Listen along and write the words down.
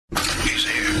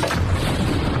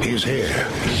is here.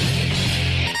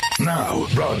 Now,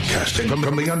 broadcasting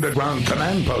from the underground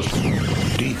command post,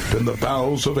 deep in the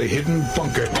bowels of a hidden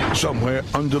bunker, somewhere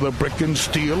under the brick and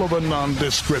steel of a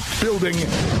nondescript building,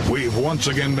 we've once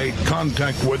again made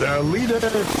contact with our leader,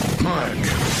 Mark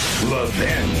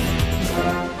Levin.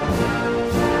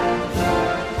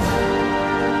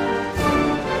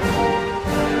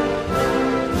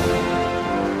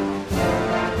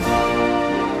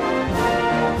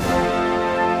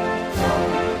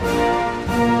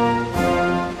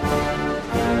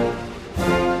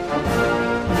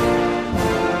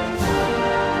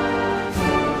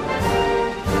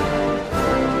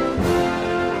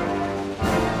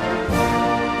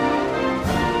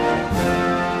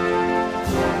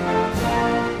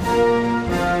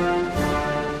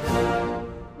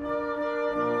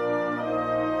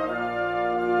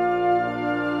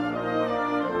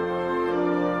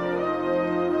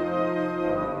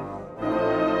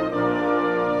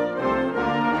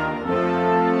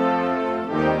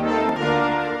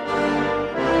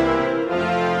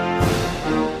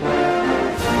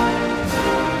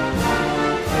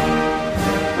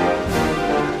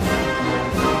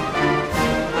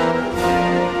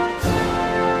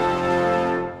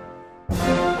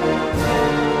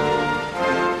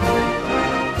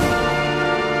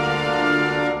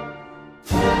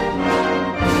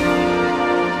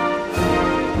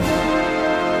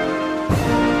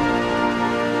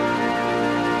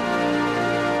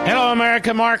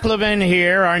 America, Mark Levin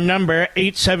here. Our number,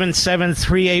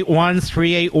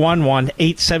 877-381-3811,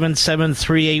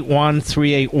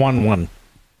 877-381-3811.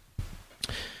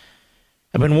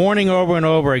 I've been warning over and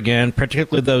over again,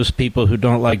 particularly those people who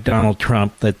don't like Donald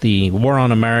Trump, that the war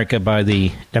on America by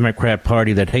the Democrat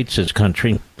Party that hates this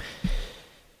country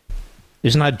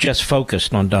is not just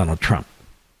focused on Donald Trump.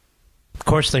 Of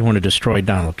course they want to destroy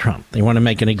Donald Trump. They want to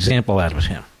make an example out of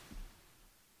him.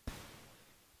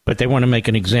 But they want to make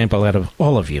an example out of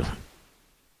all of you.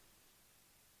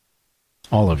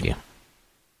 All of you.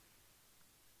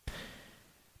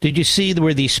 Did you see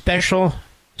where the special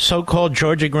so-called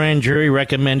Georgia grand jury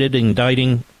recommended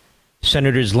indicting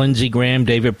Senators Lindsey Graham,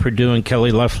 David Perdue, and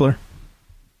Kelly Loeffler?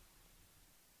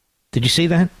 Did you see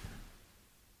that?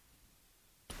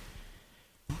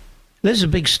 This is a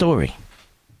big story.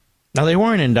 Now, they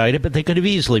weren't indicted, but they could have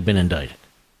easily been indicted.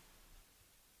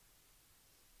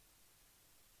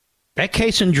 That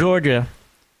case in Georgia,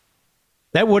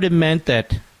 that would have meant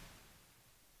that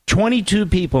 22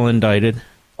 people indicted,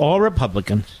 all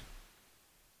Republicans,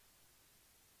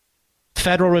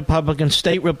 federal Republicans,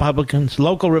 state Republicans,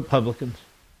 local Republicans,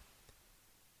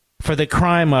 for the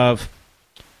crime of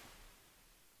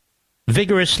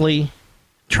vigorously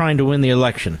trying to win the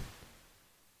election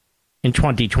in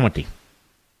 2020.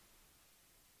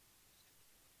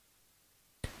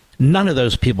 None of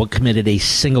those people committed a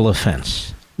single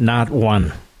offense. Not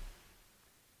one.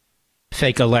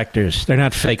 Fake electors. They're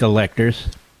not fake electors.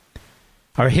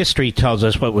 Our history tells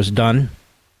us what was done.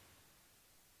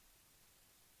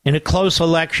 In a close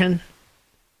election,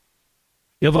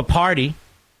 you have a party.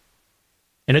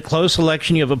 In a close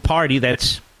election, you have a party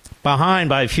that's behind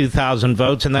by a few thousand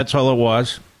votes, and that's all it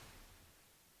was.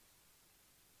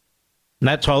 And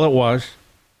that's all it was.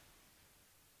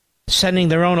 Sending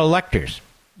their own electors.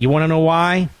 You want to know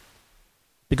why?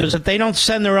 Because if they don't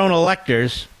send their own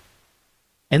electors,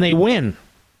 and they win,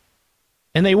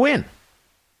 they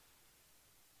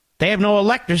have no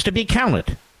electors to be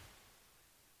counted.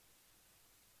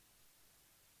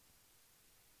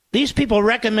 These people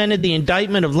recommended the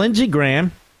indictment of Lindsey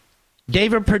Graham,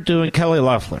 David Perdue, and Kelly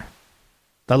Loeffler.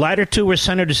 The latter two were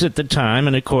senators at the time,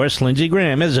 and of course, Lindsey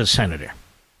Graham is a senator.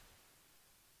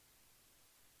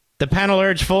 The panel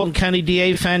urged Fulton County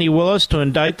DA Fannie Willis to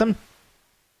indict them.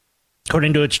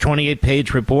 According to its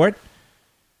 28-page report,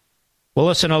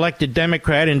 Willis, an elected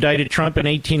Democrat, indicted Trump and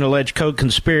 18 alleged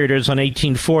co-conspirators on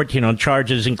 1814 on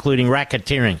charges including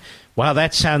racketeering. Wow,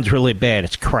 that sounds really bad.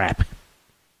 It's crap.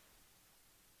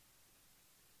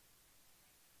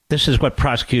 This is what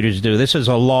prosecutors do. This is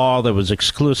a law that was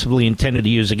exclusively intended to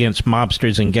use against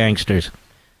mobsters and gangsters.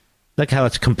 Look how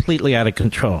it's completely out of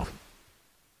control.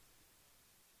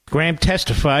 Graham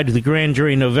testified to the grand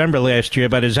jury in November last year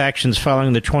about his actions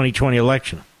following the 2020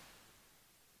 election.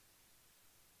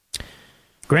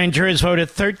 Grand jurors voted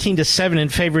 13-7 in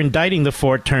favor of indicting the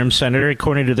four-term senator,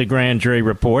 according to the grand jury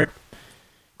report.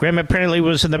 Graham apparently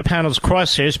was in the panel's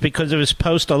crosshairs because of his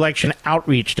post-election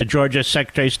outreach to Georgia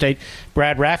Secretary of State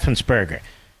Brad Raffensperger.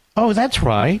 Oh, that's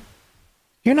right.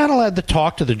 You're not allowed to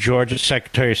talk to the Georgia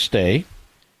Secretary of State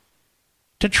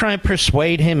to try and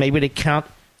persuade him maybe to count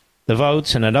the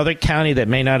votes in another county that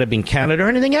may not have been counted or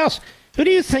anything else. Who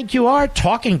do you think you are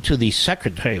talking to the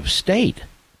Secretary of State?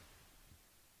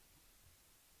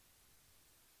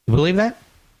 You believe that?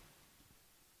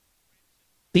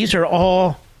 These are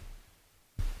all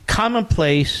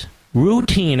commonplace,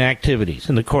 routine activities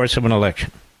in the course of an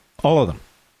election. All of them.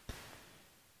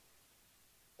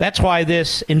 That's why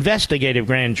this investigative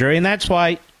grand jury, and that's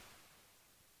why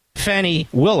Fani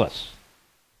Willis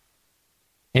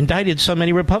indicted so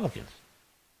many Republicans.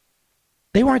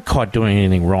 They weren't caught doing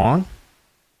anything wrong.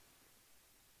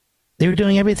 They were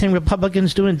doing everything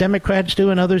Republicans do and Democrats do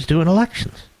and others do in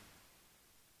elections.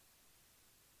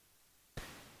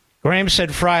 Graham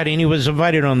said Friday, and he was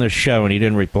invited on the show, and he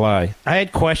didn't reply. I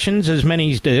had questions, as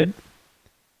many did,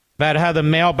 about how the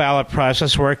mail ballot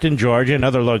process worked in Georgia and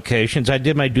other locations. I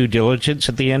did my due diligence.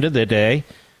 At the end of the day,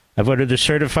 I voted to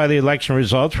certify the election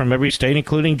results from every state,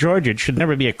 including Georgia. It should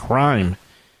never be a crime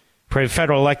for a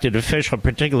federal elected official,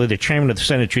 particularly the chairman of the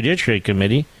Senate Judiciary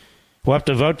Committee, who have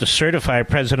to vote to certify a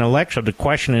president election, to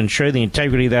question and ensure the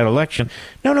integrity of that election.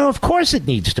 No, of course it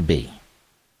needs to be.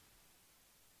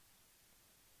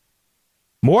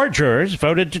 More jurors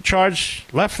voted to charge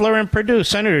Loeffler and Perdue,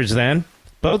 senators then,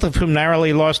 both of whom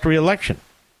narrowly lost re-election.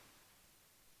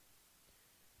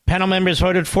 Panel members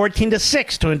voted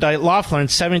 14-6 to indict Loeffler and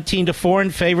 17-4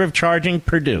 in favor of charging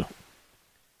Perdue.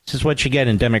 This is what you get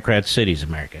in Democrat cities,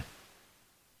 America.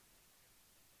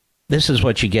 This is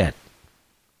what you get.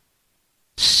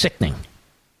 Sickening.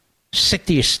 Sick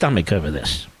to your stomach over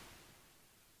this.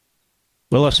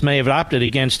 Willis may have opted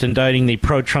against indicting the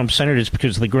pro-Trump senators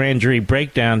because the grand jury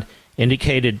breakdown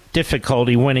indicated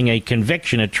difficulty winning a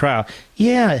conviction at trial.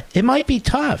 Yeah, it might be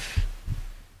tough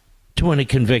to win a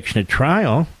conviction at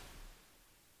trial.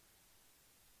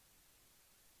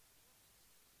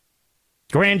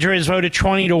 Grand juries voted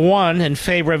 20-1 in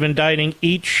favor of indicting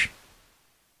each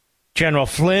General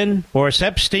Flynn, Boris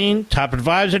Epstein, top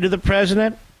advisor to the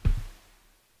president,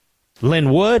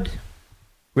 Lynn Wood,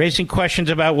 raising questions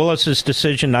about Willis's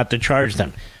decision not to charge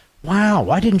them. Wow,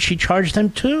 why didn't she charge them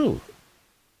too?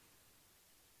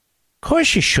 Of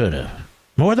course you should have.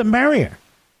 More the merrier.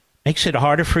 Makes it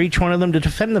harder for each one of them to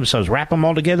defend themselves. Wrap them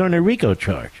all together in a RICO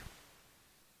charge.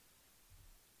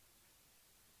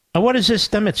 Now, what does this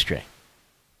demonstrate?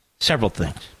 Several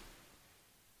things.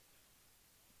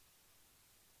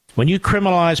 When you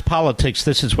criminalize politics,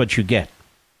 this is what you get.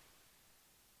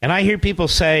 And I hear people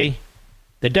say,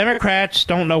 the Democrats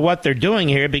don't know what they're doing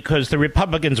here because the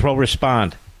Republicans will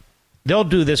respond. They'll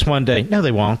do this one day. No,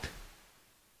 they won't.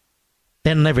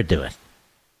 They'll never do it.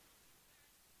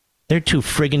 They're too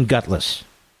friggin' gutless.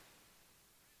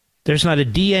 There's not a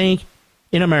DA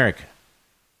in America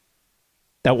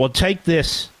that will take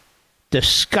this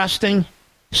disgusting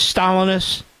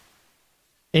Stalinist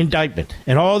indictment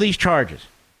and all these charges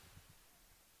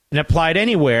and apply it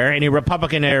anywhere in a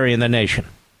Republican area in the nation.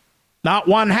 Not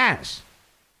one has.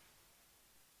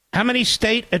 How many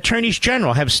state attorneys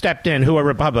general have stepped in who are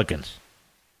Republicans?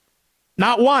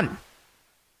 Not one.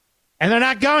 And they're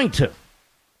not going to.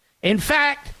 In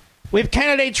fact, we have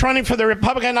candidates running for the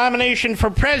Republican nomination for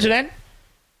president,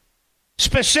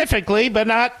 specifically, but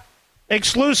not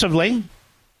exclusively,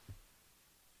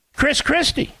 Chris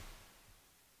Christie,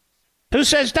 who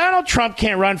says Donald Trump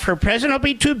can't run for president.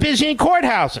 He'll be too busy in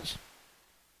courthouses.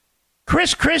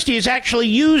 Chris Christie is actually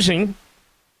using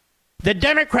the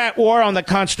Democrat war on the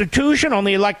Constitution, on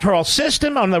the electoral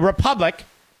system, on the Republic.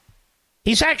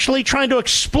 He's actually trying to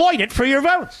exploit it for your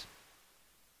votes.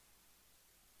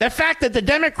 The fact that the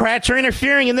Democrats are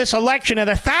interfering in this election in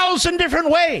 1,000 different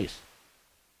ways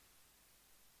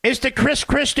is to Chris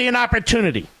Christie an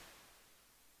opportunity.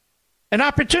 An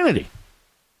opportunity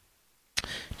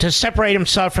to separate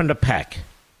himself from the pack.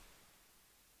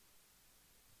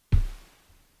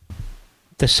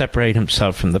 To separate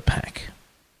himself from the pack.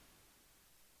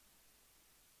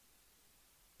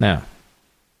 Now,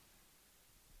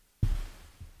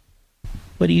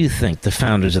 what do you think the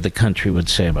founders of the country would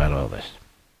say about all this?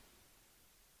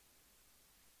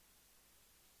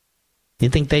 Do you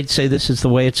think they'd say this is the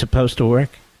way it's supposed to work?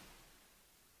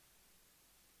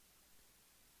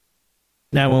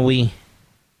 Now, when we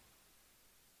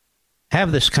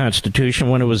have this Constitution,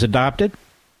 when it was adopted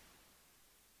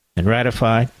and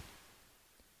ratified,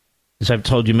 as I've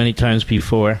told you many times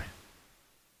before,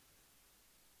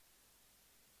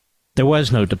 there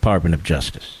was no Department of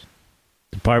Justice.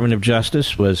 The Department of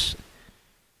Justice was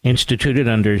instituted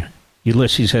under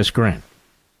Ulysses S. Grant.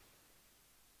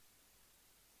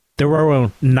 There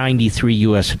were 93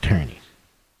 U.S. attorneys.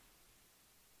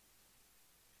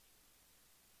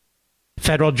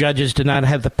 Federal judges did not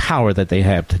have the power that they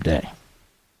have today.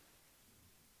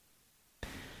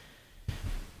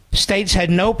 States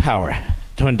had no power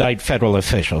to indict federal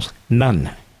officials.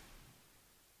 None.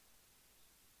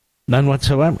 None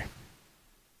whatsoever.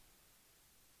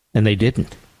 And they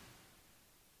didn't.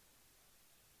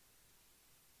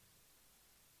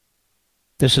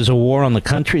 This is a war on the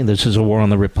country, and this is a war on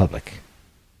the republic.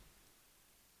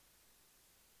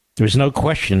 There's no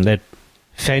question that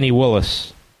Fani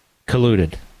Willis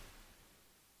colluded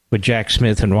with Jack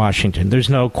Smith in Washington. There's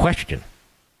no question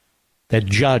that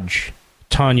Judge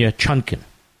Tanya Chutkan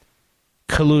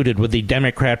colluded with the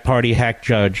Democrat Party hack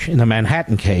judge in the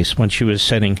Manhattan case when she was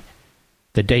setting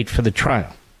the date for the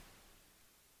trial.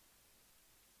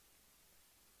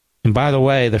 And by the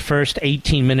way, the first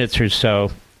 18 minutes or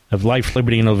so of Life,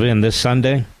 Liberty, and Levin this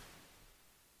Sunday,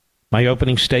 my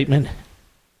opening statement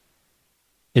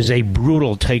is a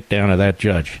brutal takedown of that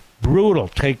judge. Brutal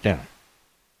takedown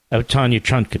of Tanya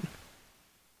Chutkan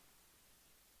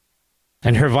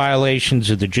and her violations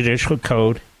of the Judicial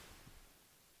Code,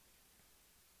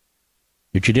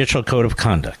 the Judicial Code of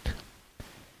Conduct,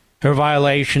 her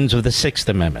violations of the Sixth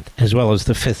Amendment as well as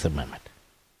the Fifth Amendment,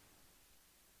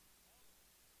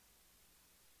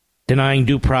 denying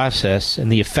due process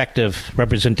and the effective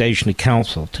representation of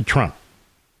counsel to Trump.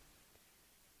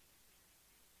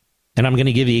 And I'm going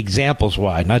to give you examples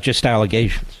why, not just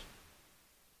allegations.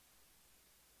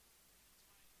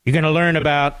 You're going to learn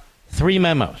about 3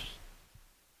 memos,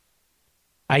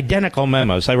 identical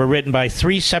memos that were written by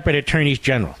 3 separate attorneys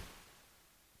general.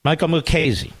 Michael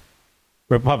Mukasey,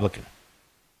 Republican.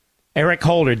 Eric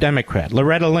Holder, Democrat.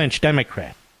 Loretta Lynch,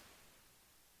 Democrat.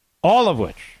 All of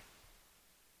which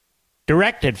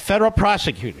directed federal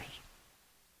prosecutors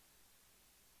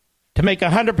to make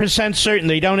 100% certain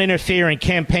they don't interfere in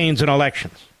campaigns and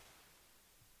elections,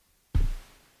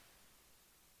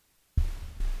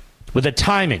 with the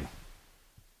timing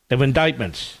of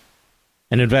indictments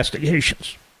and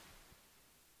investigations.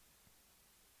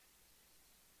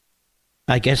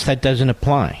 I guess that doesn't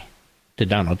apply to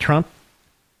Donald Trump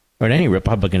or to any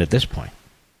Republican at this point.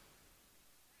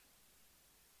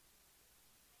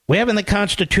 We have in the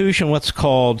Constitution what's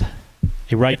called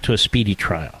a right to a speedy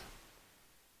trial.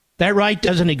 That right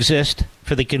doesn't exist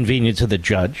for the convenience of the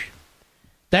judge.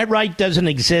 That right doesn't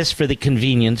exist for the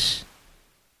convenience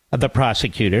of the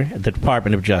prosecutor at the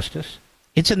Department of Justice.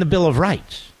 It's in the Bill of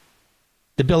Rights,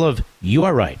 the Bill of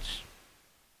Your Rights.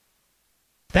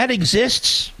 That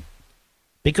exists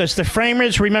because the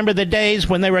framers remember the days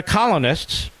when they were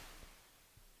colonists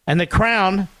and the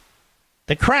crown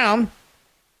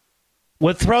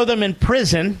would throw them in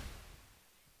prison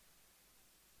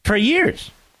for years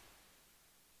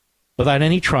without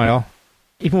any trial,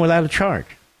 even without a charge.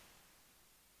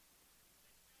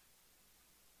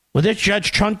 Well, this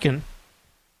Judge Chutkan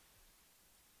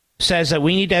says that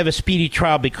we need to have a speedy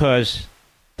trial because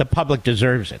the public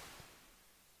deserves it.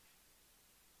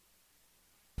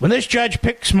 When this judge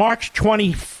picks March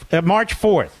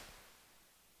 4th,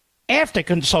 after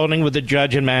consulting with the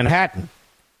judge in Manhattan,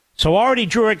 so already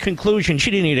drew a conclusion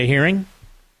she didn't need a hearing,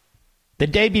 the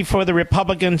day before the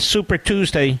Republican Super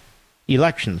Tuesday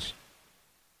elections,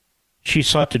 she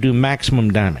sought to do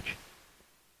maximum damage.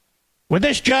 When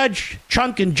this Judge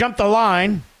Chutkan jumped the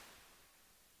line,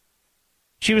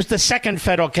 she was the second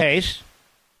federal case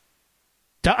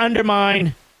to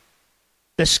undermine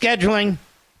the scheduling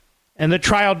and the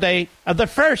trial date of the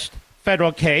first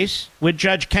federal case with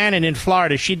Judge Cannon in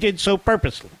Florida. She did so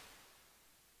purposely.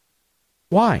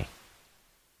 Why?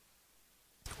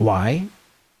 Why?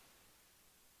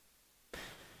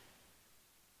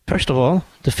 First of all,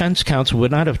 defense counsel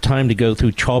would not have time to go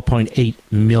through 12.8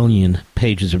 million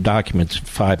pages of documents in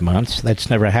 5 months. That's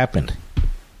never happened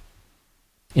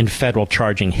in federal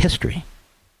charging history.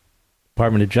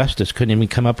 Department of Justice couldn't even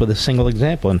come up with a single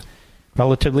example in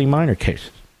relatively minor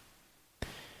cases.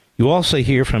 You also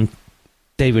hear from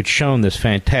David Schoen, this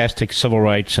fantastic civil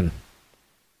rights and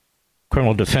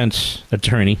criminal defense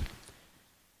attorney,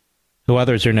 who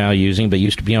others are now using, but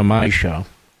used to be on my show.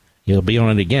 He'll be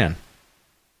on it again.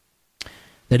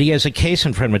 That he has a case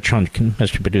in front of Chutkan,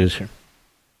 Mr. Producer,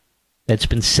 that's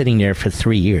been sitting there for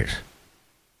 3 years.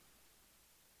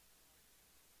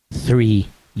 3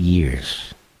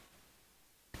 years.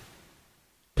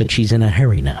 But she's in a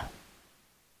hurry now.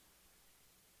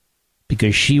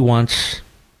 Because she wants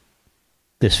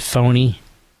this phony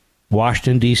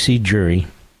Washington, D.C. jury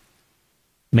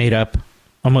made up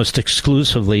almost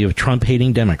exclusively of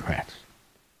Trump-hating Democrats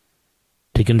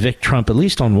to convict Trump at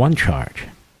least on one charge.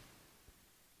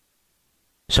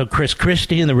 So Chris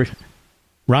Christie and the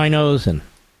Rhinos and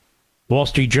Wall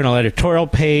Street Journal editorial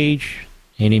page,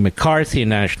 Andy McCarthy and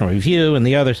National Review and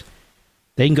the others,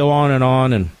 they can go on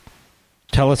and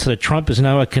tell us that Trump is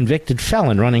now a convicted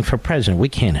felon running for president. We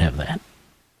can't have that.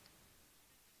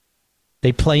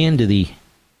 They play into the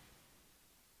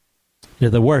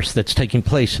worst that's taking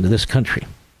place in this country,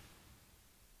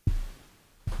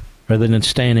 rather than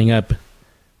standing up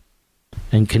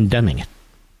and condemning it.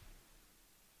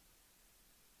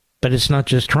 But it's not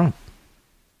just Trump.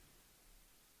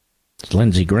 It's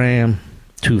Lindsey Graham,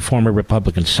 2 former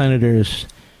Republican senators.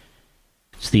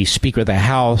 It's the Speaker of the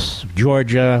House of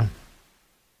Georgia.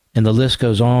 And the list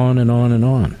goes on and on and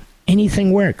on.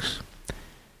 Anything works.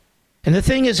 And the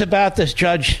thing is about this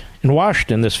judge in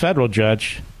Washington, this federal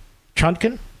judge,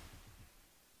 Chutkan,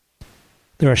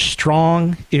 there are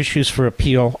strong issues for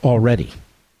appeal already.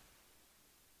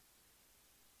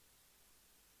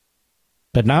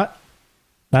 But not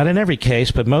in every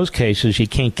case, but most cases, you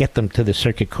can't get them to the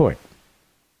circuit court.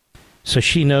 So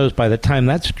she knows by the time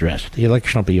that's addressed, the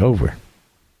election will be over.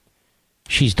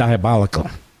 She's diabolical.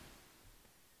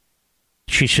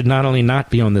 She should not only not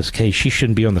be on this case, she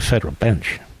shouldn't be on the federal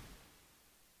bench.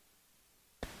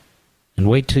 And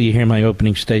wait till you hear my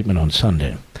opening statement on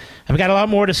Sunday. I've got a lot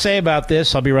more to say about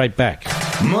this. I'll be right back.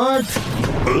 Mark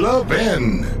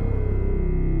Levin.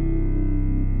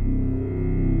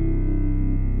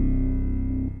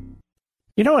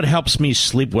 You know what helps me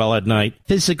sleep well at night?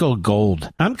 Physical gold.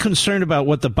 I'm concerned about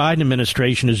what the Biden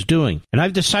administration is doing, and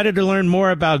I've decided to learn more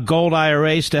about gold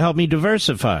IRAs to help me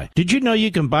diversify. Did you know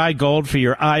you can buy gold for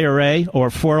your IRA or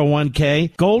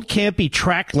 401k? Gold can't be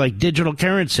tracked like digital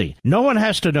currency. No one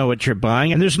has to know what you're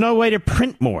buying, and there's no way to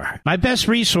print more. My best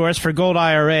resource for gold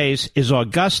IRAs is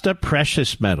Augusta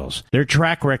Precious Metals. Their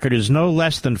track record is no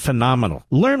less than phenomenal.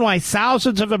 Learn why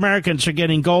thousands of Americans are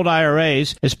getting gold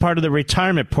IRAs as part of their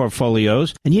retirement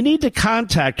portfolios. And you need to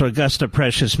contact Augusta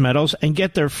Precious Metals and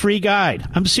get their free guide.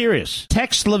 I'm serious.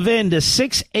 Text Levin to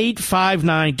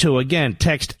 68592. Again,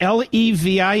 text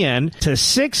Levin to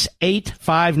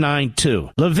 68592.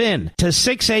 Levin to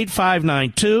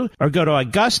 68592, or go to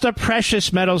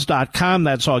AugustaPreciousMetals.com.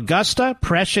 That's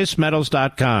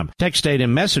AugustaPreciousMetals.com. Text date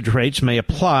and message rates may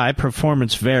apply.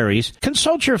 Performance varies.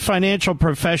 Consult your financial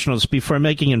professionals before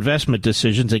making investment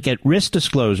decisions and get risk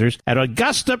disclosures at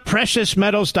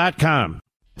AugustaPreciousMetals.com.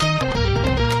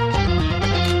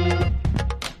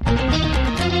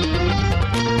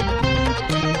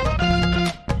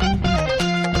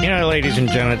 You know, ladies and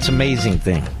gentlemen, it's an amazing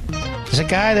thing. There's a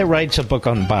guy that writes a book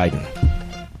on Biden.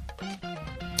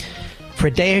 For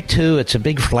a day or two, it's a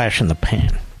big flash in the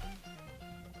pan.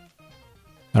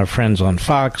 Our friends on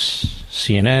Fox,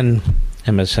 CNN,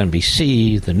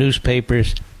 MSNBC, the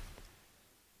newspapers.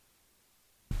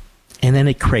 And then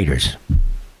it craters.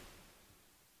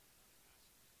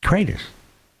 Craters.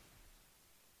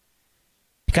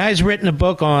 The guy's written a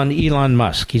book on Elon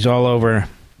Musk. He's all over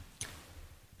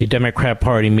the Democrat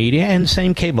Party media and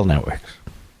same cable networks.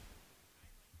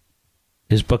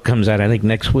 His book comes out, I think,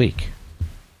 next week.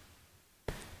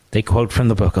 They quote from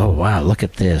the book, oh, wow, look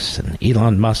at this. And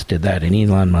Elon Musk did that, and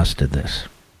Elon Musk did this.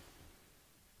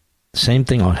 Same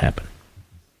thing will happen.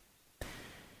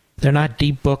 They're not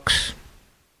deep books.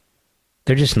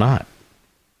 They're just not.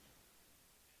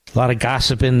 A lot of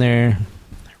gossip in there.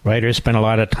 Writers spend a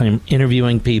lot of time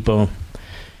interviewing people.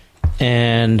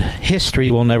 And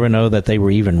history will never know that they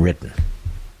were even written.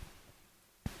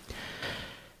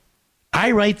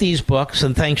 I write these books,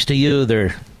 and thanks to you,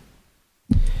 they're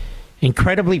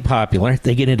incredibly popular.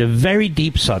 They get into very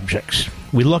deep subjects.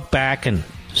 We look back, and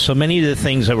so many of the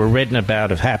things that were written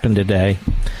about have happened today.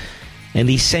 And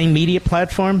these same media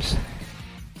platforms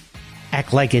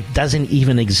act like it doesn't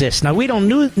even exist. Now, we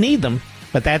don't need them,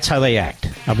 but that's how they act.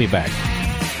 I'll be back.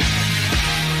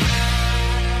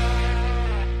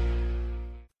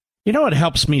 You know what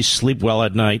helps me sleep well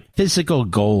at night? Physical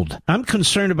gold. I'm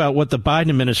concerned about what the Biden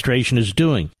administration is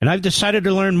doing, and I've decided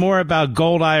to learn more about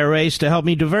gold IRAs to help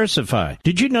me diversify.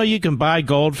 Did you know you can buy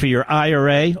gold for your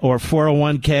IRA or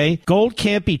 401k? Gold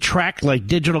can't be tracked like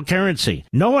digital currency.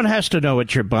 No one has to know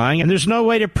what you're buying, and there's no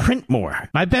way to print more.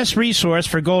 My best resource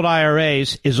for gold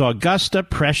IRAs is Augusta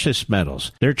Precious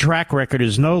Metals. Their track record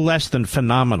is no less than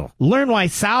phenomenal. Learn why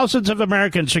thousands of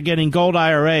Americans are getting gold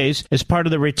IRAs as part of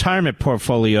their retirement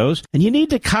portfolios. And you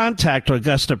need to contact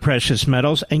Augusta Precious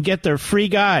Metals and get their free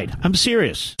guide. I'm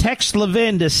serious. Text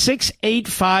Levin to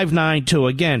 68592.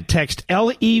 Again, text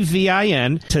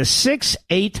Levin to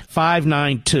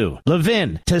 68592.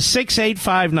 Levin to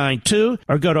 68592,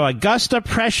 or go to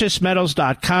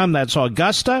AugustaPreciousMetals.com. That's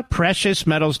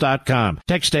AugustaPreciousMetals.com.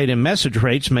 Text date and message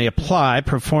rates may apply.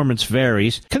 Performance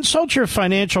varies. Consult your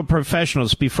financial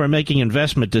professionals before making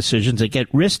investment decisions and get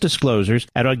risk disclosures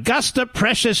at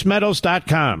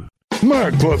AugustaPreciousMetals.com.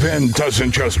 Mark Levin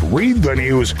doesn't just read the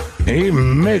news, he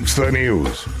makes the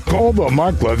news. Call the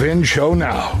Mark Levin Show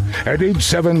now at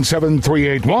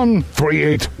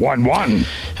 877-381-3811.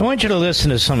 I want you to listen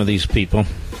to some of these people.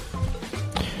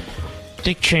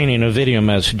 Dick Cheney, in a video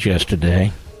message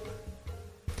yesterday,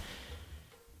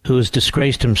 who has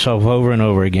disgraced himself over and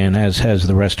over again, as has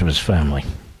the rest of his family.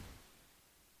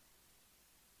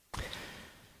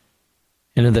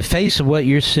 And in the face of what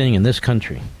you're seeing in this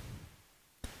country,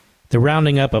 the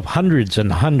rounding up of hundreds and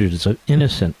hundreds of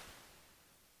innocent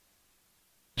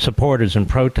supporters and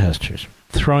protesters,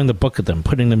 throwing the book at them,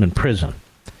 putting them in prison,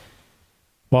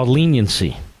 while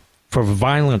leniency for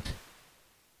violent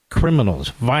criminals,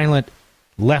 violent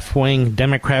left-wing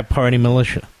Democrat Party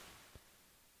militia.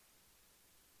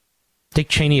 Dick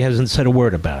Cheney hasn't said a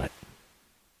word about it.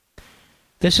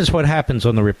 This is what happens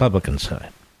on the Republican side.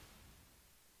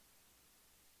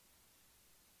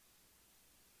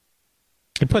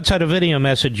 He puts out a video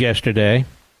message yesterday.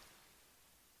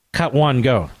 Cut one,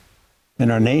 go. In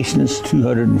our nation's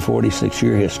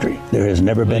 246-year history, there has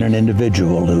never been an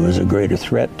individual who is a greater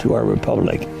threat to our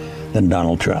republic than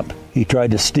Donald Trump. He tried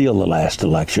to steal the last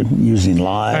election using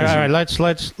lies. All right, let's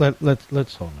hold on a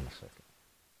second.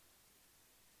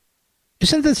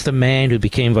 Isn't this the man who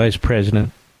became vice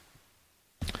president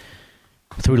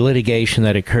through litigation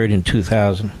that occurred in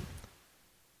 2000?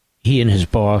 He and his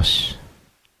boss,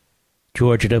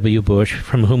 George W. Bush,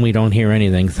 from whom we don't hear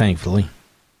anything, thankfully.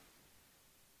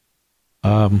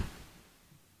 Won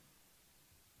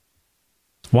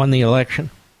the election.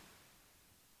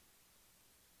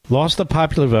 Lost the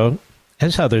popular vote,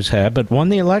 as others have, but won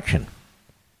the election.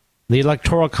 The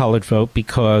Electoral College vote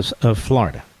because of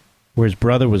Florida, where his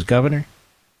brother was governor.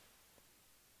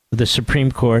 The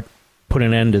Supreme Court put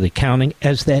an end to the counting,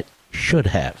 as that should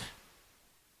have.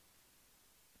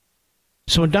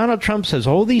 So when Donald Trump says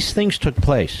all these things took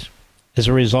place as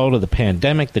a result of the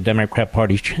pandemic, the Democrat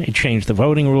Party changed the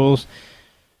voting rules,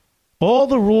 all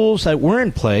the rules that were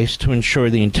in place to ensure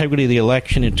the integrity of the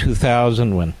election in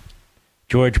 2000 when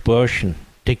George Bush and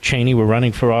Dick Cheney were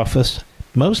running for office,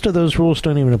 most of those rules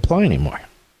don't even apply anymore.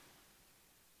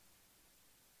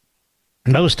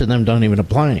 Most of them don't even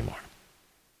apply anymore.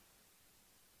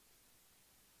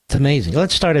 It's amazing.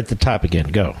 Let's start at the top again.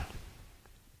 Go.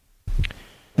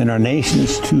 In our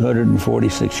nation's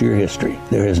 246-year history,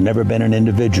 there has never been an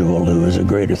individual who is a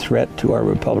greater threat to our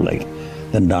republic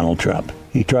than Donald Trump.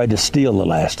 He tried to steal the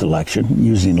last election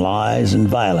using lies and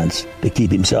violence to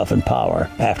keep himself in power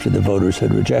after the voters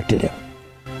had rejected him.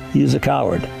 He is a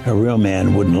coward. A real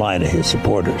man wouldn't lie to his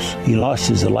supporters. He lost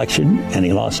his election, and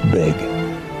he lost big.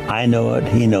 I know it,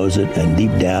 he knows it, and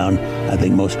deep down, I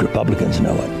think most Republicans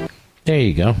know it. There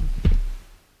you go.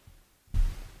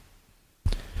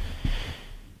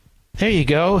 There you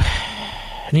go.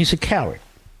 And he's a coward.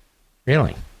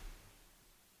 Really.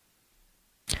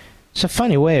 It's a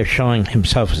funny way of showing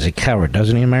himself as a coward,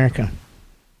 doesn't he, America?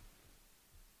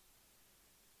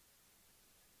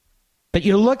 But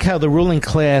you look how the ruling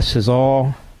class is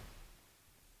all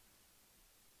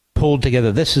pulled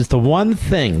together. This is the one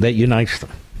thing that unites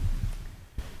them.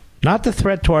 Not the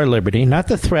threat to our liberty, not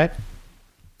the threat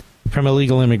from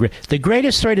illegal immigration. The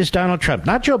greatest threat is Donald Trump,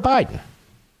 not Joe Biden.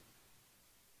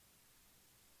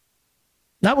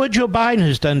 Not what Joe Biden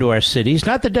has done to our cities,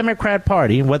 not the Democrat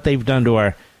Party and what they've done to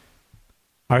our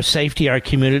safety, our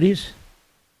communities.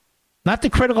 Not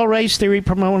the critical race theory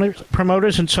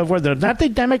promoters and so forth. Not the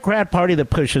Democrat Party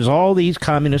that pushes all these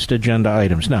communist agenda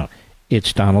items. No,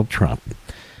 it's Donald Trump.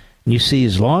 And you see,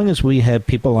 as long as we have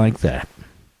people like that,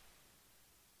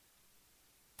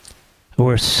 who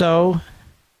are so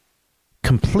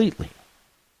completely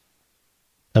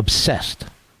obsessed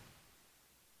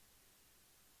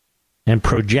and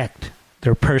project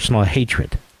their personal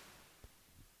hatred,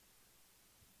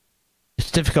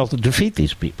 it's difficult to defeat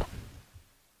these people.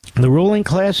 The ruling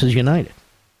class is united.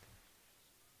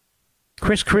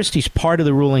 Chris Christie's part of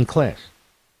the ruling class.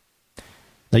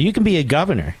 Now, you can be a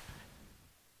governor.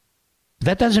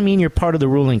 That doesn't mean you're part of the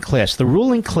ruling class. The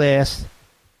ruling class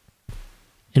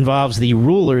involves the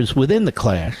rulers within the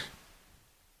class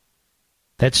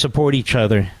that support each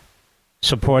other,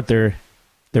 support their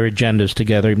agendas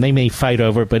together. They may fight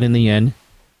over it, but in the end,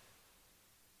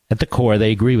 at the core,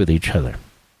 they agree with each other.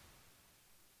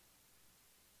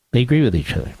 They agree with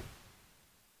each other.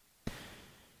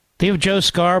 They have Joe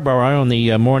Scarborough on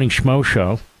the Morning Schmo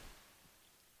show.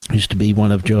 Used to be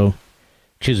one of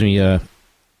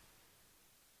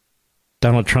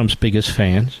Donald Trump's biggest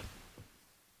fans.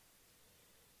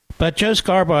 But Joe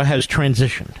Scarborough has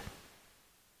transitioned.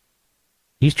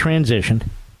 He's transitioned.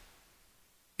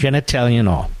 Genitalia and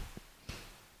all.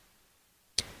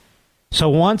 So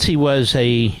once he was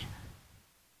a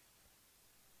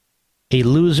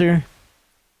loser,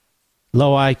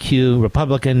 low IQ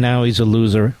Republican. Now he's a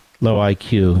loser, low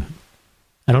IQ.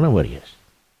 I don't know what he is.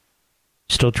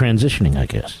 Still transitioning, I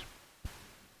guess.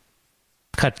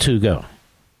 Cut 2, go.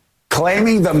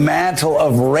 Claiming the mantle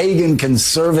of Reagan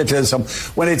conservatism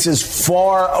when it's as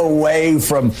far away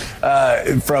from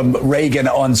Reagan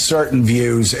on certain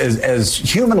views as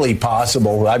humanly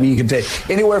possible. I mean, you can take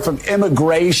anywhere from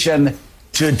immigration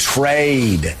to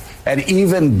trade and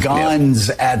even guns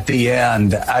at the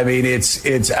end. I mean, it's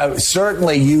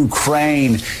certainly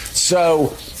Ukraine.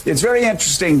 So it's very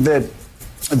interesting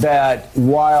that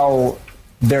while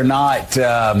they're not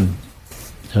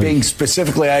being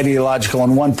specifically ideological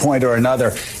on one point or another,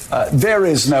 there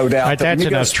is no doubt. Right, that's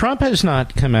enough. Trump has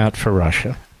not come out for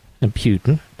Russia and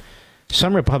Putin.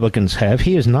 Some Republicans have.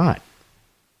 He has not.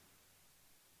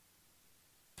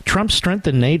 Trump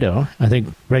strengthened NATO. I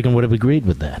think Reagan would have agreed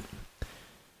with that.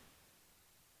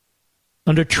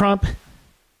 Under Trump,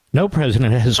 no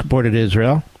president has supported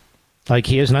Israel like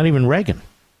he has, not even Reagan. In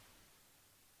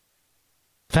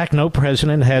fact, no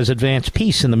president has advanced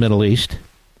peace in the Middle East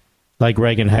like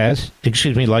Reagan has.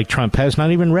 Like Trump has,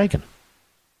 not even Reagan.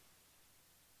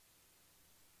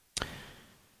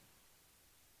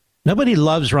 Nobody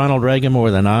loves Ronald Reagan more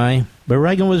than I, but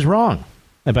Reagan was wrong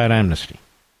about amnesty.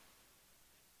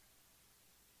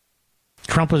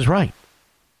 Trump was right.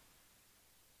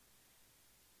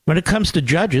 When it comes to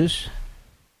judges,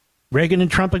 Reagan and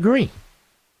Trump agree.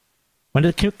 When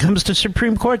it comes to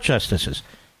Supreme Court justices,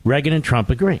 Reagan and Trump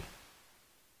agree.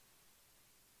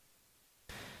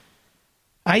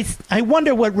 I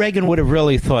wonder what Reagan would have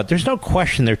really thought. There's no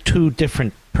question they're two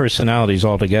different personalities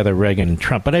altogether, Reagan and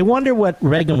Trump. But I wonder what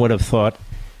Reagan would have thought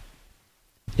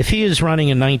if he is running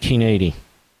in 1980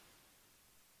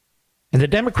 and the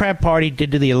Democrat Party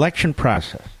did to the election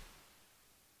process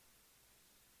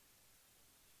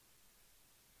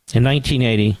in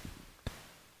 1980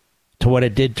 to what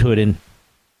it did to it in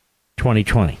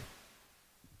 2020.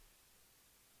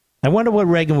 I wonder what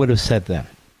Reagan would have said then.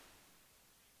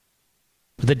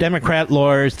 The Democrat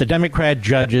lawyers, the Democrat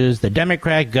judges, the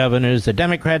Democrat governors, the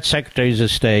Democrat secretaries of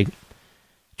state,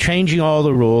 changing all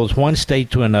the rules, one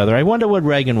state to another. I wonder what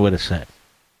Reagan would have said.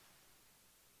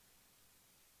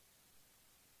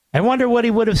 I wonder what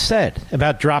he would have said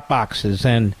about drop boxes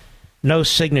and no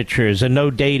signatures and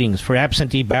no datings for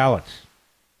absentee ballots.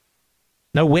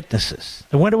 No witnesses.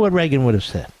 I wonder what Reagan would have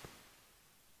said.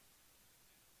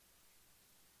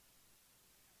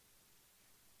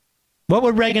 What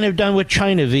would Reagan have done with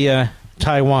China via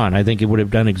Taiwan? I think he would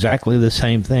have done exactly the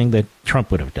same thing that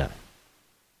Trump would have done.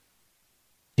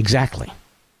 Exactly.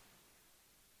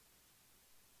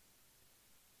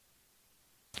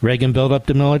 Reagan built up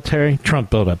the military. Trump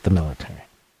built up the military.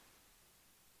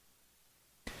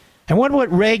 I wonder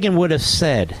what Reagan would have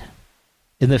said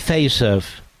in the face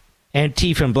of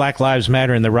Antifa and Black Lives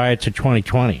Matter and the riots of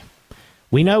 2020.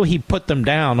 We know he put them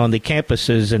down on the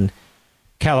campuses in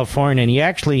California, and he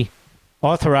actually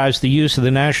authorized the use of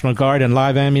the National Guard and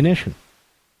live ammunition.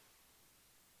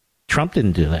 Trump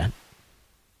didn't do that.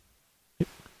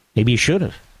 Maybe he should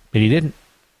have, but he didn't.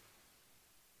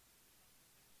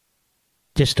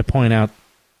 Just to point out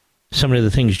some of the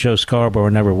things Joe Scarborough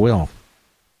never will.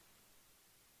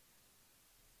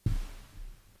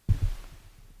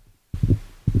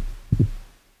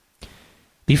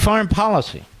 The foreign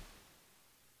policy,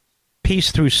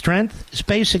 peace through strength, is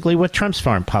basically what Trump's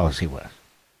foreign policy was.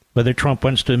 Whether Trump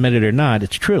wants to admit it or not,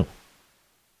 it's true.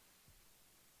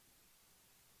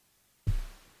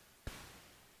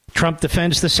 Trump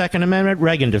defends the Second Amendment.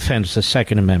 Reagan defends the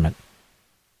Second Amendment.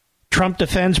 Trump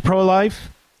defends pro-life.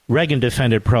 Reagan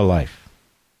defended pro-life.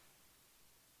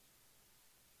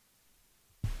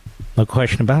 No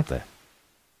question about that.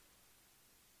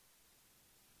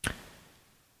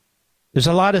 There's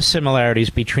a lot of similarities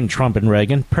between Trump and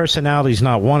Reagan. Personality's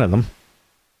not one of them.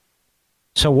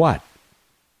 So what?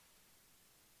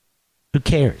 Who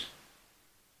cares?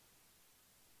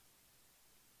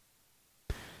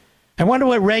 I wonder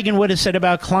what Reagan would have said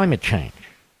about climate change.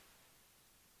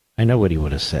 I know what he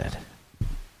would have said.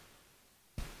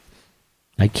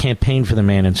 I campaigned for the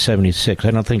man in 76.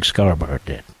 I don't think Scarborough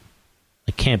did.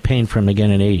 I campaigned for him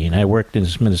again in 80, and I worked in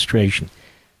his administration,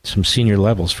 some senior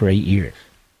levels, for 8 years.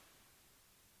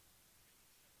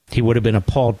 He would have been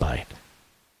appalled by it.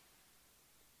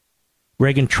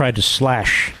 Reagan tried to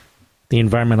slash the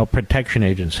Environmental Protection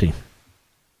Agency.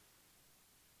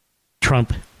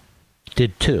 Trump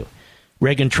did too.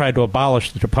 Reagan tried to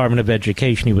abolish the Department of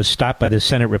Education. He was stopped by the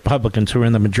Senate Republicans, who were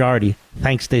in the majority,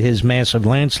 thanks to his massive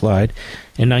landslide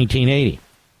in 1980.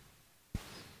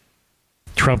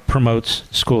 Trump promotes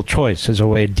school choice as a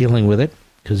way of dealing with it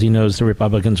because he knows the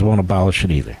Republicans won't abolish it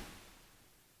either.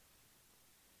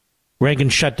 Reagan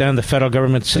shut down the federal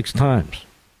government 6 times.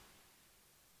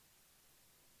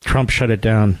 Trump shut it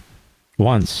down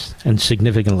once, and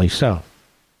significantly so.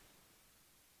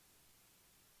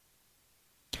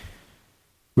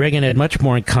 Reagan had much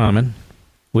more in common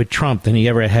with Trump than he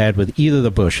ever had with either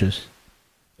the Bushes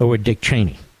or with Dick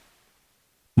Cheney.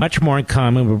 Much more in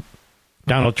common with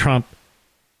Donald Trump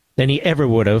than he ever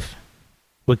would have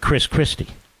with Chris Christie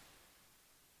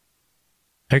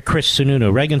or Chris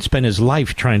Sununu. Reagan spent his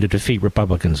life trying to defeat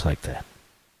Republicans like that.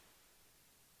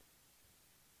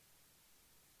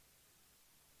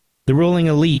 The ruling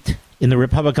elite in the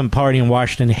Republican Party in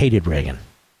Washington hated Reagan.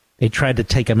 They tried to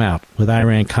take him out with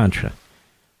Iran-Contra.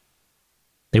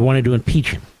 They wanted to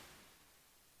impeach him.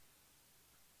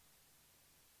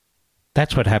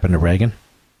 That's what happened to Reagan.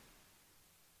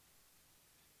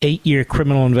 8-year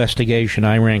criminal investigation,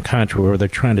 Iran-Contra, where they're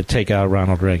trying to take out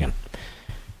Ronald Reagan.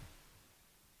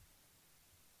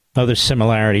 Other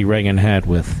similarity Reagan had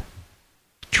with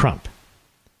Trump,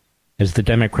 as the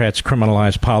Democrats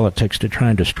criminalized politics to try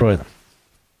and destroy them.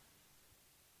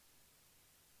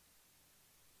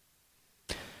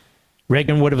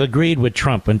 Reagan would have agreed with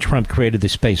Trump when Trump created the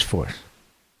Space Force.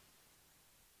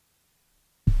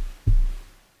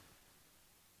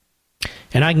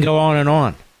 And I can go on and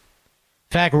on.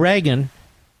 In fact, Reagan,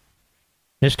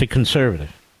 Mr.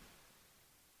 Conservative,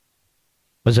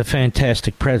 was a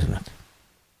fantastic president.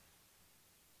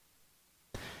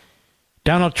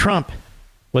 Donald Trump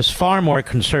was far more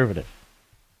conservative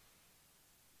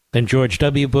than George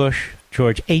W. Bush,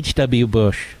 George H.W.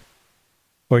 Bush,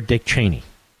 or Dick Cheney.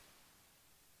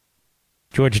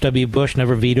 George W. Bush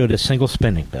never vetoed a single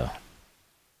spending bill,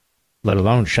 let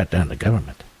alone shut down the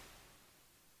government.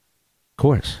 Of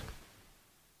course.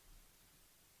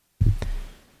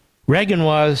 Reagan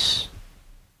was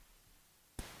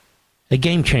a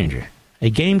game changer, a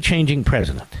game-changing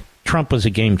president. Trump was a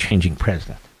game-changing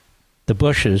president. The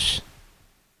Bushes,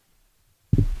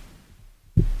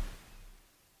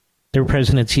 their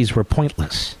presidencies were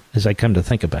pointless, as I come to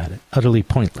think about it, utterly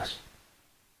pointless.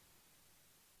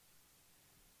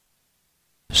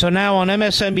 So now on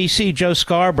MSNBC, Joe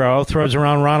Scarborough throws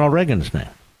around Ronald Reagan's name.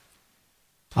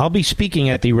 I'll be speaking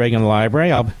at the Reagan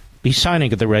Library. I'll be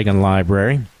signing at the Reagan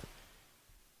Library.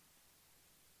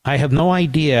 I have no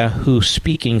idea who's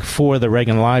speaking for the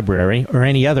Reagan Library or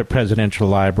any other presidential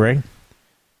library.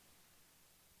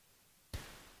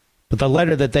 But the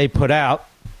letter that they put out,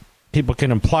 people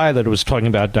can imply that it was talking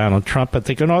about Donald Trump, but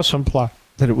they can also imply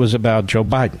that it was about Joe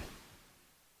Biden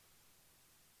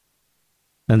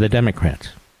and the Democrats.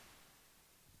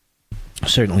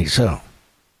 Certainly so.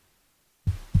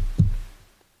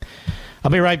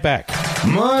 I'll be right back.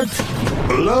 Mark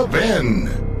Levin.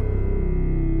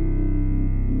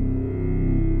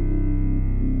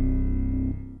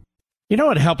 You know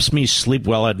what helps me sleep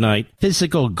well at night?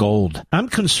 Physical gold. I'm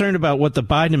concerned about what the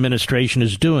Biden administration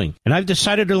is doing, and I've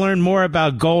decided to learn more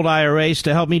about gold IRAs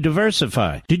to help me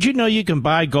diversify. Did you know you can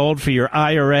buy gold for your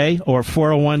IRA or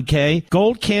 401k?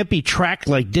 Gold can't be tracked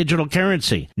like digital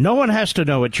currency. No one has to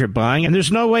know what you're buying, and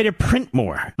there's no way to print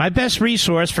more. My best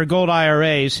resource for gold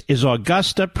IRAs is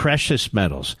Augusta Precious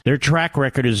Metals. Their track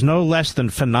record is no less than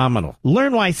phenomenal.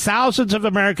 Learn why thousands of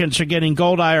Americans are getting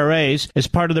gold IRAs as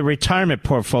part of their retirement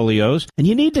portfolios, and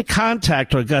you need to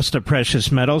contact Augusta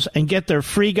Precious Metals and get their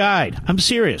free guide. I'm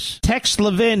serious. Text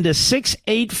Levin to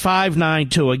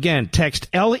 68592. Again, text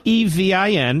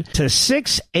LEVIN to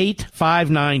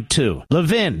 68592.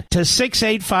 Levin to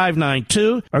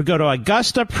 68592, or go to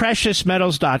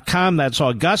AugustaPreciousMetals.com. That's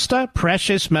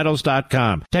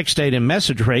AugustaPreciousMetals.com. Text date and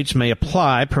message rates may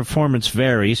apply. Performance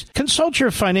varies. Consult your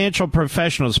financial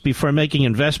professionals before making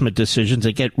investment decisions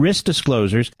and get risk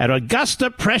disclosures at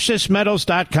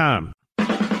AugustaPreciousMetals.com.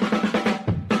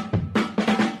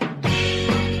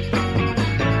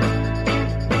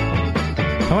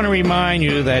 I want to remind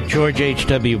you that George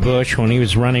H.W. Bush, when he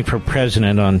was running for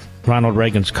president on Ronald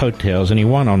Reagan's coattails, and he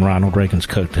won on Ronald Reagan's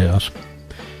coattails,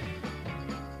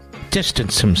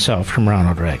 distanced himself from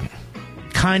Ronald Reagan.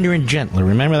 Kinder and gentler.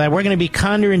 Remember that? We're going to be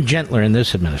kinder and gentler in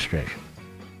this administration.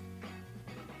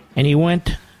 And he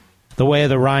went the way of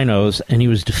the rhinos, and he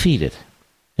was defeated.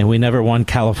 And we never won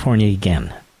California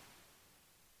again.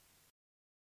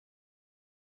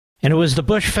 And it was the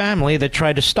Bush family that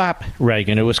tried to stop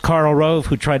Reagan. It was Karl Rove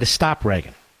who tried to stop Reagan.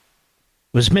 It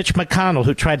was Mitch McConnell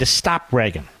who tried to stop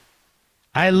Reagan.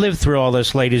 I lived through all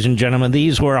this, ladies and gentlemen.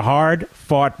 These were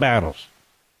hard-fought battles.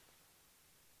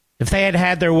 If they had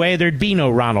had their way, there'd be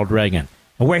no Ronald Reagan.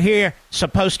 And we're here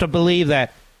supposed to believe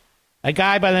that a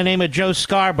guy by the name of Joe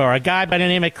Scarborough, a guy by the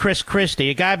name of Chris Christie,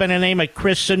 a guy by the name of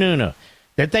Chris Sununu,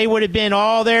 that they would have been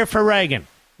all there for Reagan.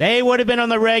 They would have been on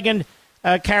the Reagan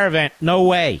caravan. No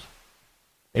way.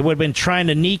 They would have been trying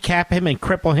to kneecap him and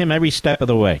cripple him every step of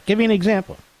the way. Give you an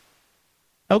example.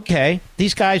 Okay,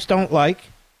 these guys don't like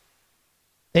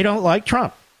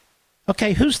Trump.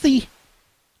 Okay, who's the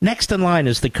next in line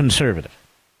is the conservative?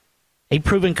 A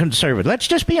proven conservative. Let's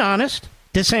just be honest.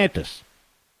 DeSantis.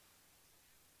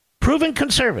 Proven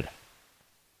conservative.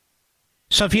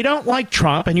 So if you don't like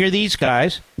Trump and you're these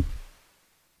guys,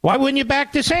 why wouldn't you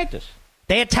back DeSantis?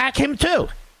 They attack him too,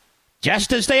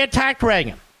 just as they attacked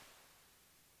Reagan.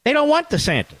 They don't want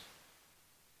DeSantis.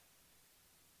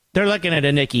 They're looking at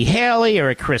a Nikki Haley or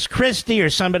a Chris Christie or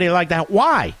somebody like that.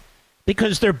 Why?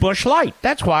 Because they're Bush light.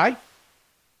 That's why.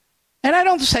 And I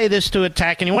don't say this to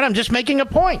attack anyone. I'm just making a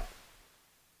point.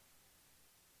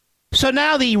 So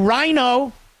now the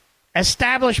rhino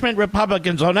establishment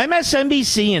Republicans on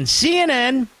MSNBC and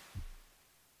CNN,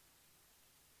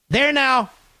 they're now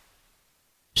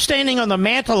standing on the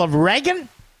mantle of Reagan.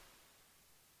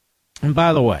 And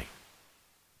by the way,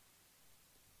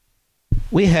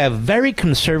 we have very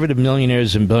conservative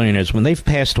millionaires and billionaires. When they've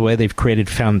passed away, they've created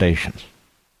foundations.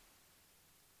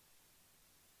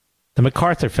 The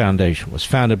MacArthur Foundation was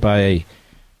founded by a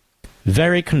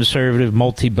very conservative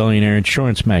multi-billionaire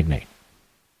insurance magnate.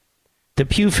 The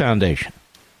Pew Foundation,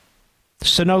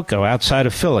 Sunoco outside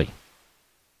of Philly,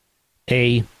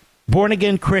 a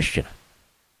born-again Christian.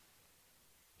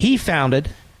 He founded,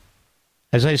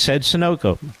 as I said,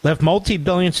 Sunoco, left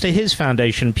multi-billions to his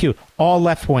foundation, Pew, all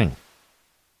left-wing.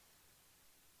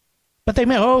 But they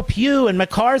may, Pew and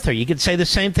MacArthur. You could say the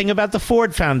same thing about the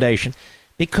Ford Foundation,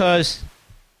 because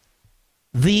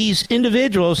these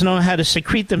individuals know how to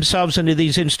secrete themselves into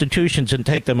these institutions and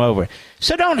take them over.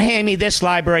 So don't hand me this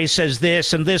library says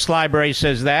this and this library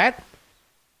says that,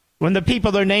 when the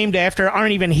people they're named after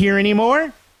aren't even here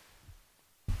anymore.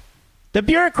 The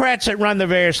bureaucrats that run the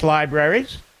various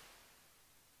libraries,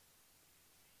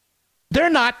 they're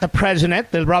not the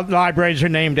president the libraries are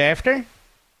named after.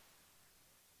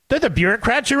 They're the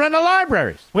bureaucrats who run the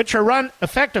libraries, which are run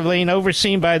effectively and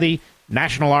overseen by the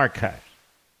National Archives.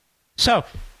 So,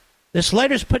 this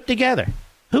letter's put together.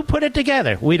 Who put it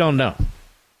together? We don't know.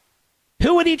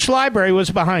 Who at each library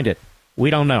was behind it? We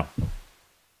don't know.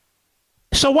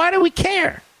 So why do we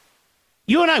care?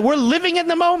 You and I, we're living in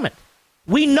the moment.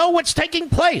 We know what's taking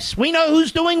place. We know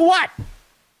who's doing what.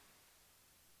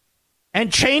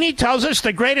 And Cheney tells us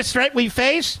the greatest threat we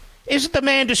face isn't the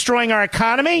man destroying our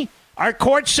economy, our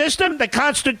court system, the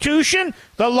Constitution,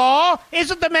 the law.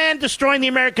 Isn't the man destroying the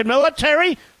American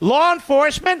military, law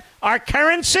enforcement, our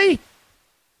currency?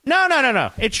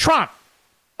 No. It's Trump.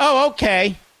 Oh,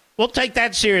 okay. We'll take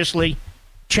that seriously.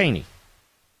 Cheney.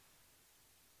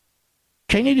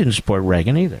 Cheney didn't support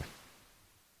Reagan either.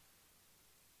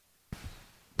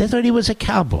 They thought he was a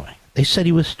cowboy. They said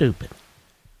he was stupid.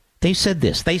 They said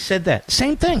this. They said that.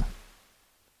 Same thing.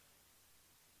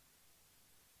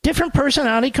 Different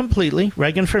personality completely.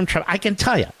 Reagan from Trump. I can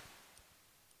tell you.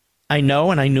 I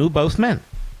know and I knew both men.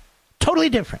 Totally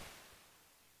different.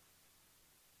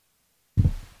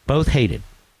 Both hated.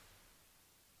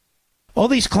 All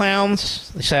these clowns,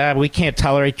 they say, we can't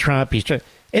tolerate Trump. Isn't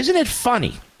it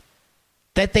funny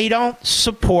that they don't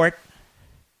support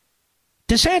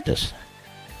DeSantis?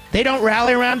 They don't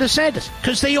rally around DeSantis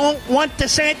because they don't want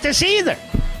DeSantis either.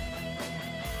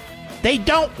 They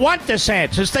don't want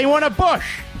DeSantis. They want a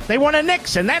Bush. They want a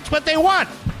Nixon. That's what they want.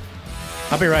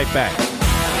 I'll be right back.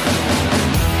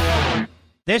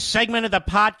 This segment of the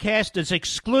podcast is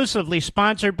exclusively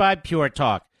sponsored by Pure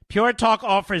Talk. Pure Talk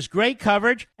offers great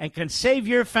coverage and can save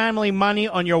your family money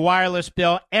on your wireless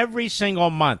bill every single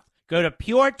month. Go to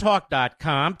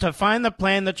puretalk.com to find the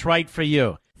plan that's right for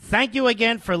you. Thank you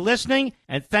again for listening,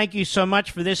 and thank you so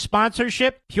much for this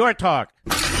sponsorship, Pure Talk.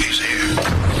 He's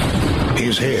here.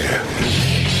 He's here.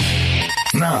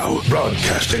 Now,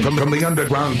 broadcasting from the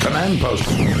underground command post,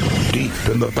 deep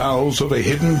in the bowels of a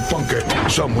hidden bunker,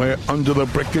 somewhere under the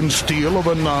brick and steel of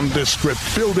a nondescript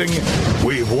building,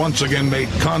 we've once again made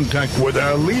contact with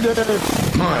our leader,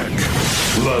 Mark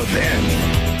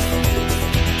Levin.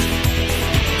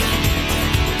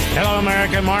 Hello,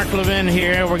 America. Mark Levin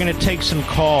here. We're going to take some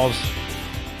calls.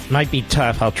 Might be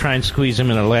tough. I'll try and squeeze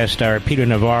him in the last hour. Peter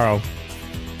Navarro,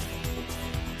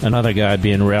 another guy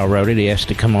being railroaded. He asked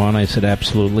to come on. I said,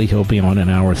 absolutely. He'll be on in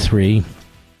hour 3.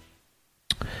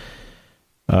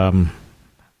 I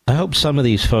hope some of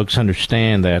these folks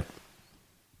understand that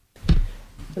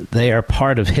they are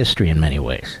part of history in many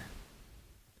ways.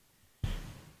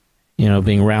 You know,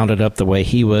 being rounded up the way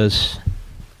he was.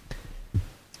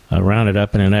 rounded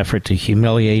up in an effort to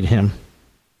humiliate him.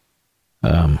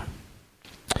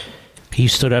 He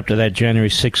stood up to that January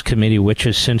 6th committee, which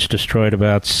has since destroyed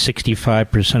about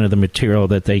 65% of the material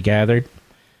that they gathered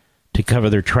to cover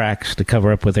their tracks, to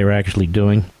cover up what they were actually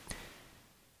doing.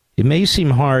 It may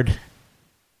seem hard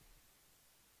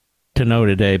to know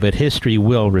today, but history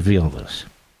will reveal this.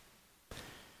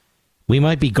 We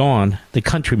might be gone, the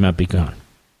country might be gone,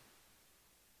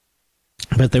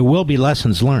 but there will be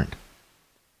lessons learned.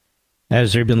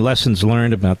 As there have been lessons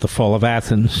learned about the fall of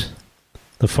Athens,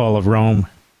 the fall of Rome.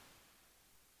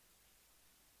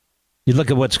 You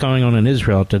look at what's going on in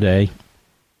Israel today.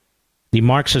 The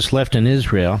Marxist left in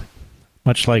Israel,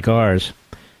 much like ours,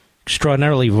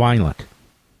 extraordinarily violent.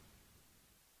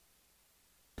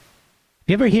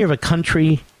 You ever hear of a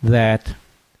country that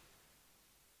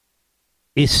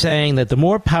is saying that the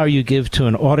more power you give to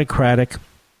an autocratic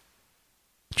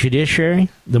judiciary,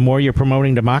 the more you're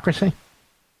promoting democracy?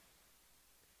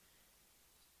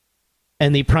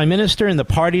 And the prime minister and the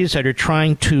parties that are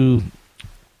trying to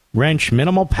wrench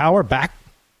minimal power back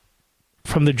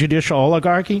from the judicial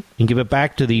oligarchy and give it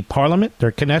back to the parliament,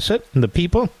 their Knesset, and the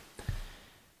people,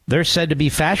 they're said to be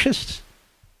fascists.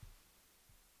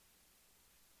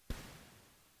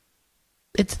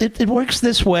 It works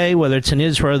this way, whether it's in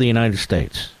Israel or the United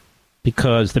States,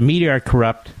 because the media are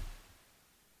corrupt.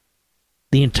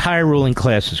 The entire ruling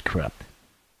class is corrupt.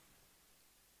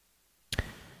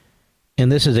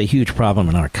 And this is a huge problem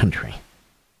in our country.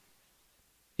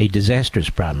 A disastrous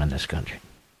problem in this country.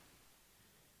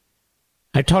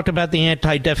 I talked about the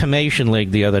Anti-Defamation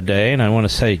League the other day, and I want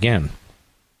to say again.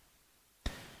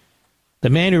 The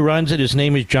man who runs it, his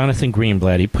name is Jonathan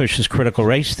Greenblatt. He pushes critical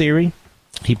race theory.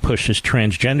 He pushes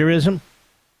transgenderism.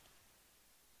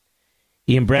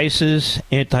 He embraces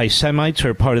anti-Semites who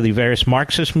are part of the various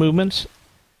Marxist movements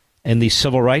and the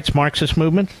civil rights Marxist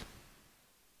movement.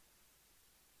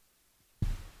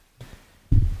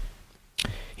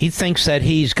 He thinks that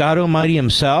he's God Almighty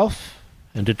himself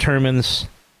and determines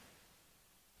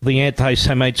who the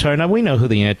anti-Semites are. Now, we know who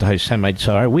the anti-Semites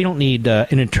are. We don't need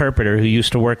an interpreter who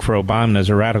used to work for Obama as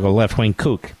a radical left-wing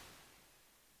kook.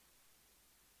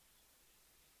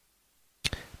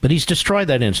 But he's destroyed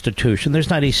that institution. There's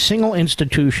not a single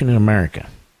institution in America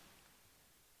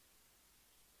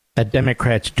that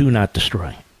Democrats do not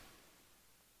destroy.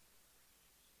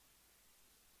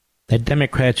 That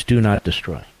Democrats do not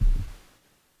destroy.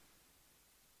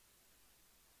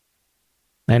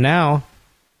 And now,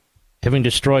 having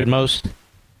destroyed most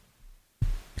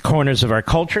corners of our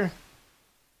culture,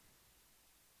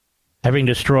 having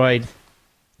destroyed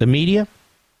the media,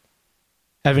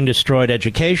 having destroyed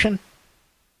education,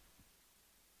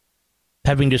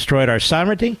 having destroyed our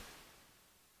sovereignty,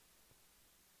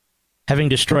 having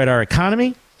destroyed our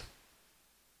economy,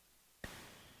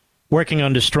 working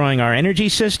on destroying our energy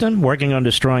system, working on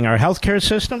destroying our healthcare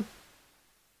system,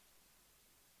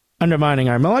 undermining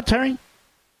our military,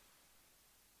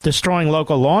 destroying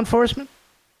local law enforcement.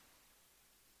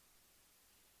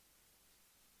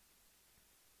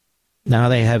 Now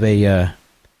they have a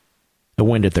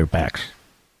wind at their backs.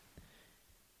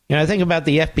 You know, I think about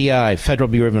the FBI, Federal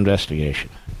Bureau of Investigation.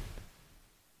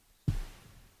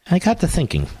 I got to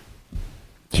thinking,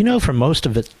 do you know for most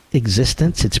of its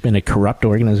existence, it's been a corrupt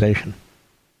organization?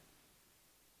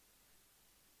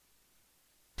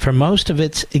 For most of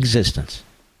its existence,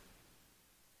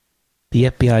 the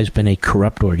FBI has been a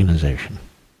corrupt organization.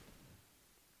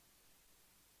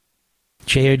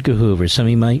 J. Edgar Hoover, some of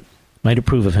you might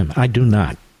approve of him. I do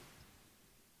not.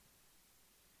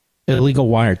 Illegal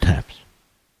wiretaps.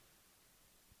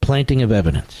 Planting of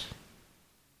evidence.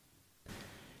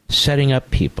 Setting up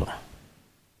people.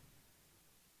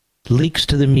 Leaks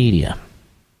to the media.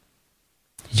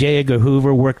 J. Edgar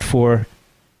Hoover worked for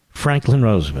Franklin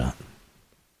Roosevelt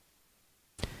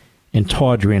in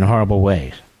tawdry and horrible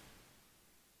ways.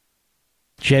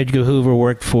 J. Edgar Hoover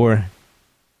worked for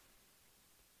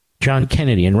John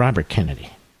Kennedy and Robert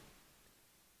Kennedy,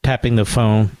 tapping the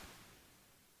phone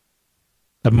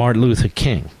of Martin Luther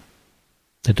King.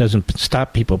 That doesn't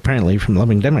stop people, apparently, from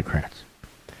loving Democrats.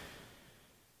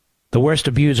 The worst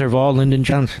abuser of all, Lyndon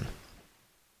Johnson,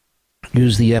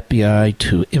 used the FBI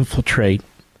to infiltrate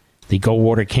the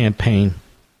Goldwater campaign.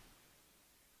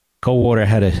 Goldwater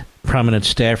had a prominent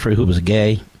staffer who was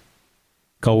gay.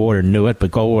 Goldwater knew it,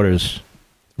 but Goldwater's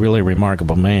really a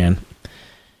remarkable man.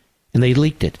 And they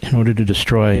leaked it in order to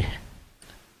destroy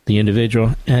the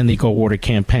individual and the Goldwater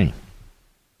campaign.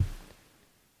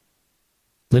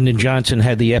 Lyndon Johnson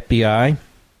had the FBI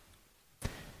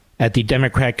at the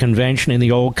Democrat convention in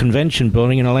the old convention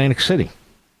building in Atlantic City.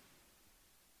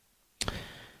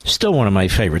 Still one of my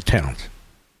favorite towns.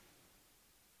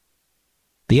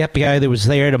 The FBI that was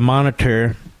there to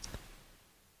monitor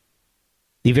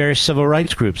the various civil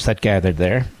rights groups that gathered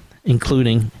there,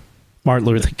 including Martin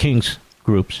Luther King's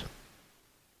groups,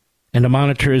 and to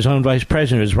monitor his own vice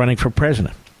president who was running for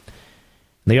president.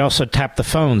 They also tapped the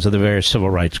phones of the various civil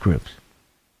rights groups.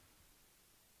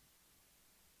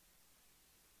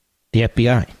 The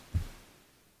FBI.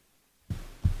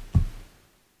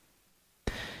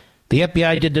 The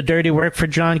FBI did the dirty work for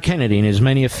John Kennedy in his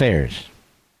many affairs.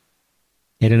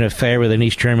 In an affair with an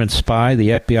East German spy, the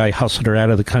FBI hustled her out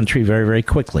of the country very, very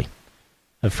quickly,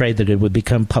 afraid that it would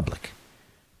become public.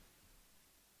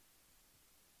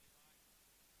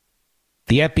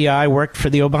 The FBI worked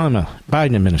for the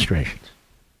Biden administration,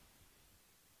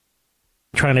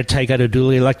 trying to take out a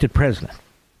duly elected president,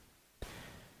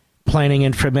 planning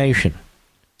information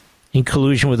in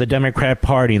collusion with the Democrat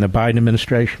Party and the Biden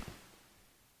administration,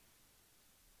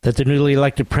 that the newly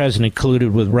elected president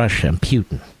colluded with Russia and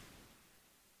Putin.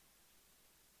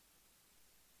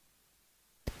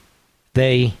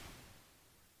 They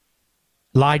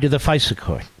lied to the FISA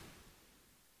court.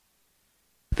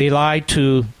 They lied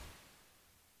to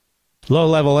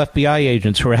low-level FBI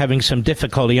agents who were having some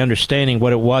difficulty understanding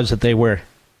what it was that they were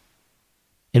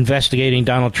investigating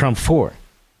Donald Trump for.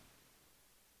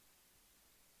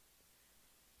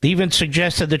 They even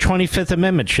suggested the 25th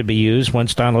Amendment should be used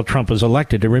once Donald Trump was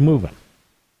elected to remove him.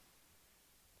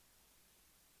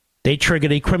 They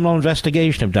triggered a criminal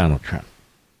investigation of Donald Trump.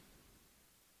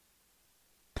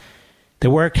 They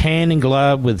worked hand in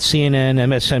glove with CNN,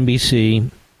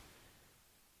 MSNBC,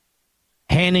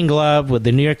 hand in glove with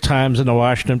the New York Times and the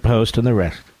Washington Post and the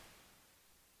rest.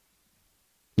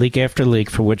 Leak after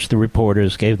leak for which the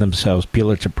reporters gave themselves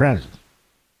Pulitzer Prizes.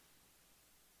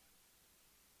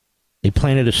 They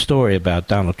planted a story about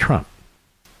Donald Trump.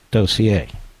 Dossier.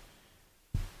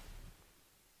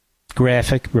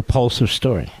 Graphic, repulsive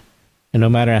story. And no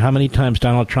matter how many times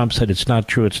Donald Trump said it's not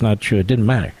true, it didn't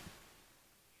matter.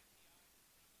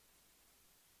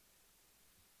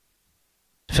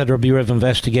 Federal Bureau of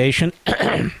Investigation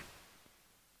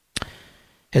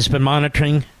has been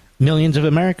monitoring millions of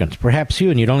Americans, perhaps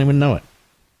you, and you don't even know it.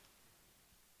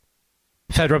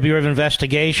 Federal Bureau of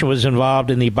Investigation was involved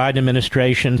in the Biden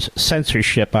administration's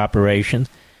censorship operation,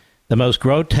 the most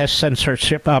grotesque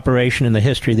censorship operation in the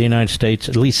history of the United States,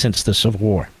 at least since the Civil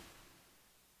War.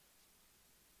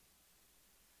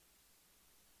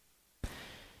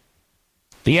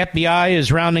 The FBI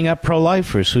is rounding up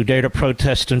pro-lifers who dare to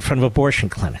protest in front of abortion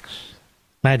clinics.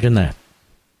 Imagine that.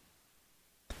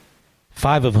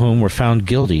 5 of whom were found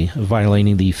guilty of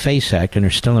violating the FACE Act and are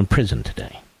still in prison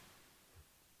today.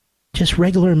 Just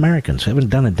regular Americans who haven't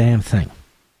done a damn thing.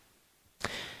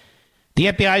 The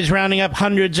FBI is rounding up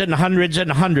hundreds and hundreds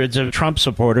and hundreds of Trump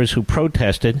supporters who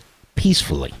protested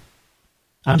peacefully.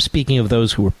 I'm speaking of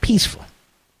those who were peaceful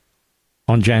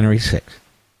on January 6th.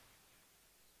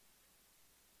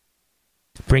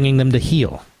 Bringing them to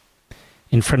heel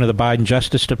in front of the Biden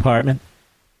Justice Department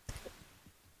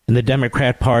and the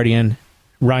Democrat Party and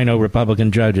rhino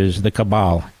Republican judges, the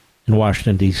cabal in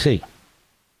Washington, D.C.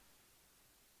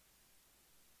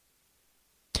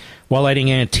 While letting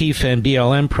Antifa and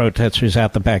BLM protesters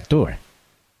out the back door.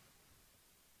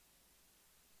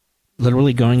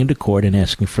 Literally going into court and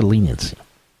asking for leniency.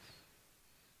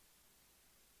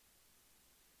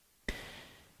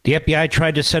 The FBI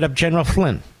tried to set up General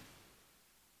Flynn.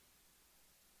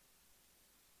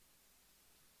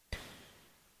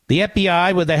 The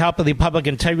FBI, with the help of the Public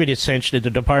Integrity Center at the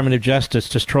Department of Justice,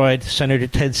 destroyed Senator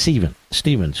Ted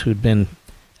Stevens, who'd been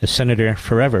a senator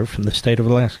forever from the state of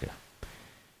Alaska.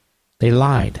 They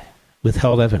lied,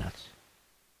 withheld evidence.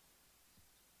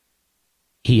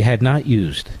 He had not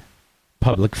used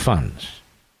public funds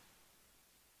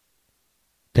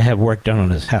to have work done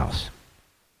on his house.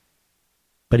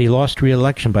 But he lost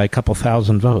re-election by a couple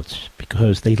thousand votes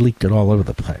because they leaked it all over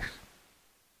the place.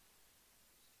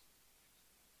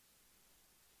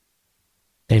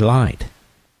 They lied.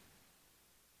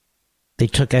 They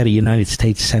took out a United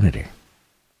States senator.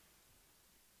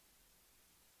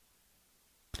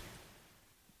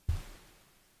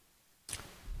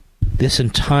 This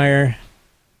entire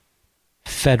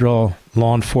federal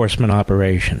law enforcement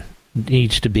operation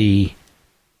needs to be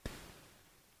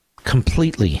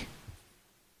completely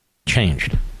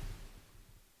changed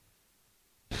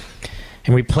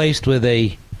and replaced with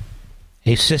a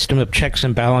system of checks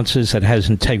and balances that has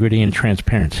integrity and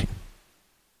transparency.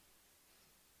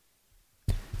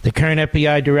 The current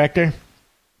FBI director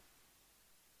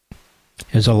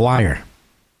is a liar.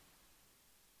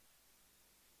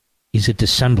 He's a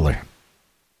dissembler.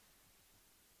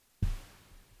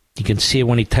 You can see it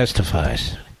when he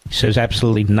testifies. He says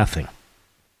absolutely nothing.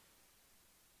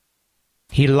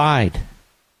 He lied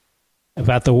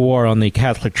about the war on the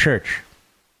Catholic Church,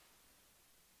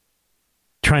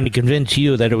 trying to convince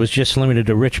you that it was just limited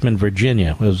to Richmond,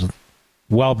 Virginia. It was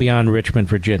well beyond Richmond,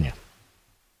 Virginia.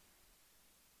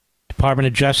 Department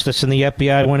of Justice and the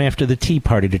FBI went after the Tea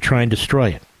Party to try and destroy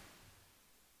it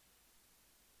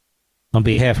on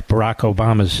behalf of Barack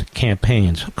Obama's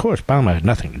campaigns. Of course, Obama had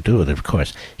nothing to do with it, of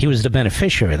course. He was the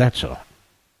beneficiary, that's all.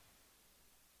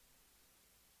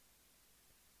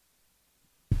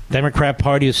 Democrat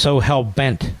Party is so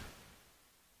hell-bent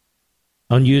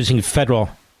on using federal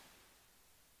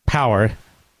power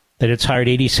that it's hired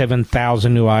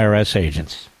 87,000 new IRS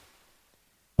agents.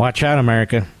 Watch out,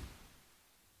 America.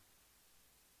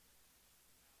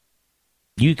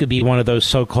 You could be one of those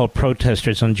so-called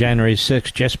protesters on January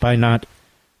 6th just by not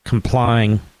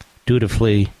complying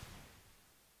dutifully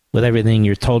with everything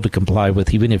you're told to comply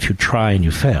with, even if you try and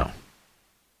you fail.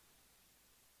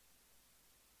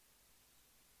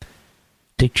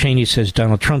 Dick Cheney says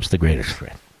Donald Trump's the greatest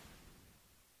threat.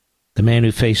 The man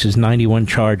who faces 91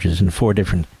 charges in 4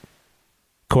 different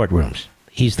courtrooms.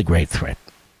 He's the great threat.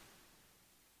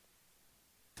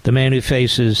 The man who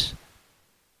faces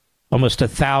almost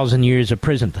 1,000 years of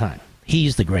prison time.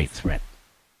 He's the great threat.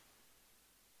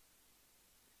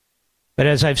 But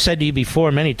as I've said to you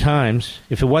before many times,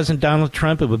 if it wasn't Donald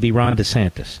Trump, it would be Ron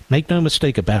DeSantis. Make no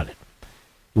mistake about it.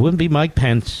 It wouldn't be Mike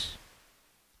Pence.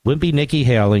 It wouldn't be Nikki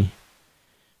Haley.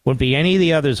 Wouldn't be any of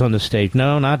the others on the stage.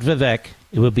 No, not Vivek.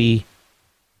 It would be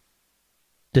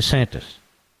DeSantis.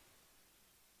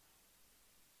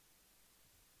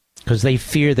 Because they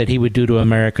fear that he would do to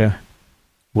America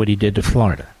what he did to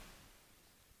Florida.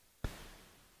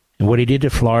 And what he did to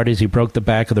Florida is he broke the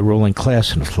back of the ruling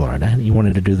class in Florida, and he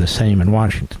wanted to do the same in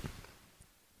Washington.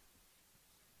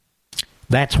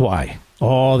 That's why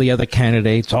all the other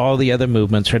candidates, all the other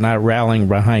movements are not rallying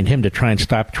behind him to try and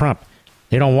stop Trump.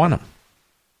 They don't want him.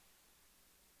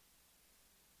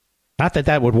 Not that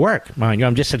that would work, mind you.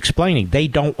 I'm just explaining. They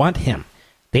don't want him.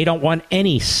 They don't want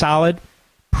any solid,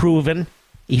 proven,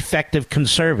 effective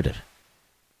conservative.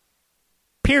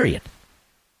 Period.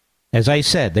 As I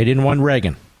said, they didn't want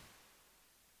Reagan.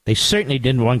 They certainly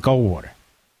didn't want Goldwater.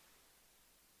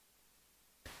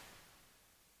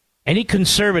 Any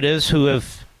conservatives who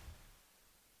have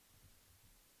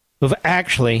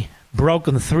actually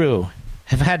broken through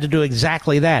have had to do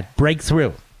exactly that, break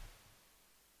through.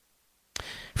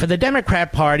 For the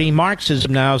Democrat Party,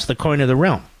 Marxism now is the coin of the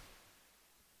realm.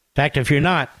 In fact, if you're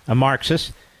not a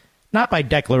Marxist, not by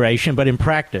declaration, but in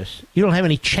practice, you don't have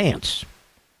any chance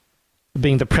of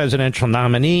being the presidential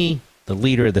nominee, the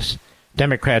leader of the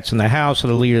Democrats in the House, or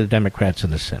the leader of the Democrats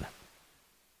in the Senate.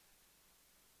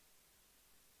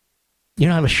 You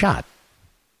don't have a shot.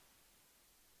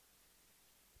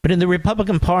 But in the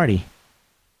Republican Party,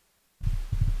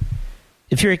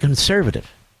 if you're a conservative,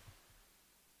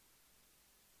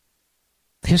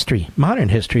 modern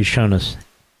history has shown us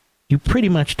you pretty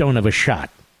much don't have a shot.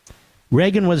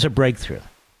 Reagan was a breakthrough.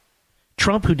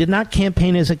 Trump, who did not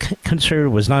campaign as a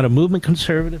conservative, was not a movement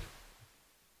conservative.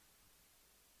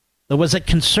 There was a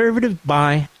conservative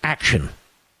by action.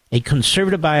 A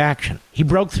conservative by action. He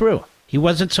broke through. He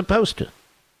wasn't supposed to.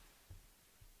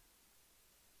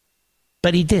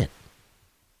 But he did.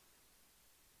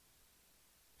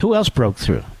 Who else broke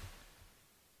through?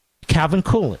 Calvin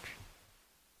Coolidge.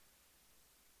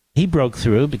 He broke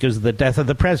through because of the death of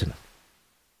the president.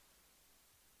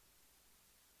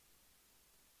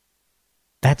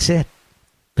 That's it.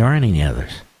 There aren't any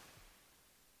others.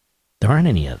 There aren't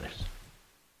any others.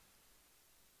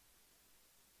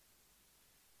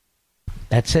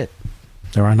 That's it.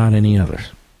 There are not any others.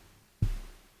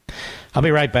 I'll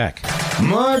be right back.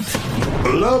 Mark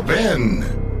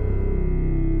Levin.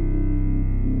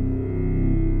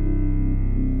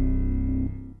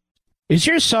 Is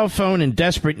your cell phone in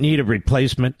desperate need of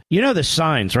replacement? You know the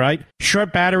signs, right?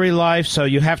 Short battery life, so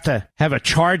you have to have a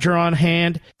charger on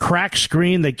hand. Cracked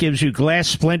screen that gives you glass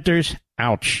splinters.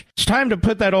 Ouch. It's time to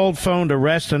put that old phone to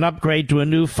rest and upgrade to a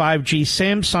new 5G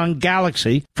Samsung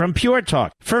Galaxy from Pure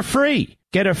Talk for free.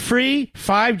 Get a free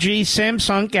 5G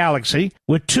Samsung Galaxy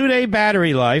with 2-day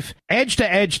battery life,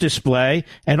 edge-to-edge display,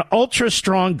 and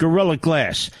ultra-strong Gorilla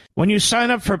Glass when you sign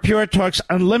up for Pure Talk's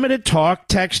unlimited talk,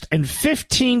 text, and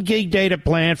 15-gig data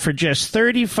plan for just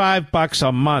 $35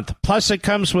 a month. Plus, it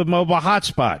comes with mobile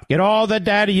hotspot. Get all the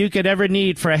data you could ever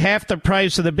need for half the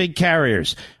price of the big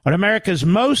carriers on America's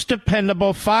most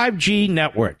dependable 5G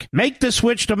network. Make the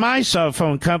switch to my cell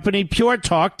phone company, Pure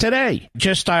Talk, today.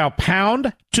 Just dial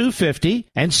pound 250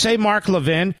 and say Mark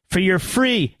Levin for your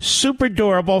free, super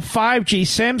durable 5G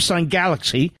Samsung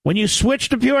Galaxy when you switch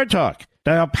to Pure Talk.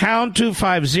 Dial pound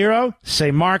 250, say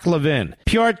Mark Levin.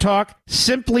 Pure Talk,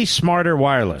 simply smarter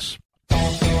wireless.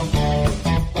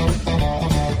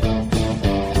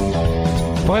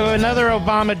 Boy, another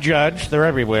Obama judge. They're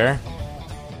everywhere.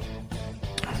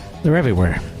 They're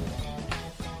everywhere.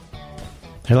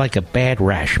 They're like a bad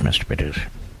rash, Mr. Producer.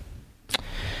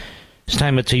 This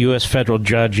time it's a U.S. federal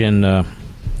judge in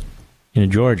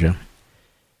Georgia.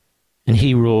 And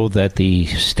he ruled that the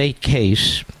state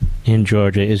case in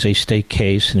Georgia is a state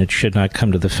case and it should not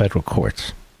come to the federal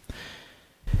courts.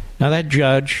 Now, that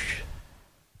judge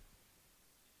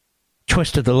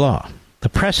twisted the law. The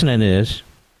precedent is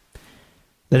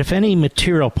that if any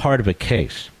material part of a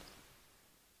case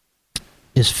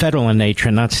is federal in nature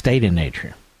and not state in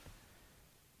nature,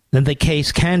 then the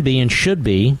case can be and should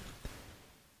be,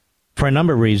 for a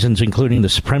number of reasons, including the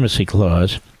Supremacy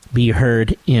Clause, be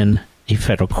heard in a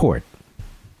federal court.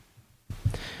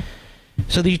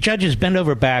 So these judges bend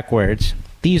over backwards.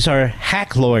 These are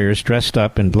hack lawyers dressed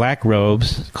up in black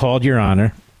robes, called Your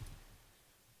Honor,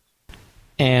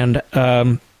 and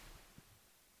bend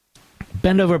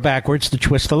over backwards to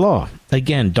twist the law.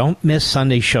 Again, don't miss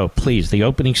Sunday's show, please. The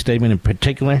opening statement in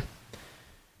particular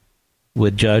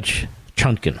with Judge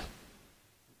Chutkan.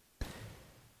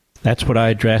 That's what I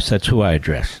address. That's who I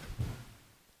address.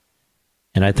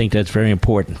 And I think that's very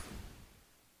important,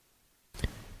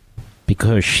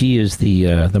 because she is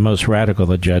the most radical of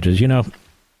the judges. You know,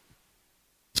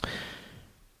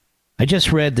 I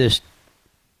just read this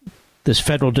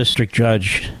federal district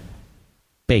judge,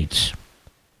 Bates,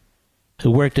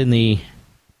 who worked in the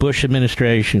Bush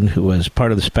administration, who was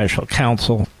part of the special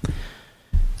counsel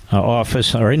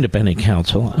office, or independent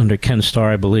counsel, under Ken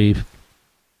Starr, I believe,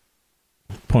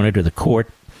 appointed to the court.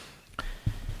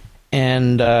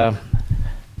 And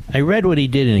I read what he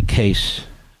did in a case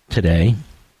today.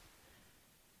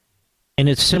 And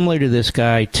it's similar to this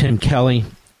guy, Tim Kelly.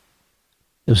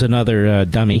 There's another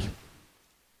dummy.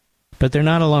 But they're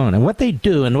not alone. And what they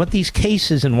do, and what these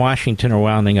cases in Washington are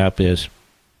wounding up is,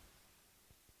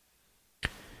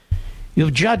 you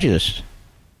have judges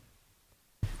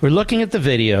who are looking at the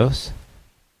videos.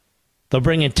 They'll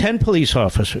bring in 10 police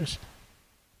officers.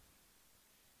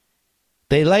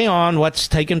 They lay on what's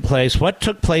taken place, what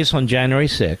took place on January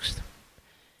 6th.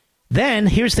 Then,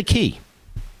 here's the key.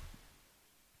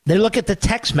 They look at the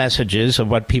text messages of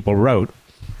what people wrote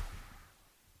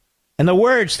and the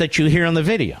words that you hear on the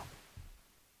video.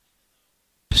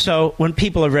 So when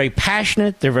people are very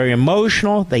passionate, they're very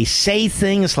emotional, they say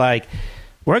things like,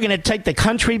 we're going to take the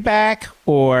country back,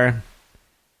 or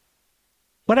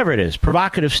whatever it is,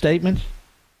 provocative statements,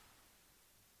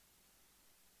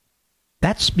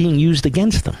 that's being used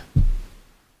against them.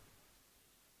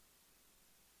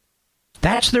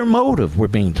 That's their motive, we're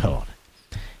being told.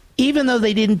 Even though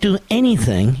they didn't do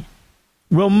anything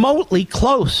remotely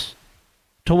close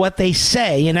to what they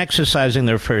say in exercising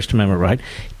their First Amendment right,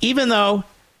 even though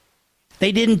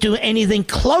they didn't do anything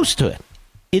close to it,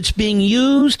 it's being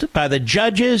used by the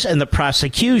judges and the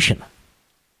prosecution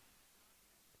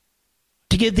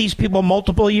to give these people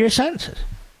multiple year sentences.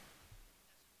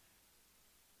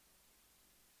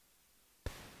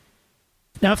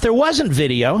 Now, if there wasn't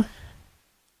video,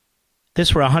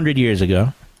 this were 100 years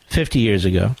ago, 50 years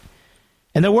ago,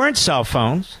 and there weren't cell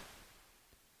phones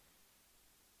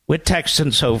with texts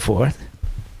and so forth,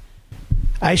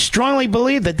 I strongly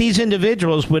believe that these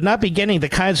individuals would not be getting the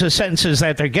kinds of sentences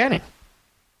that they're getting.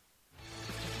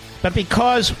 But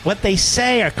because what they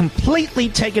say are completely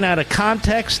taken out of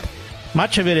context,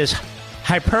 much of it is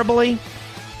hyperbole,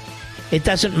 it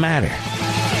doesn't matter.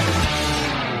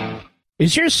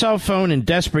 Is your cell phone in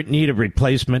desperate need of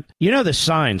replacement? You know the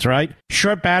signs, right?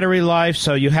 Short battery life,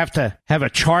 so you have to have a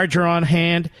charger on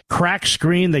hand. Cracked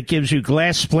screen that gives you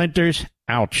glass splinters.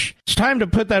 Ouch. It's time to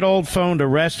put that old phone to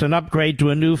rest and upgrade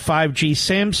to a new 5G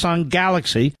Samsung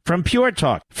Galaxy from Pure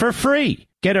Talk for free.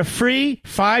 Get a free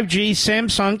 5G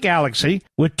Samsung Galaxy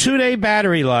with 2-day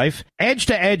battery life,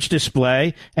 edge-to-edge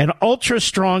display, and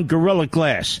ultra-strong Gorilla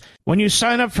Glass when you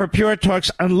sign up for Pure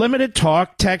Talk's unlimited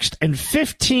talk, text, and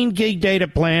 15-gig data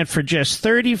plan for just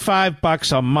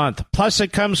 $35 a month. Plus,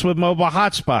 it comes with mobile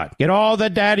hotspot. Get all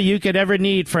the data you could ever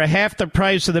need for half the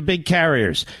price of the big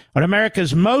carriers on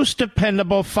America's most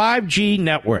dependable 5G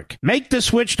network. Make the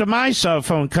switch to my cell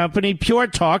phone company, Pure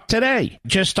Talk, today.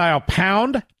 Just dial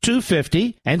pound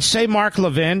 250 and say Mark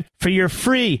Levin for your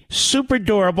free, super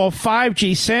durable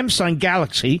 5G Samsung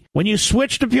Galaxy when you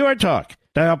switch to Pure Talk.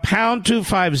 Dial pound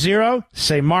 250,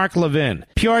 say Mark Levin.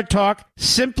 Pure Talk,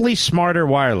 simply smarter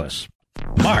wireless.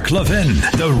 Mark Levin,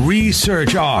 the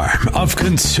research arm of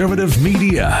conservative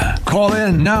media. Call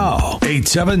in now,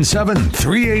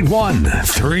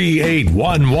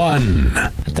 877-381-3811. I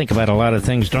think about a lot of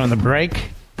things during the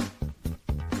break.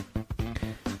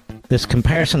 This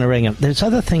comparison to Reagan, there's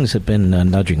other things that have been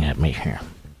nudging at me here.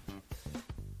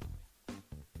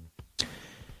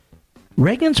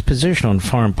 Reagan's position on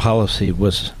foreign policy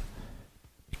was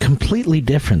completely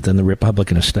different than the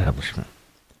Republican establishment.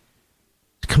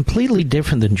 Completely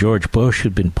different than George Bush,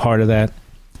 who'd been part of that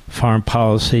foreign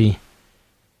policy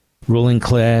ruling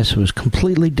class. It was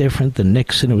completely different than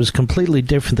Nixon. It was completely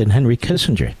different than Henry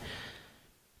Kissinger.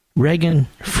 Reagan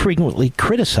frequently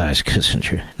criticized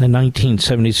Kissinger, in the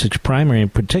 1976 primary in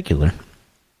particular,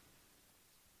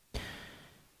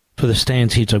 for the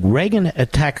stance he took. Reagan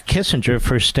attacked Kissinger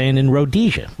for his stand in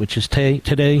Rhodesia, which is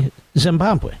today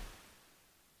Zimbabwe.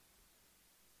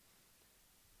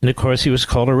 And, of course, he was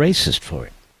called a racist for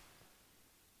it.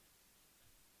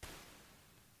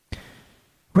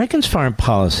 Reagan's foreign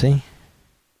policy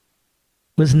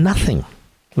was nothing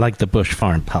like the Bush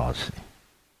foreign policy.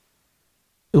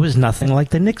 It was nothing like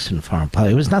the Nixon foreign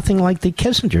policy. It was nothing like the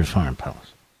Kissinger foreign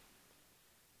policy.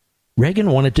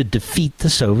 Reagan wanted to defeat the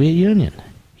Soviet Union.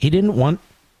 He didn't want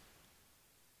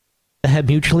to have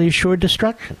mutually assured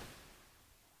destruction,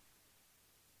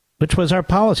 which was our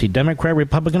policy, Democrat,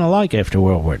 Republican alike, after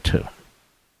World War II.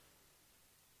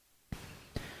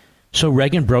 So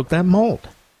Reagan broke that mold.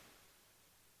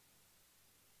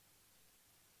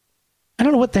 I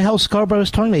don't know what the hell Scarborough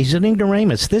is talking about. He's an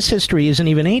ignoramus. This history isn't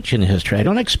even ancient history. I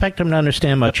don't expect him to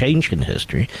understand much ancient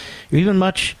history, or even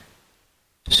much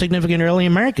significant early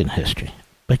American history.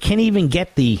 But can't he even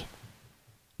get the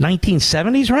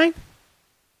 1970s right?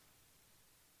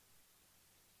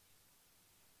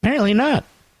 Apparently not.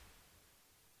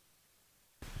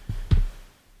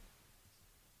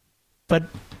 But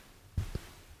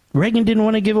Reagan didn't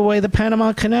want to give away the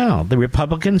Panama Canal. The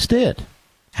Republicans did.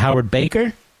 Howard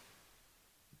Baker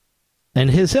and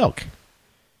his ilk.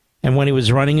 And when he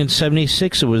was running in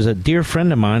 76, it was a dear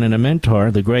friend of mine and a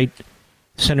mentor, the great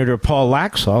Senator Paul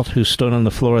Laxalt, who stood on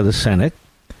the floor of the Senate,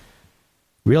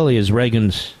 really as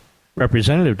Reagan's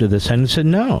representative to the Senate, said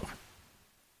no.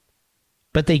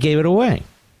 But they gave it away.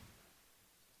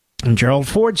 And Gerald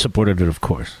Ford supported it, of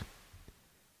course.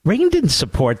 Reagan didn't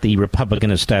support the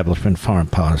Republican establishment foreign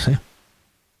policy.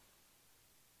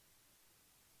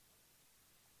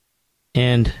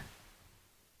 And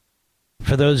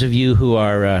for those of you who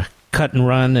are cut and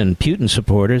run and Putin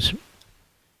supporters,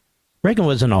 Reagan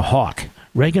wasn't a hawk.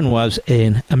 Reagan was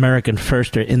an American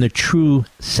firster in the true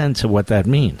sense of what that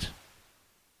means.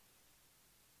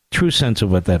 True sense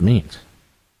of what that means.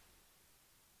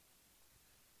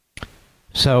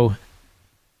 So,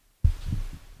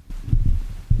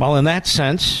 while in that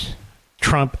sense,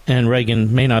 Trump and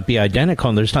Reagan may not be identical,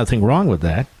 and there's nothing wrong with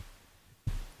that,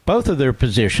 both of their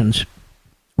positions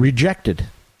rejected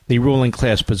the ruling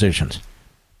class positions.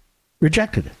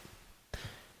 Rejected it.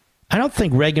 I don't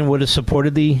think Reagan would have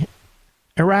supported the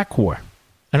Iraq War.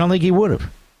 I don't think he would have.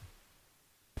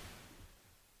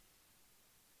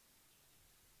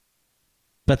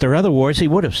 But there are other wars he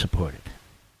would have supported.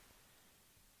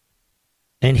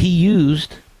 And he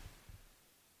used,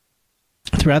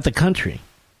 throughout the country,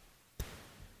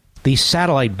 these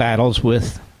satellite battles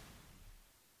with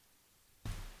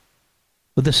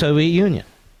the Soviet Union.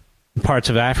 In parts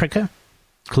of Africa,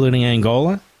 including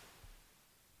Angola,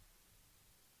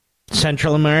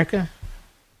 Central America,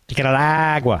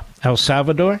 Nicaragua, El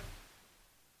Salvador,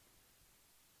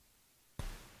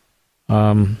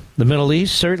 the Middle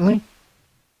East, certainly,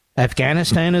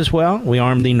 Afghanistan as well. We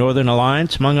armed the Northern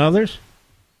Alliance, among others,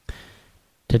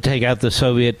 to take out the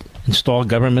Soviet-installed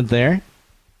government there.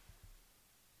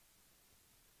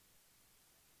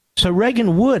 So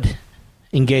Reagan would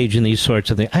engage in these sorts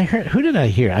of things. I heard, who did I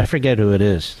hear? I forget who it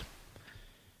is.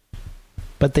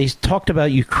 But they talked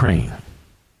about Ukraine.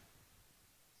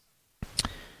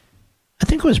 I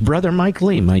think it was Brother Mike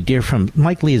Lee, my dear friend.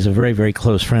 Mike Lee is a very, very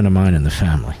close friend of mine in the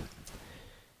family.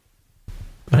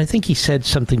 But I think he said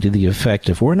something to the effect,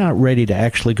 if we're not ready to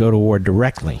actually go to war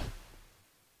directly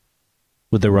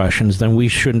with the Russians, then we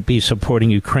shouldn't be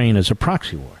supporting Ukraine as a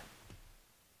proxy war.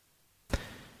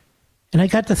 And I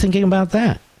got to thinking about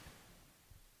that.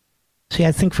 See,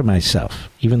 I think for myself,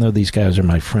 even though these guys are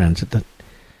my friends, that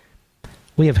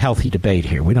we have healthy debate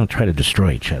here. We don't try to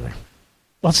destroy each other.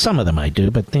 Well, some of them I do,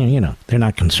 but they're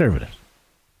not conservative.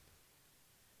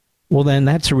 Well, then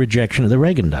that's a rejection of the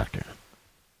Reagan doctrine.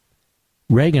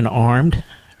 Reagan armed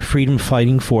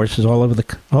freedom-fighting forces all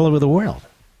over the world.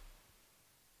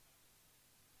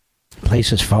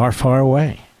 Places far, far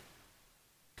away.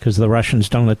 because the Russians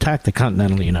don't attack the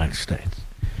continental United States.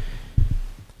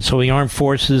 So he armed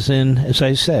forces in, as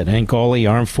I said, Angola, he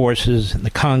armed forces in the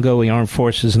Congo, he armed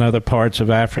forces in other parts of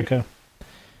Africa.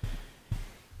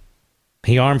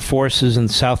 He armed forces in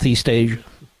Southeast Asia.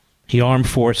 He armed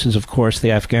forces, of course,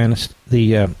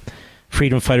 the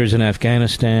freedom fighters in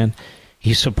Afghanistan.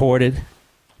 He supported,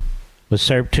 with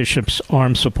surreptitious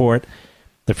armed support,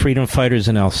 the freedom fighters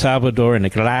in El Salvador and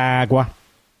Nicaragua.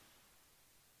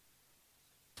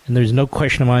 And there's no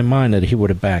question in my mind that he would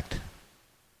have backed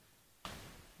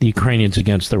the Ukrainians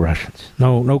against the Russians.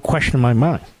 No question in my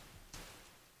mind.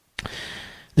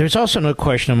 There's also no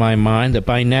question in my mind that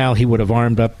by now he would have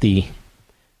armed up the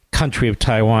country of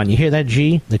Taiwan. You hear that,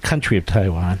 G? The country of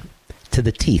Taiwan. To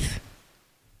the teeth.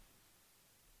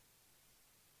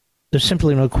 There's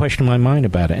simply no question in my mind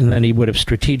about it. And then he would have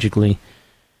strategically,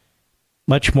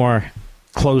 much more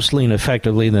closely and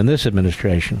effectively than this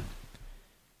administration,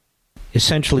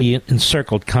 essentially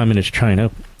encircled communist China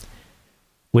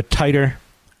with tighter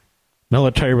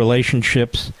military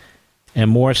relationships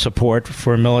and more support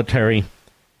for military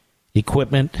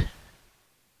equipment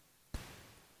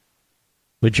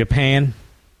with Japan,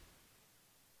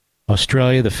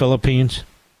 Australia, the Philippines,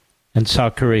 and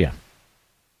South Korea.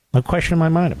 No question in my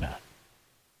mind about it.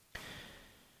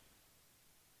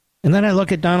 And then I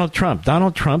look at Donald Trump.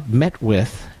 Donald Trump met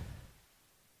with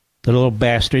the little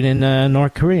bastard in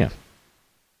North Korea.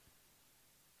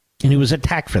 And he was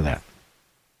attacked for that.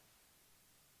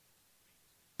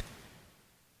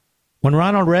 When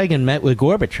Ronald Reagan met with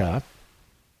Gorbachev,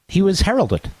 he was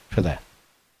heralded for that.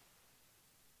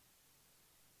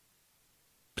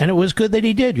 And it was good that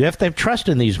he did. You have to have trust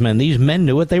in these men. These men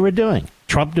knew what they were doing.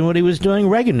 Trump knew what he was doing.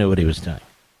 Reagan knew what he was doing.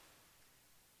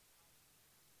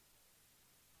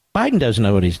 Biden doesn't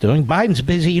know what he's doing. Biden's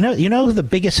busy. You know who the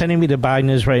biggest enemy to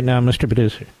Biden is right now, Mr.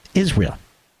 Producer? Israel.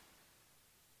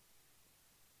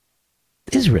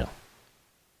 Israel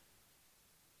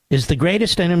is the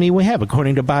greatest enemy we have,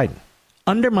 according to Biden.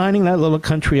 Undermining that little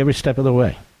country every step of the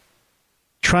way.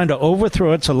 Trying to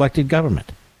overthrow its elected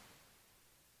government.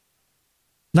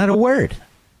 Not a word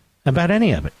about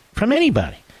any of it from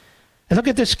anybody. And look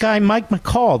at this guy, Mike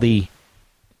McCall,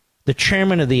 the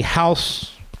chairman of the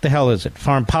House, what the hell is it,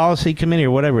 Foreign Policy Committee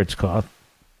or whatever it's called.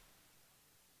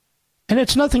 And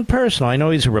it's nothing personal. I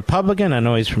know he's a Republican. I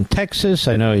know he's from Texas.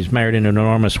 I know he's married into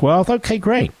enormous wealth. Okay,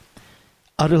 great.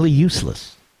 Utterly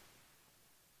useless.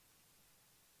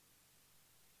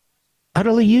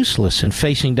 Utterly useless in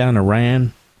facing down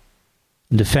Iran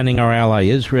and defending our ally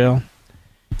Israel.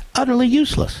 Utterly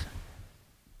useless,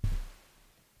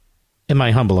 in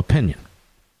my humble opinion.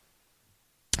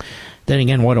 Then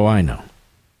again, what do I know?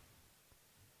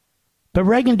 But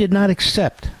Reagan did not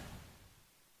accept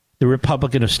the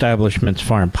Republican establishment's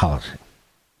foreign policy.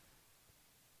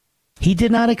 He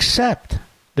did not accept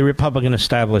the Republican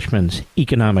establishment's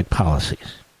economic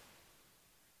policies.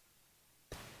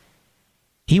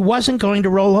 He wasn't going to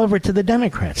roll over to the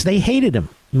Democrats. They hated him.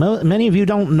 Many of you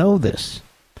don't know this.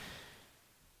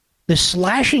 The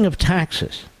slashing of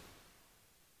taxes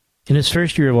in his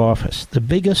first year of office, the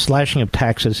biggest slashing of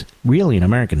taxes really in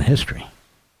American history,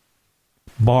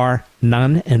 bar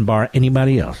none and bar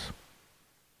anybody else.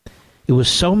 It was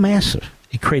so massive,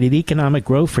 it created economic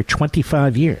growth for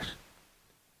 25 years,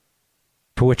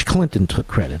 for which Clinton took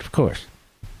credit, of course.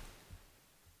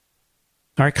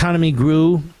 Our economy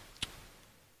grew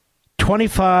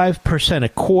 25%, a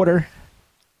quarter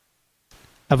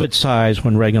of its size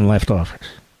when Reagan left office.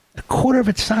 A quarter of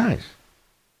its size.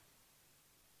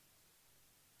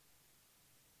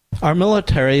 Our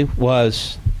military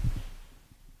was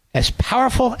as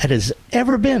powerful as it has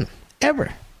ever been.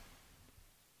 Ever.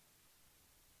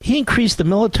 He increased the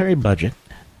military budget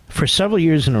for several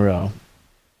years in a row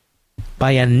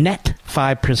by a net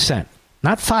 5%.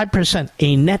 Not 5%,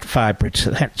 a net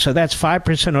 5%. So that's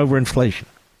 5% over inflation.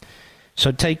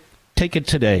 So take it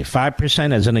today,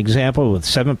 5% as an example with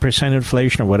 7%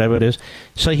 inflation or whatever it is.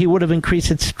 So he would have increased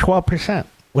it to 12%,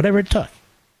 whatever it took.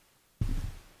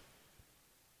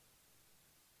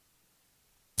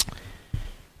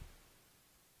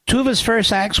 Two of his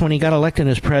first acts when he got elected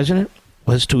as president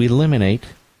was to eliminate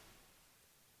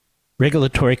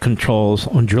regulatory controls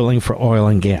on drilling for oil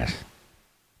and gas.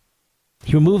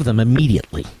 He removed them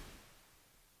immediately.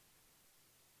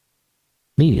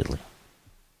 Immediately.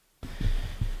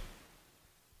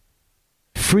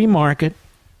 Free market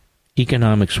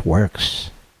economics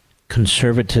works.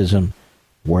 Conservatism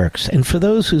works. And for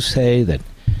those who say that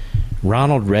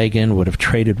Ronald Reagan would have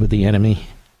traded with the enemy,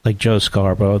 like Joe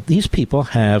Scarborough, these people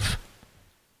have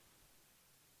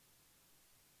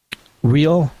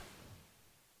real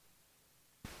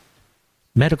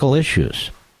medical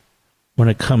issues when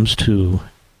it comes to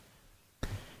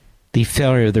the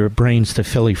failure of their brains to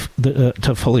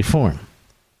fully form.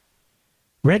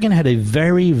 Reagan had a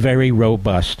very, very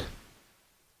robust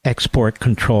export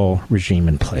control regime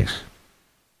in place.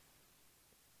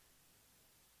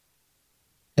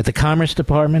 At the Commerce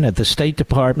Department, at the State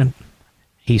Department,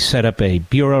 he set up a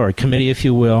bureau or a committee, if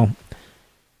you will,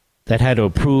 that had to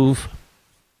approve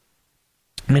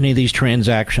many of these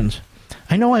transactions.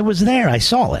 I know I was there. I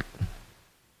saw it.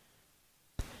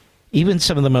 Even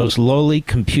some of the most lowly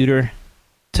computer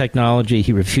technology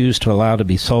he refused to allow to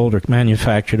be sold or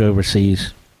manufactured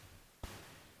overseas.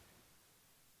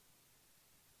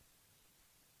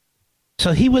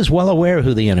 So he was well aware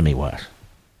who the enemy was.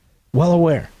 Well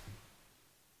aware.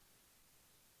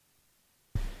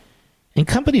 And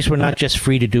companies were not just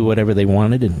free to do whatever they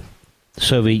wanted in the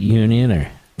Soviet Union or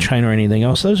China or anything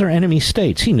else. Those are enemy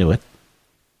states. He knew it.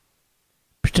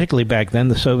 Particularly back then,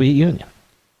 the Soviet Union.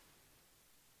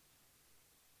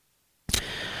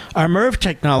 Our MERV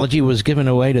technology was given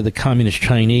away to the Communist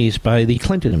Chinese by the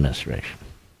Clinton administration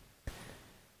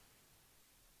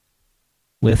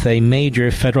with a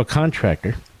major federal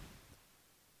contractor.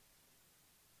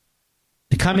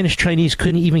 The Communist Chinese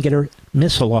couldn't even get a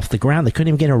missile off the ground. They couldn't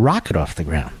even get a rocket off the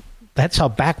ground. That's how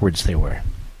backwards they were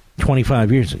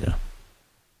 25 years ago.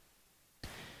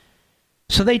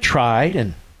 So they tried,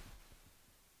 and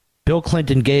Bill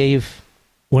Clinton gave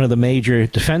one of the major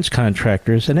defense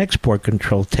contractors an export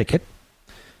control ticket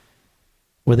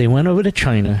where they went over to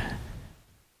China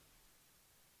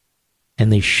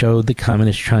and they showed the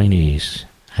Communist Chinese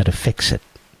how to fix it.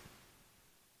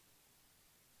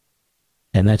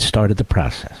 And that started the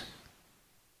process.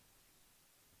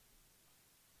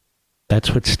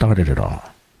 That's what started it all.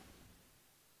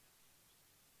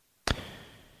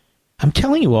 I'm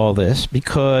telling you all this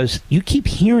because you keep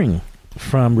hearing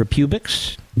from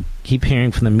Republics, keep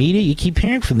hearing from the media, you keep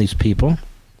hearing from these people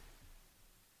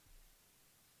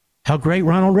how great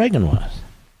Ronald Reagan was.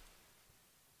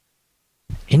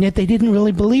 And yet they didn't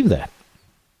really believe that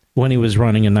when he was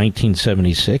running in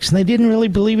 1976, and they didn't really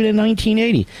believe it in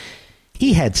 1980.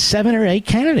 He had 7 or 8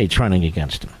 candidates running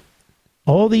against him.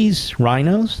 All these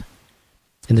rhinos.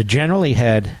 In the general, he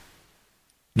had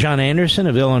John Anderson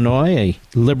of Illinois, a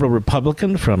liberal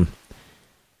Republican from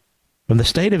the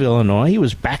state of Illinois. He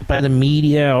was backed by the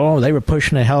media. Oh, they were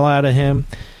pushing the hell out of him.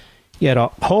 You had a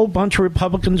whole bunch of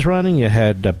Republicans running. You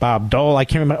had Bob Dole. I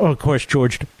can't remember. Oh, of course,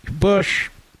 George Bush.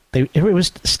 It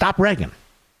was stop Reagan.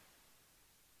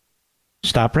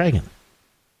 Stop Reagan.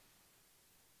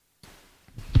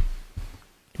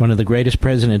 One of the greatest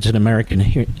presidents in American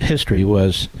history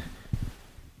was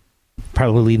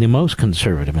probably the most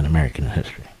conservative in American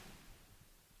history.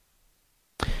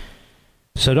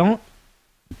 So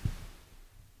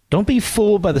don't be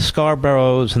fooled by the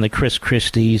Scarboroughs and the Chris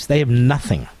Christies. They have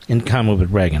nothing in common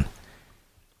with Reagan.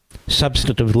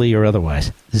 Substantively or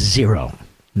otherwise. Zero.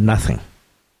 Nothing.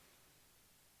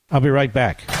 I'll be right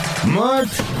back. Mark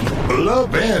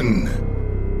Levin.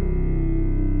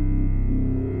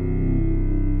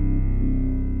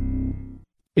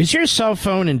 Is your cell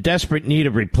phone in desperate need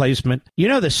of replacement? You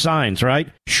know the signs, right?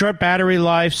 Short battery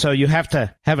life, so you have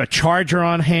to have a charger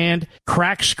on hand.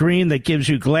 Cracked screen that gives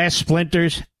you glass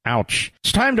splinters. Ouch.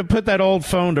 It's time to put that old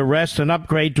phone to rest and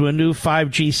upgrade to a new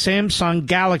 5G Samsung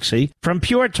Galaxy from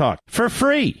Pure Talk for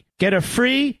free. Get a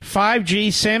free 5G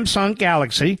Samsung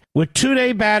Galaxy with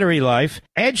 2-day battery life,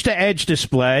 edge-to-edge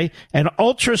display, and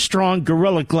ultra-strong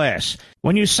Gorilla Glass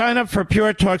when you sign up for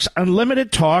Pure Talk's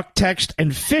unlimited talk, text,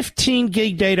 and 15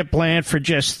 gig data plan for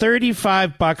just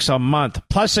 $35 a month.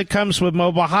 Plus, it comes with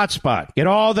mobile hotspot. Get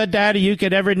all the data you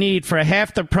could ever need for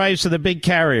half the price of the big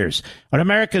carriers on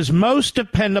America's most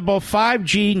dependable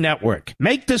 5G network.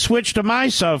 Make the switch to my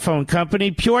cell phone company,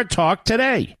 Pure Talk,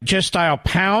 today. Just dial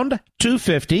pound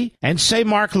 250 and say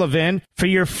Mark Levin for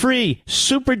your free,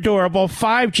 super durable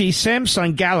 5G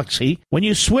Samsung Galaxy when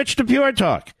you switch to Pure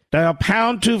Talk. Dial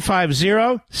pound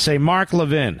 250, say Mark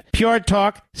Levin. Pure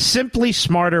Talk, simply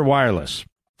smarter wireless.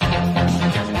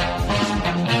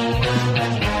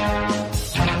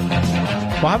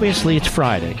 Well, obviously it's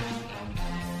Friday.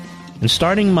 And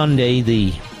starting Monday,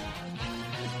 the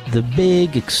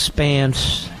big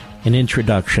expanse and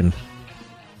introduction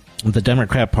of the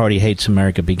Democrat Party Hates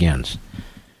America begins.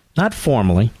 Not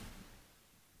formally,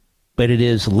 but it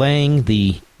is laying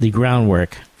the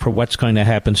groundwork for what's going to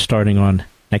happen starting on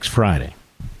next Friday.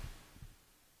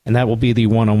 And that will be the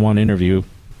one-on-one interview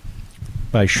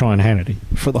by Sean Hannity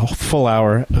for the full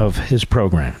hour of his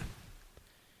program.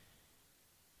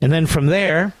 And then from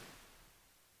there,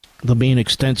 there'll be an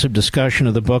extensive discussion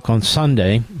of the book on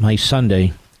Sunday, my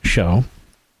Sunday show.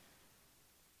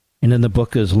 And then the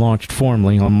book is launched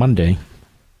formally on Monday.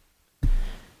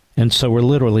 And so we're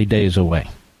literally days away.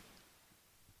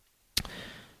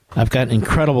 I've got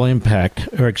incredible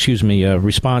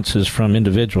responses from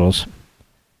individuals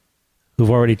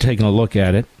who've already taken a look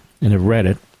at it and have read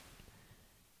it.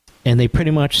 And they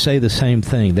pretty much say the same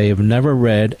thing. They have never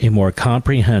read a more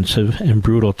comprehensive and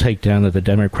brutal takedown of the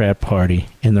Democrat Party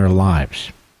in their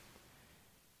lives.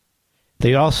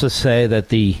 They also say that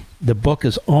the book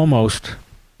is almost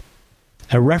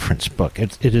a reference book.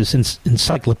 It is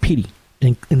encyclopedic.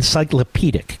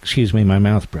 Excuse me, my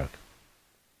mouth broke.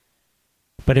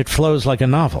 But it flows like a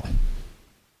novel.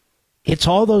 It's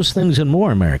all those things and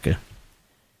more, America.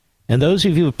 And those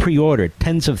of you who pre-ordered,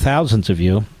 tens of thousands of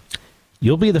you,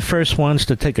 you'll be the first ones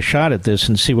to take a shot at this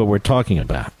and see what we're talking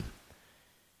about.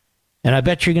 And I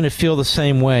bet you're going to feel the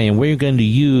same way. And we're going to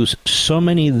use so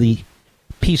many of the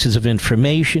pieces of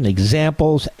information,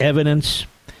 examples, evidence,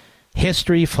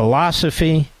 history,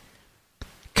 philosophy,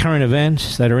 current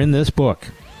events that are in this book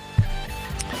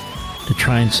to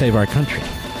try and save our country.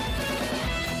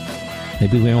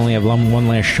 Maybe we only have one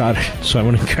last shot. So I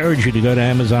would encourage you to go to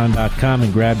Amazon.com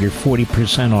and grab your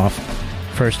 40% off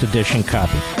first edition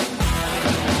copy.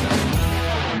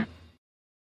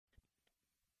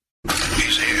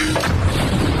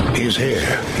 He's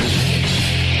here.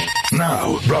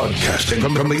 Now, broadcasting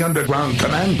from the underground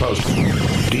command post,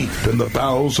 deep in the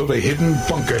bowels of a hidden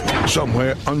bunker,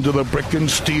 somewhere under the brick and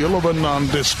steel of a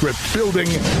nondescript building,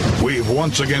 we've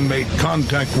once again made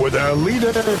contact with our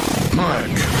leader, Mark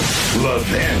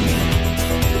Levin.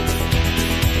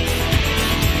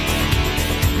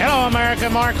 Hello, America.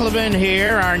 Mark Levin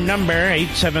here. Our number,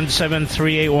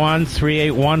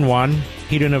 877-381-3811.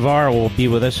 Peter Navarro will be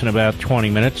with us in about 20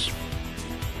 minutes.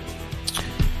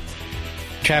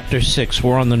 Chapter 6,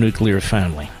 War on the Nuclear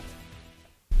Family.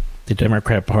 The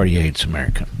Democrat Party hates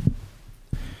America.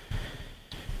 In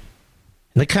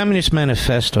the Communist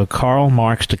Manifesto, Karl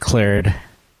Marx declared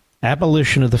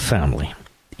abolition of the family,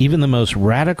 even the most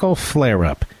radical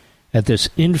flare-up at this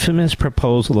infamous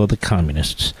proposal of the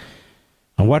communists.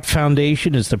 On what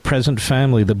foundation is the present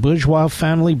family, the bourgeois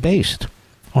family, based?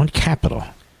 On capital,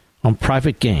 on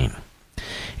private gain.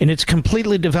 In its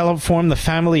completely developed form, the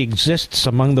family exists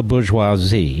among the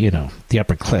bourgeoisie, the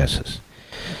upper classes.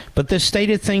 But this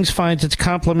state of things finds its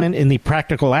complement in the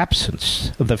practical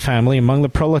absence of the family among the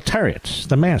proletariats,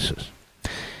 the masses,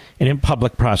 and in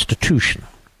public prostitution.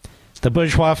 The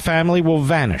bourgeois family will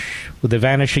vanish with the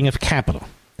vanishing of capital.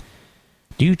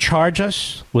 Do you charge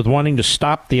us with wanting to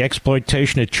stop the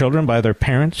exploitation of children by their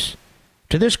parents?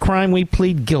 To this crime we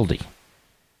plead guilty.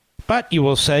 But, you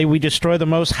will say, we destroy the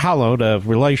most hallowed of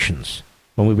relations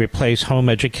when we replace home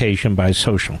education by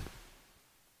social.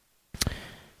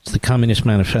 It's the Communist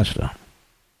Manifesto.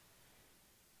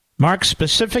 Marx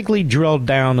specifically drilled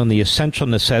down on the essential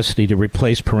necessity to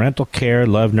replace parental care,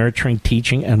 love, nurturing,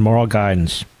 teaching, and moral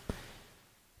guidance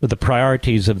with the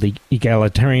priorities of the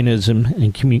egalitarianism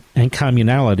and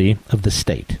communality of the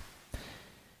state.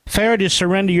 Fair to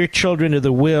surrender your children to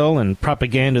the will and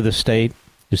propaganda of the state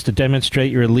is to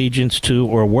demonstrate your allegiance to,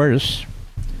 or worse,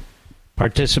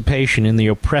 participation in the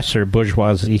oppressor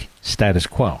bourgeoisie status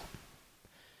quo.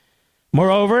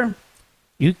 Moreover,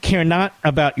 you care not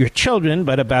about your children,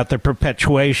 but about the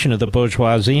perpetuation of the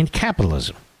bourgeoisie and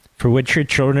capitalism, for which your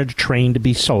children are trained to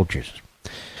be soldiers.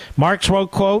 Marx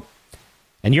wrote, quote,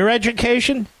 "And your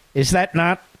education, is that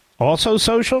not also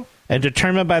social and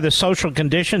determined by the social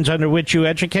conditions under which you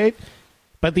educate?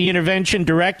 But the intervention,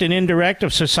 direct and indirect,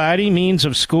 of society, means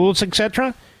of schools,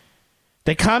 etc.?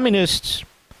 The communists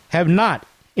have not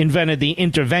invented the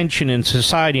intervention in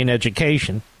society and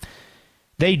education.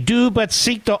 They do but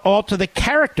seek to alter the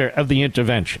character of the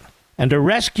intervention and to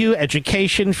rescue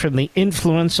education from the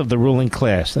influence of the ruling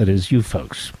class, that is, you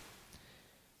folks.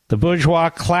 The bourgeois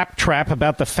claptrap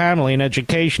about the family and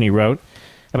education," he wrote,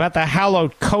 "about the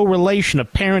hallowed correlation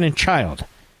of parent and child,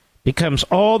 becomes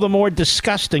all the more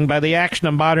disgusting by the action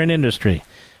of modern industry.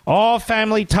 All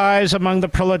family ties among the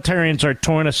proletarians are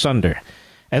torn asunder,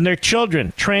 and their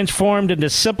children transformed into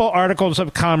simple articles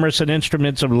of commerce and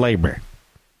instruments of labor."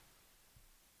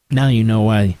 Now you know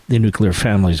why the nuclear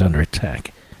family is under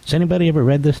attack. Has anybody ever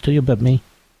read this to you but me?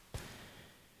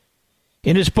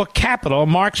 In his book Capital,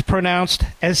 Marx pronounced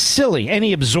as silly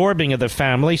any absorbing of the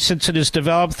family since it is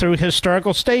developed through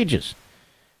historical stages.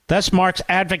 Thus, Marx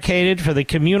advocated for the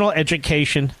communal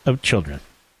education of children.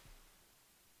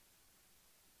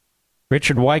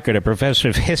 Richard Weikert, a professor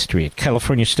of history at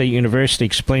California State University,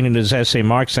 explained in his essay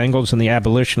Marx, Engels, and the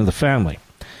Abolition of the Family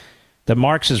that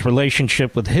Marx's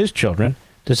relationship with his children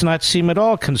does not seem at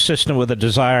all consistent with a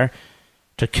desire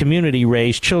to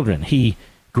community-raise children. He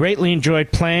greatly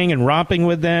enjoyed playing and romping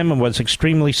with them and was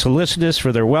extremely solicitous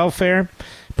for their welfare.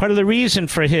 Part of the reason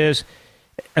for his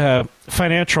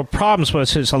financial problems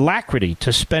was his alacrity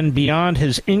to spend beyond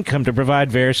his income to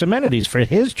provide various amenities for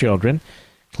his children,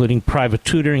 including private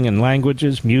tutoring in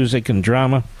languages, music, and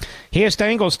drama. He asked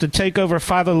Engels to take over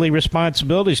fatherly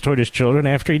responsibilities toward his children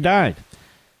after he died.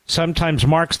 Sometimes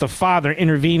Marx, the father,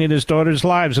 intervened in his daughters'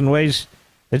 lives in ways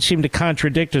that seemed to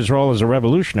contradict his role as a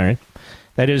revolutionary,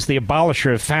 that is, the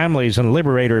abolisher of families and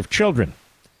liberator of children.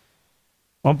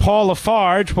 When Paul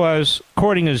Lafarge was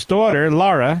courting his daughter,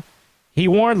 Laura, he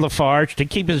warned Lafarge to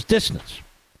keep his distance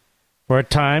for a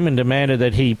time and demanded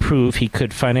that he prove he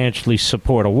could financially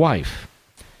support a wife.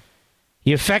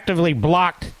 He effectively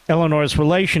blocked Eleanor's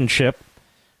relationship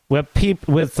with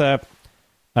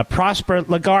Prosper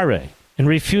Lagarde and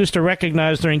refused to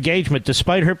recognize their engagement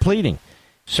despite her pleading.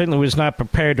 Certainly was not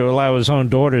prepared to allow his own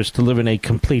daughters to live in a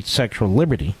complete sexual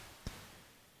liberty.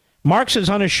 Marx's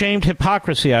unashamed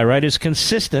hypocrisy, I write, is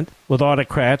consistent with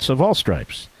autocrats of all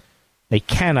stripes. They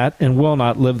cannot and will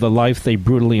not live the life they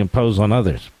brutally impose on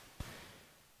others.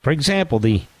 For example,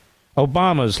 the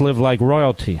Obamas live like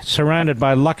royalty, surrounded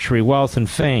by luxury, wealth, and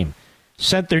fame,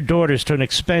 sent their daughters to an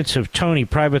expensive Tony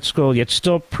private school, yet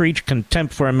still preach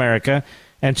contempt for America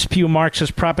and spew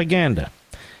Marxist propaganda.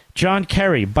 John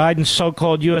Kerry, Biden's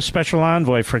so-called U.S. Special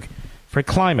Envoy for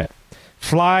Climate,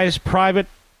 flies private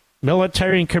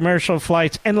military and commercial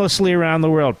flights endlessly around the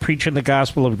world, preaching the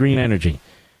gospel of green energy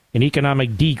and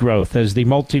economic degrowth as the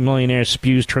multimillionaire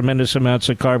spews tremendous amounts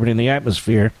of carbon in the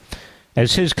atmosphere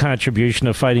as his contribution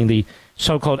to fighting the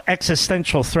so-called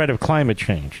existential threat of climate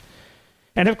change.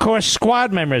 And, of course,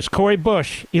 squad members Cori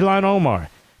Bush, Ilhan Omar,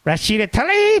 Rashida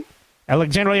Tlaib,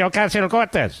 Alexandria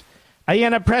Ocasio-Cortez,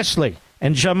 Ayanna Pressley,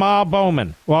 and Jamal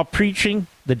Bowman, while preaching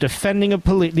the defunding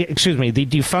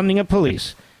of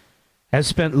police, has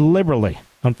spent liberally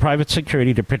on private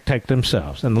security to protect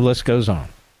themselves, and the list goes on.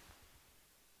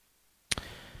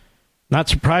 Not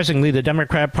surprisingly, the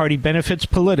Democrat Party benefits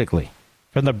politically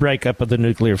from the breakup of the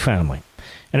nuclear family.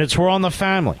 And its war on the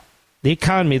family, the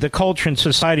economy, the culture, and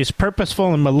society is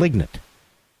purposeful and malignant.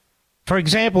 For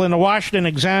example, in the Washington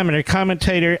Examiner,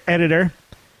 editor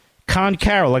Con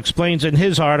Carroll explains in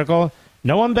his article,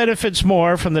 no one benefits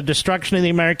more from the destruction of the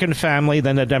American family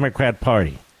than the Democrat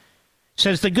Party.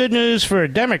 Says the good news for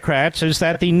Democrats is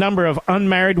that the number of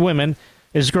unmarried women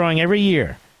is growing every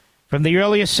year. From the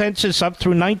earliest census up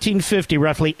through 1950,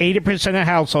 roughly 80% of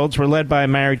households were led by a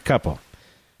married couple.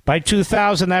 By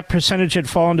 2000, that percentage had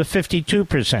fallen to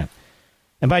 52%.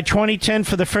 And by 2010,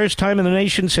 for the first time in the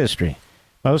nation's history,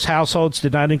 most households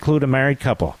did not include a married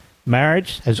couple.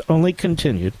 Marriage has only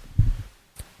continued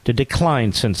to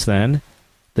decline since then.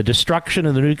 The destruction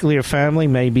of the nuclear family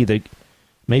may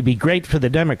be great for the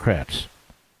Democrats,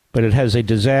 but it has a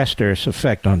disastrous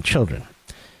effect on children.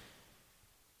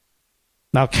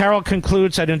 Now, Carroll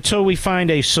concludes that until we find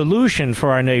a solution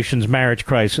for our nation's marriage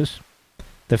crisis,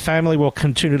 the family will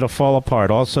continue to fall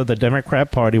apart. Also, the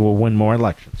Democrat Party will win more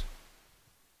elections.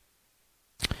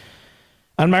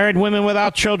 Unmarried women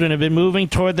without children have been moving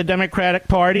toward the Democratic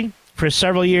Party for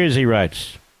several years, he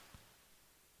writes.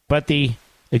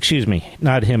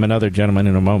 Not him, another gentleman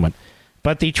in a moment.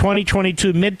 But the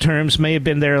 2022 midterms may have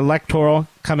been their electoral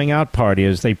coming out party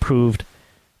as they proved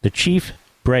the chief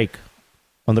brake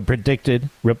on the predicted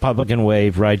Republican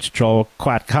wave, writes Joel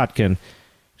Kotkin,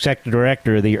 Executive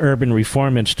Director of the Urban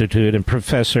Reform Institute and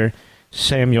Professor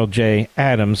Samuel J.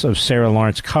 Adams of Sarah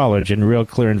Lawrence College in Real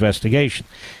Clear Investigation.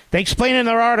 They explain in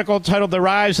their article titled The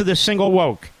Rise of the Single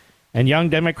Woke and Young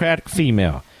Democratic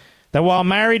Female that while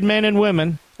married men and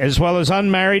women, as well as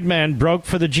unmarried men, broke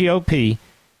for the GOP,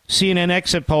 CNN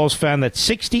exit polls found that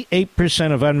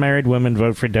 68% of unmarried women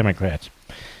vote for Democrats.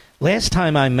 Last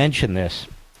time I mentioned this,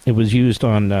 it was used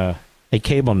on a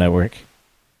cable network.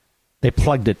 They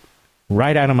plugged it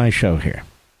right out of my show here.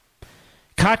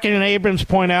 Kotkin and Abrams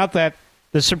point out that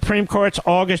the Supreme Court's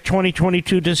August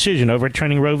 2022 decision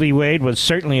overturning Roe v. Wade was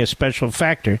certainly a special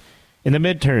factor in the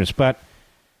midterms, but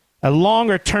a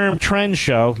longer-term trend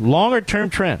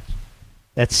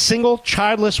that single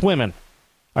childless women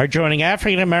are joining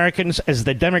African Americans as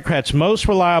the Democrats' most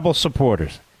reliable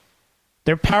supporters.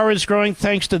 Their power is growing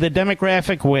thanks to the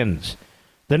demographic wins.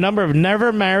 The number of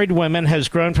never married women has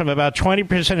grown from about 20%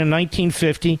 in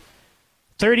 1950,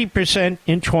 30%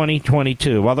 in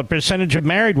 2022, while the percentage of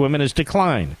married women has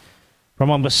declined from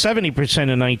almost 70%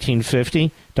 in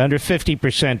 1950 to under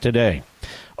 50% today.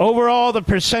 Overall, the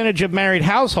percentage of married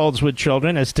households with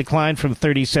children has declined from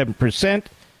 37%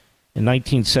 in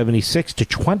 1976 to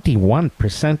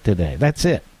 21% today. That's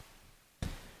it.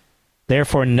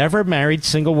 Therefore, never married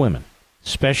single women,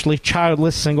 especially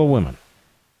childless single women,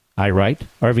 I write,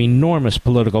 are of enormous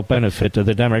political benefit to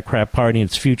the Democrat Party and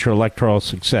its future electoral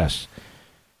success.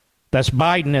 Thus,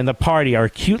 Biden and the party are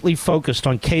acutely focused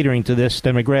on catering to this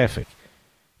demographic.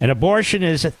 And abortion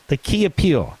is the key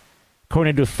appeal,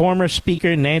 according to former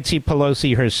Speaker Nancy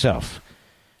Pelosi herself.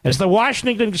 As the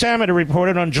Washington Examiner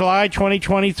reported on July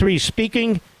 2023,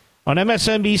 speaking on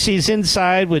MSNBC's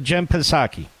Inside with Jen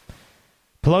Psaki,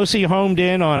 Pelosi homed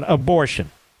in on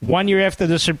abortion 1 year after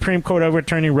the Supreme Court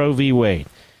overturning Roe v. Wade.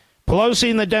 Pelosi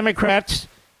and the Democrats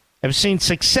have seen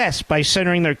success by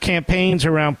centering their campaigns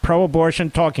around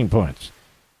pro-abortion talking points,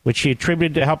 which she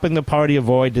attributed to helping the party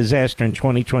avoid disaster in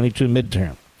 2022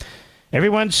 midterm.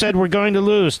 Everyone said we're going to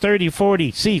lose 30,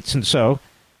 40 seats and so.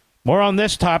 More on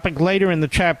this topic later in the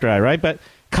chapter, I write. But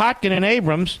Kotkin and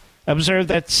Abrams observed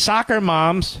that soccer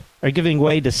moms are giving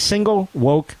way to single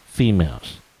woke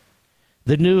females.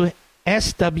 The new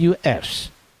SWFs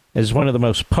is one of the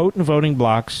most potent voting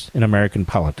blocs in American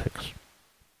politics.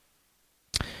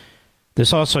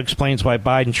 This also explains why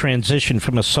Biden transitioned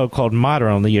from a so-called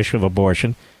moderate on the issue of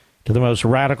abortion to the most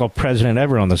radical president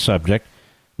ever on the subject.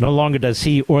 No longer does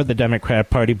he or the Democrat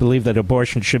Party believe that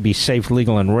abortion should be safe,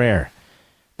 legal, and rare.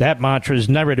 That mantra is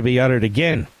never to be uttered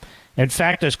again. In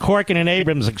fact, as Corkin and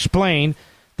Abrams explain,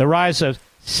 the rise of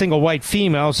single white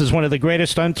females is one of the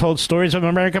greatest untold stories of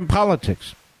American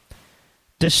politics.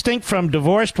 Distinct from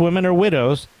divorced women or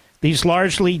widows, these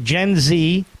largely Gen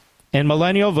Z and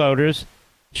millennial voters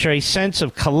share a sense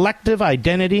of collective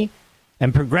identity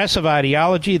and progressive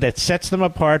ideology that sets them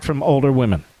apart from older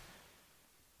women.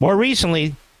 More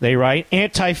recently, they write,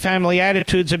 anti-family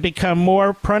attitudes have become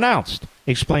more pronounced,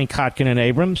 explain Kotkin and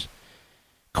Abrams.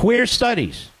 Queer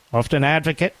studies often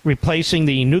advocate replacing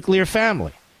the nuclear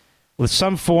family with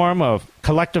some form of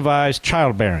collectivized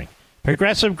childbearing.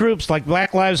 Progressive groups like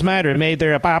Black Lives Matter made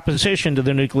their opposition to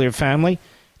the nuclear family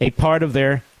a part of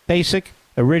their basic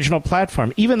original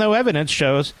platform, even though evidence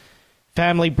shows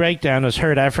family breakdown has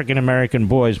hurt African American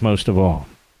boys most of all.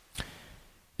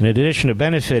 In addition to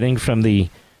benefiting from the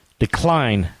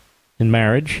decline in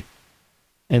marriage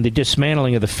and the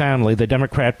dismantling of the family, the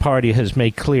Democrat Party has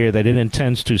made clear that it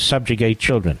intends to subjugate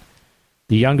children,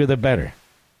 the younger the better,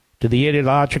 to the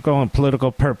ideological and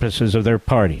political purposes of their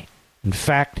party. In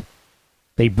fact,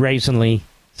 they brazenly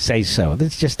say so.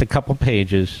 That's just a couple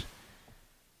pages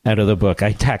out of the book.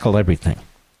 I tackle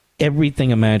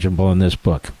everything imaginable in this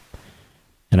book.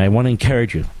 And I want to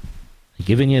encourage you. I'm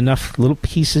giving you enough little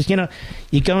pieces. You know,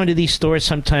 you go into these stores,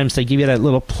 sometimes they give you that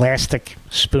little plastic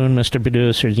spoon, Mr.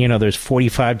 Producer. You know, there's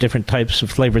 45 different types of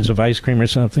flavors of ice cream or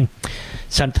something.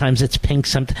 Sometimes it's pink.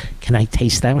 Can I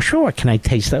taste that? Well, sure. Can I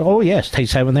taste that? Oh, yes.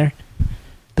 Taste that one there.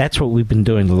 That's what we've been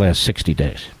doing the last 60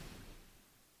 days.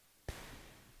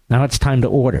 Now it's time to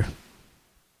order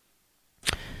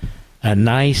a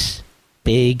nice,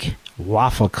 big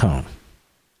waffle cone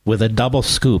with a double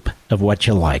scoop of what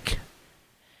you like.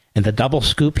 And the double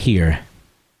scoop here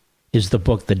is the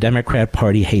book, The Democrat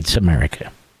Party Hates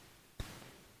America.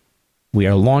 We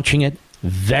are launching it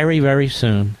very, very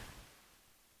soon.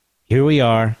 Here we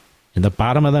are in the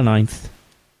bottom of the ninth.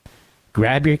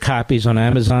 Grab your copies on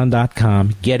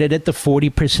Amazon.com. Get it at the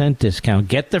 40% discount.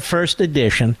 Get the first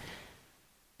edition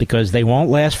because they won't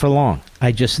last for long.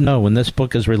 I just know when this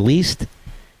book is released,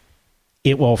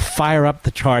 it will fire up the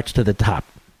charts to the top.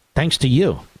 Thanks to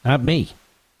you, not me.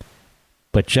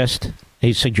 But just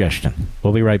a suggestion.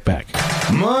 We'll be right back.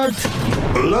 Mark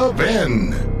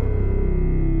Levin.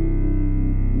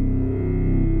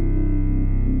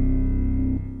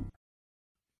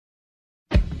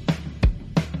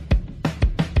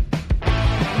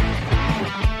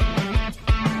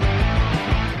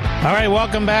 All right,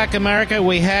 welcome back, America.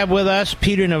 We have with us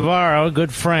Peter Navarro, a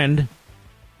good friend,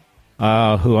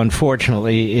 who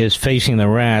unfortunately is facing the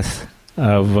wrath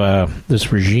of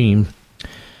this regime.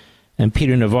 And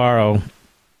Peter Navarro,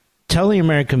 tell the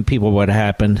American people what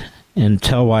happened and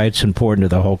tell why it's important to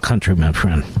the whole country, my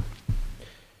friend.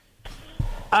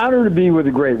 Honored to be with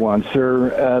a great one,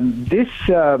 sir.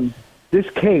 This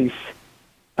case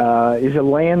is a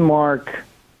landmark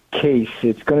case.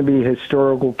 It's going to be a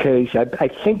historical case. I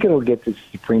think it'll get to the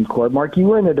Supreme Court. Mark, you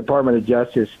were in the Department of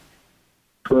Justice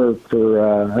for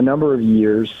a number of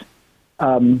years.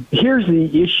 Here's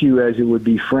the issue as it would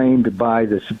be framed by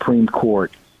the Supreme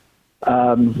Court.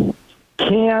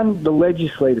 Can the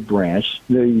legislative branch,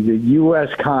 the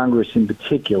U.S. Congress in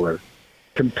particular,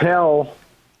 compel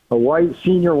a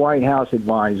senior White House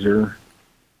advisor,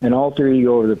 an alter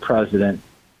ego of the president,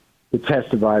 to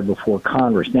testify before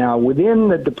Congress? Now, within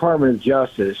the Department of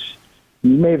Justice,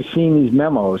 you may have seen these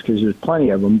memos because there's plenty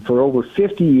of them. For over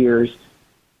 50 years,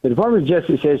 the Department of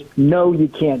Justice says, no, you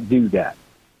can't do that.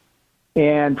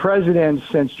 And presidents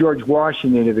since George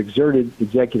Washington have exerted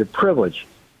executive privilege.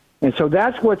 And so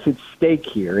that's what's at stake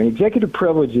here. And executive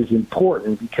privilege is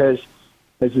important because,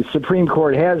 as the Supreme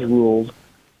Court has ruled,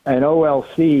 and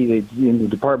OLC, the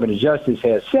Department of Justice,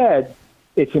 has said,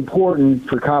 it's important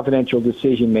for confidential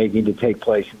decision-making to take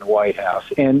place in the White House.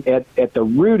 And at the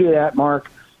root of that,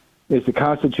 Mark, is the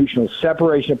constitutional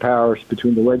separation of powers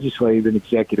between the legislative and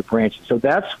executive branches. So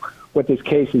that's what this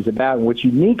case is about. And what's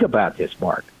unique about this,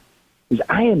 Mark, is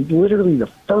I am literally the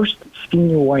first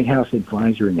senior White House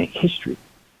advisor in the history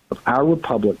of our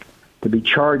republic to be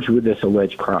charged with this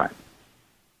alleged crime.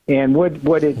 And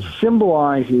what it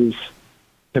symbolizes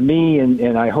to me,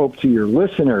 and I hope to your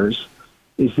listeners,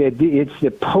 is that it's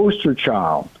the poster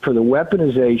child for the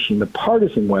weaponization, the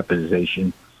partisan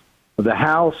weaponization of the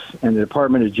House and the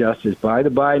Department of Justice by the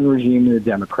Biden regime and the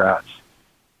Democrats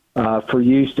for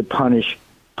use to punish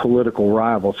political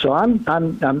rivals. So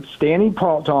I'm standing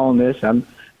tall on this. I'm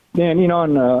standing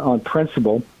on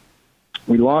principle.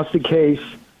 We lost the case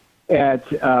at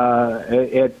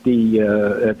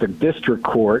the district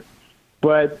court,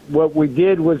 but what we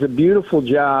did was a beautiful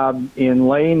job in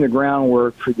laying the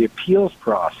groundwork for the appeals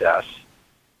process.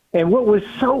 And what was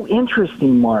so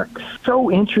interesting, Mark,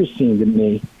 so interesting to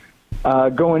me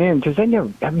going in, because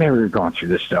I've never gone through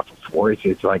this stuff before.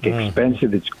 It's like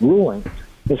expensive, it's grueling.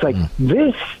 It's like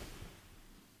this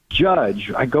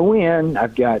judge, I go in,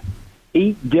 I've got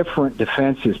 8 different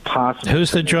defenses possible.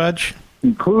 Who's the judge?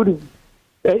 Including,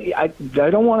 I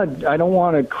don't want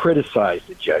to criticize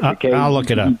the judge. Okay, I'll look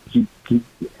it up.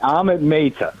 Ahmed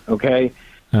Mehta. Okay,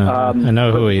 I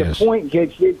know who he is. The point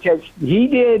is, he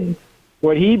did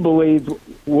what he believed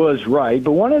was right,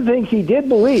 but one of the things he did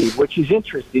believe, which is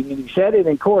interesting, and he said it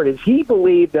in court, is he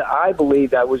believed that I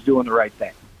believed I was doing the right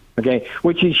thing. Okay,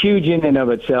 which is huge in and of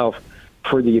itself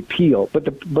for the appeal. But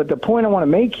the point I want to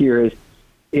make here is,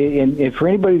 and if for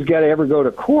anybody who's got to ever go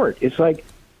to court, it's like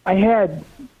I had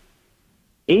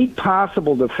 8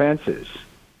 possible defenses,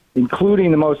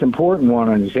 including the most important one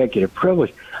on executive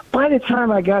privilege. By the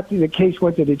time I got to the case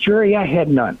went to the jury, I had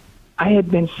none. I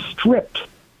had been stripped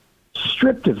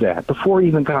of that before it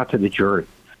even got to the jury.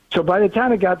 So by the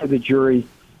time it got to the jury,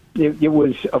 it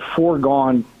was a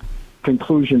foregone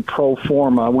conclusion pro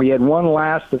forma. We had one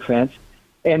last defense,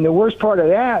 and the worst part of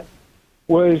that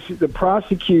was the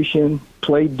prosecution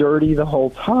played dirty the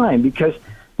whole time because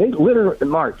they literally,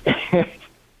 Mark,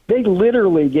 they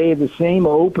literally gave the same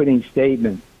opening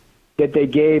statement that they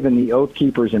gave in the Oath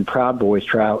Keepers and Proud Boys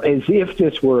trial as if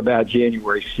this were about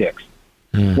January 6th,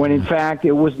 when in fact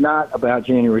it was not about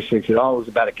January 6th at all. It was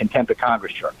about a contempt of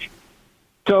Congress charge.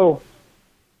 So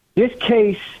this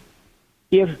case,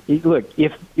 if this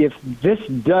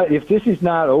is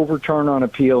not overturned on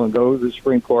appeal and go to the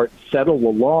Supreme Court, settle the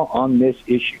law on this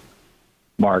issue,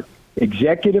 Mark,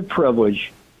 executive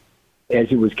privilege, as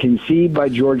it was conceived by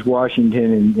George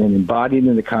Washington and embodied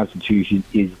in the Constitution,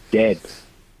 is dead.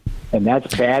 And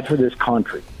that's bad for this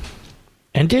country.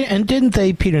 And didn't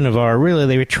they, Peter Navarro, really,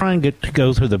 they were trying to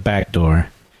go through the back door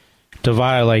to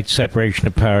violate separation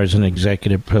of powers and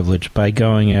executive privilege by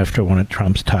going after one of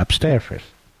Trump's top staffers.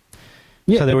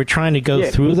 Yeah. So they were trying to go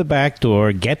through the back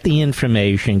door, get the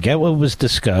information, get what was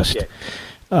discussed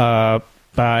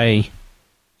by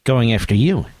going after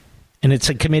you. And it's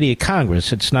a committee of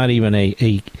Congress. It's not even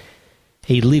a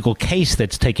legal case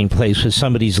that's taking place with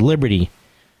somebody's liberty,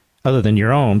 other than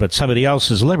your own, but somebody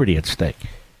else's liberty at stake.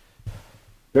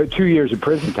 2 years of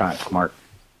prison time, Mark,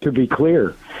 to be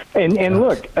clear. And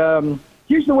look,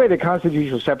 here's the way the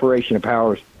constitutional separation of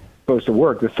powers is supposed to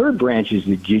work. The third branch is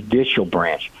the judicial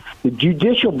branch. The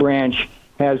judicial branch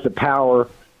has the power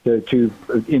to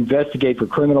investigate for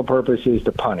criminal purposes,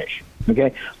 to punish.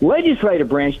 Okay, legislative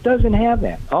branch doesn't have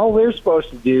that. All they're supposed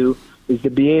to do is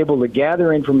to be able to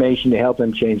gather information to help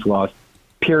them change laws.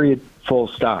 Period. Full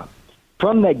stop.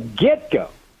 From the get-go,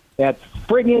 that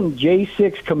friggin'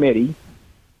 J6 committee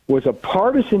was a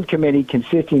partisan committee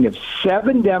consisting of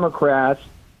 7 Democrats,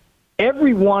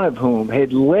 every one of whom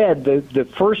had led the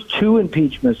first 2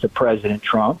 impeachments of President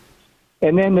Trump,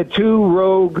 and then the 2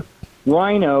 rogue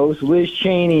rhinos, Liz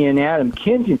Cheney and Adam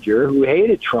Kinzinger, who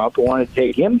hated Trump and wanted to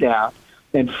take him down.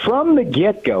 And from the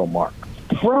get-go, Mark,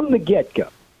 from the get-go,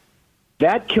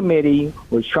 that committee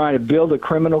was trying to build a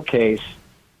criminal case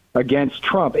against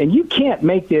Trump. And you can't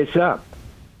make this up,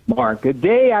 Mark. The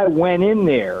day I went in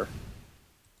there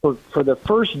for the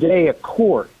first day of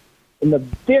court, in the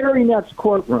very next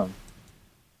courtroom,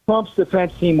 Trump's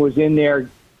defense team was in there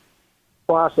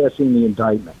processing the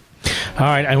indictment. All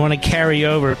right, I want to carry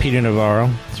over Peter Navarro.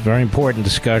 It's a very important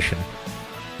discussion.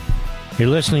 You're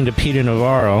listening to Peter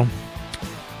Navarro,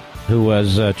 who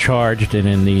was charged and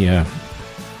in the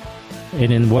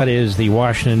and in what is the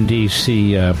Washington,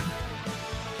 D.C.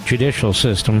 Judicial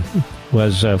system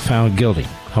was found guilty.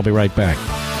 I'll be right back.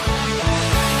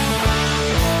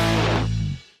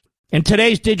 In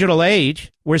today's digital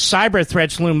age, where cyber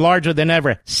threats loom larger than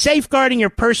ever, safeguarding your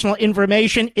personal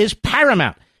information is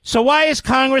paramount. So why is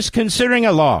Congress considering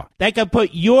a law that could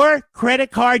put your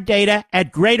credit card data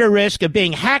at greater risk of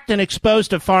being hacked and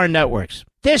exposed to foreign networks?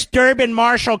 This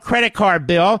Durbin-Marshall credit card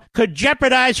bill could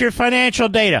jeopardize your financial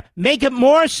data, make it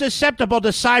more susceptible to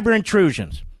cyber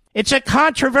intrusions. It's a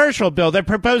controversial bill that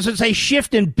proposes a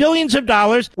shift in billions of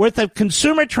dollars worth of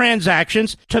consumer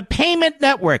transactions to payment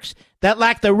networks that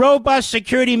lack the robust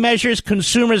security measures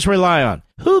consumers rely on.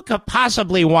 Who could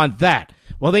possibly want that?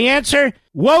 Well, the answer?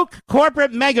 Woke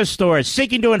corporate megastores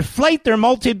seeking to inflate their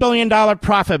multi-billion-dollar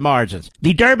profit margins.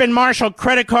 The Durbin-Marshall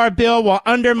credit card bill will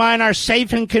undermine our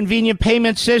safe and convenient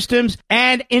payment systems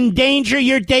and endanger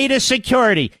your data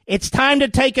security. It's time to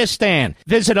take a stand.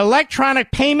 Visit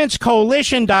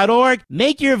electronicpaymentscoalition.org.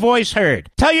 Make your voice heard.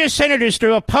 Tell your senators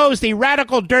to oppose the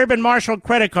radical Durbin-Marshall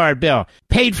credit card bill,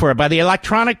 paid for by the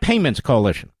Electronic Payments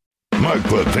Coalition.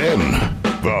 Mark Levin,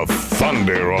 the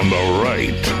thunder on the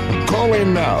right. Call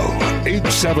in now,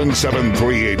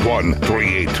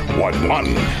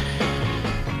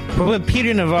 877-381-3811. Well, with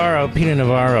Peter Navarro,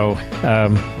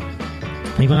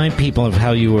 remind people of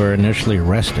how you were initially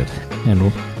arrested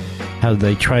and how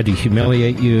they tried to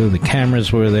humiliate you. The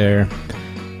cameras were there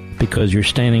because you're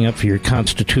standing up for your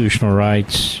constitutional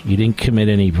rights. You didn't commit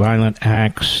any violent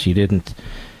acts. You didn't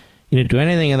do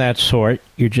anything of that sort.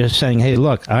 You're just saying, hey,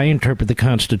 look, I interpret the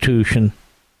Constitution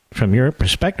from your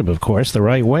perspective, of course, the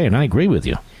right way, and I agree with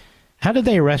you. How did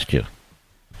they arrest you?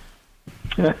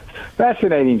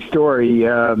 Fascinating story.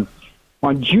 On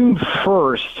June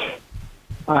 1st,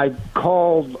 I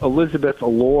called Elizabeth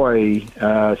Alloy,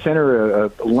 sent her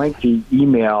a lengthy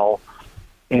email,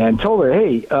 and told her,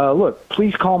 hey, look,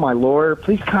 please call my lawyer.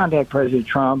 Please contact President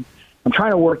Trump. I'm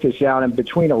trying to work this out in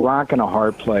between a rock and a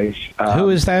hard place.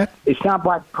 Who is that? It's not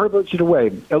black privilege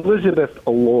away. Elizabeth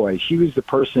Alloy. She was the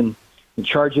person in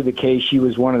charge of the case. She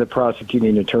was one of the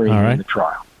prosecuting attorneys in the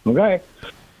trial. Okay?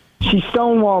 She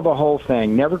stonewalled the whole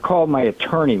thing, never called my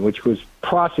attorney, which was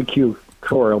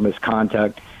prosecutorial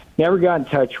misconduct, never got in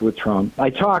touch with Trump. I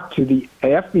talked to the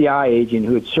FBI agent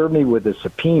who had served me with a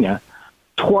subpoena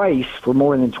twice for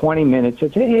more than 20 minutes. I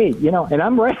said, hey, and I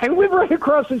live right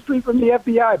across the street from the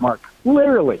FBI, Mark.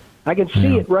 Literally. I can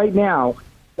see it right now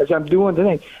as I'm doing the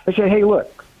thing. I said, hey,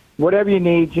 look, whatever you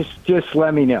need, just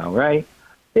let me know, right?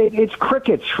 It's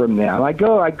crickets from them. I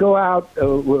go out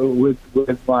with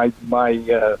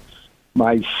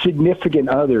my significant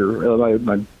other,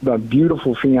 my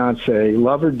beautiful fiance,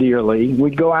 love her dearly.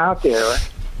 We go out there,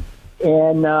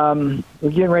 and we're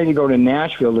getting ready to go to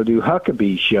Nashville to do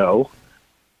Huckabee's show.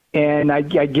 And I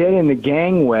get in the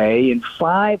gangway, and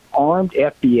 5 armed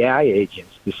FBI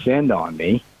agents descend on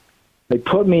me. They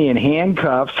put me in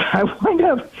handcuffs. I wind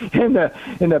up in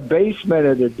the basement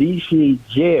of the D.C.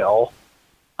 jail,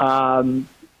 in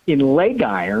leg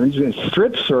irons and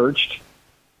strip searched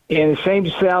in the same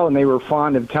cell, and they were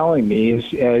fond of telling me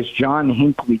as John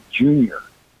Hinckley Jr.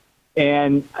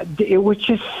 And it was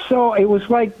just it was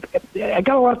like, I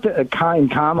got a lot in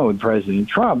common with President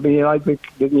Trump. Like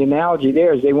the analogy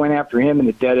there is they went after him in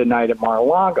the dead of night at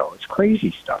Mar-a-Lago. It's crazy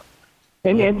stuff.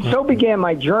 And so began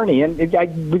my journey. And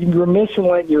I'd be remiss in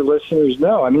letting your listeners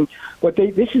know. I mean,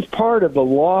 this is part of the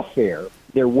lawfare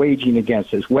they're waging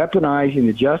against us, weaponizing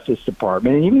the Justice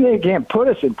Department. And even though they can't put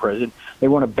us in prison, they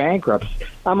want to bankrupt us.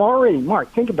 I'm already,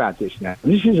 Mark, think about this now.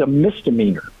 This is a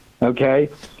misdemeanor, okay?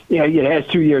 It has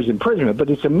 2 years imprisonment, but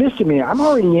it's a misdemeanor. I'm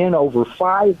already in over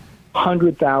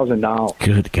 $500,000.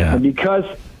 Good God. And because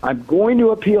I'm going to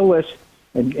appeal this,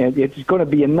 and it's going to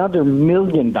be another $1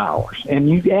 million. And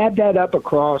you add that up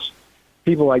across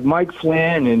people like Mike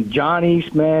Flynn and John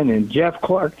Eastman and Jeff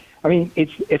Clark. I mean,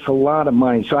 it's a lot of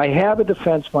money. So I have a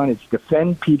defense fund. It's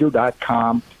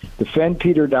defendpeter.com.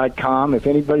 Defendpeter.com. If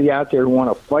anybody out there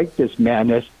want to fight this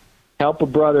madness, help a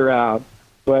brother out.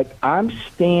 But I'm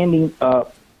standing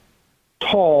up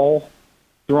tall,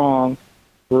 strong,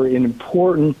 for an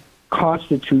important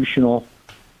constitutional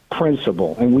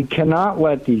principle. And we cannot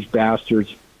let these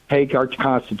bastards take our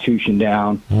Constitution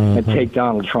down and take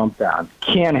Donald Trump down.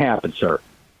 Can't happen, sir.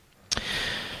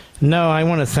 No, I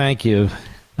want to thank you.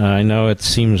 I know it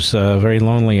seems very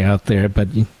lonely out there, but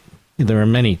there are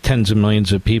many tens of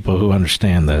millions of people who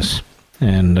understand this,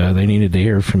 and they needed to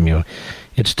hear from you.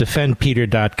 It's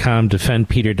defendpeter.com,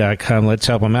 defendpeter.com. Let's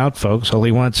help him out, folks. All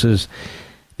he wants is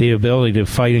the ability to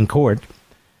fight in court.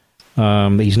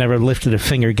 He's never lifted a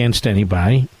finger against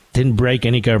anybody. didn't break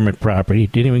any government property,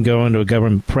 didn't even go into a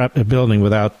government building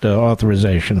without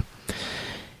authorization.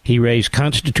 He raised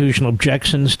constitutional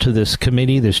objections to this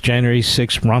committee, this January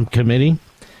 6th rump committee.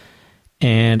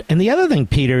 And the other thing,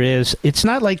 Peter, is it's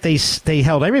not like they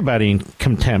held everybody in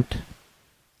contempt.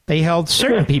 They held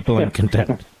certain people in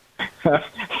contempt.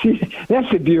 See,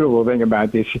 that's the beautiful thing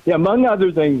about this. Among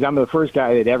other things, I'm the first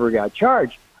guy that ever got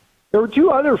charged. There were two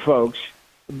other folks,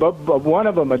 but one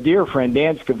of them, a dear friend,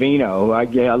 Dan Scavino.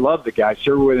 I love the guy.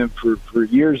 Served with him for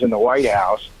years in the White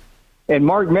House. And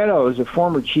Mark Meadows, a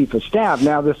former chief of staff.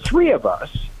 Now, the three of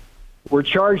us were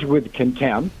charged with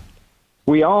contempt.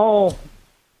 We all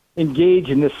engage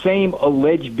in the same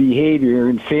alleged behavior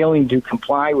in failing to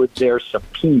comply with their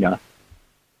subpoena.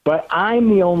 But I'm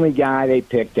the only guy they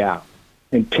picked out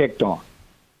and picked on.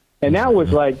 And that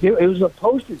was like, it was a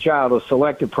poster child of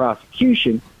selective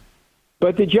prosecution.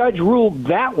 But the judge ruled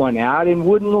that one out and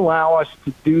wouldn't allow us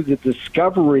to do the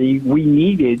discovery we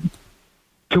needed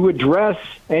to address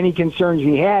any concerns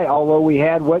we had, although we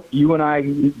had what you and I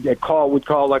would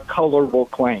call a colorable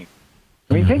claim.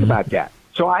 I mean, think about that.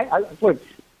 So I look,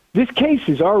 this case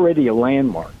is already a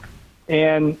landmark.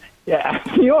 And,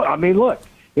 look,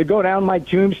 you go down my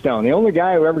tombstone. The only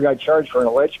guy who ever got charged for an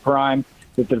alleged crime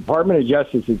that the Department of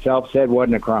Justice itself said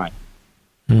wasn't a crime.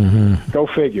 Mm-hmm. Go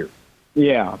figure.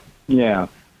 Yeah.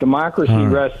 Democracy,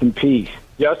 rest in peace.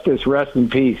 Justice, rest in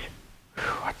peace.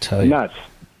 I tell you. Nuts.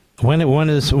 When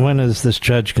is this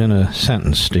judge going to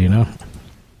sentence? Do you know?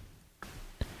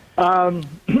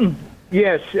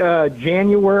 Yes,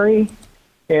 January,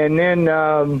 and then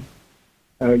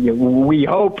we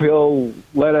hope he'll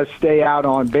let us stay out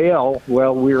on bail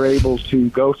while we're able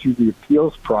to go through the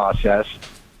appeals process.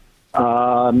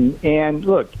 And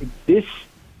look, this,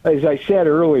 as I said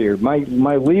earlier, my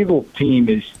legal team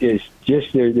is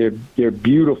just they're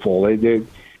beautiful.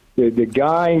 The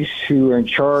guys who are in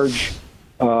charge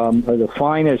are the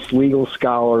finest legal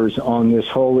scholars on this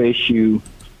whole issue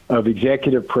of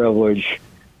executive privilege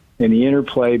and the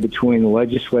interplay between the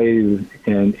legislative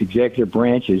and executive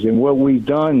branches. And what we've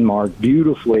done, Mark,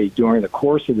 beautifully during the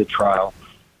course of the trial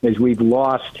is we've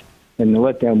lost and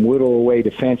let them whittle away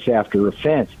defense after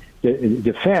defense.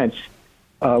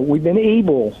 We've been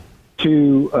able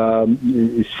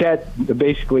to set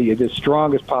basically the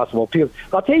strongest possible appeal.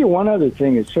 I'll tell you one other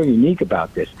thing that's so unique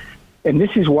about this, and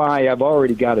this is why I've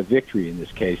already got a victory in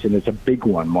this case, and it's a big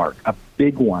one, Mark, a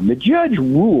big one. The judge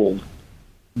ruled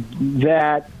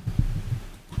that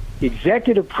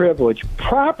executive privilege,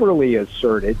 properly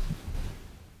asserted,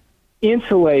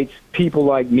 insulates people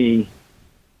like me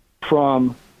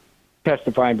from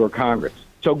testifying before Congress.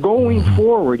 So going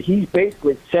forward, he's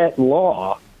basically set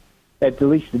law, at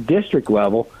least the district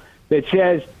level, that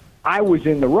says I was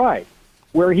in the right.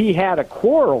 Where he had a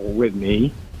quarrel with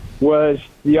me was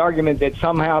the argument that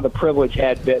somehow the privilege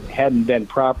hadn't been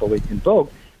properly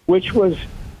invoked, which was,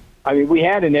 I mean, we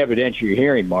had an evidentiary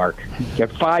hearing, Mark. We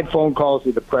had 5 phone calls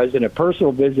with the president, a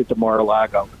personal visit to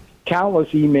Mar-a-Lago, countless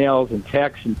emails and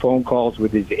texts and phone calls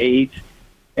with his aides,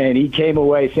 and he came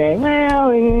away saying,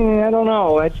 well, I don't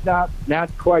know, it's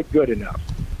not quite good enough.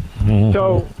 Mm-hmm.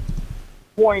 So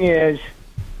the point is,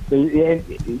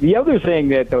 the other thing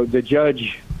that the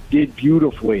judge did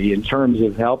beautifully in terms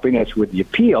of helping us with the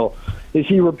appeal is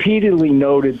he repeatedly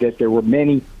noted that there were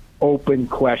many open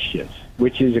questions,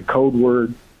 which is a code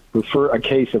word for a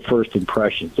case of first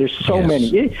impressions. There's so many.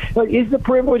 Is the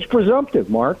privilege presumptive,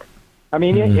 Mark? I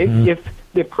mean,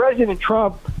 if President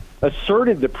Trump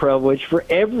asserted the privilege for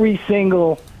every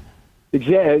single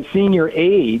senior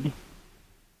aide,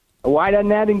 why doesn't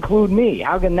that include me?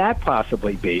 How can that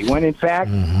possibly be when, in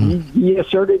fact, he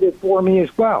asserted it for me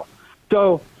as well?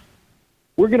 So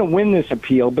we're going to win this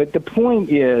appeal, but the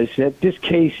point is that this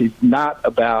case is not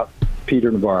about Peter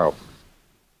Navarro.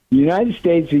 The United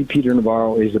States v. Peter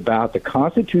Navarro is about the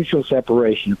constitutional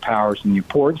separation of powers and the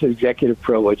importance of executive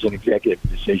privilege and executive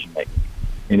decision-making.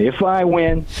 And if I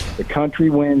win, the country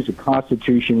wins, the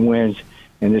Constitution wins,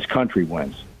 and this country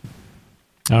wins.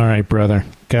 All right, brother.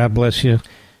 God bless you.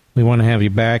 We want to have you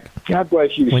back. God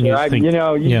bless you,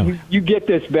 sir. You get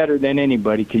this better than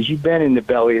anybody because you've been in the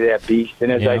belly of that beast. And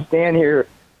as I stand here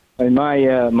in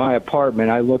my apartment,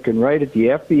 I'm looking right at the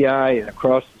FBI and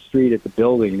across the street at the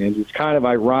building. And it's kind of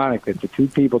ironic that the 2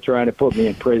 people trying to put me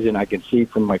in prison I can see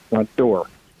from my front door.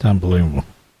 It's unbelievable.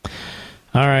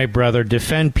 All right, brother.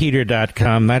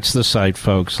 DefendPeter.com. That's the site,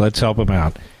 folks. Let's help him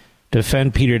out.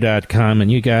 DefendPeter.com.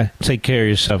 And you guys take care of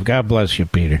yourself. God bless you,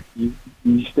 Peter.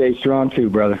 You stay strong, too,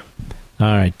 brother. All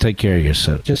right. Take care of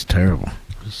yourself. Just terrible.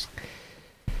 It's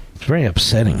very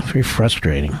upsetting. Very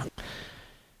frustrating.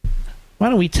 Why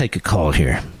don't we take a call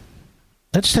here?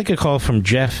 Let's take a call from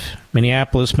Jeff,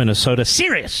 Minneapolis, Minnesota.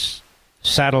 Sirius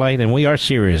Satellite, and we are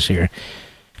serious here.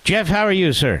 Jeff, how are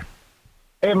you, sir?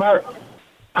 Hey, Mark.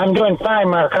 I'm doing fine,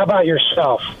 Mark. How about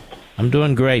yourself? I'm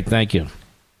doing great, thank you.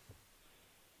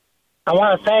 I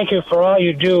want to thank you for all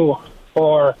you do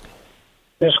for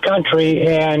this country,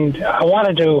 and I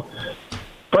wanted to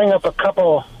bring up a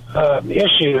couple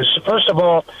issues. First of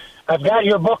all, I've got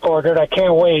your book ordered. I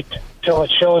can't wait till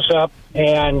it shows up.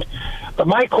 But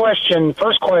my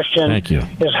first question, thank you,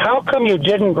 is how come you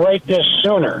didn't write this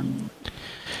sooner?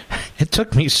 It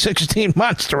took me 16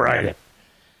 months to write it.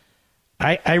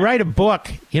 I write a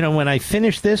book, when I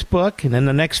finish this book, and in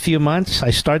the next few months,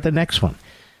 I start the next one.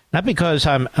 Not because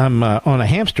I'm on a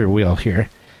hamster wheel here.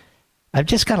 I've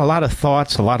just got a lot of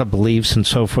thoughts, a lot of beliefs, and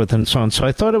so forth and so on. So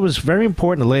I thought it was very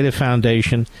important to lay the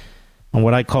foundation on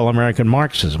what I call American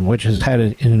Marxism, which has had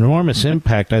an enormous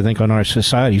impact, I think, on our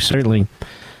society, certainly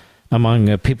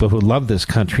among people who love this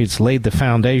country. It's laid the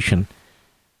foundation.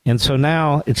 And so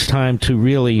now it's time to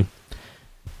really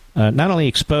not only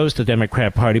expose the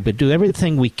Democrat Party, but do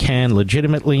everything we can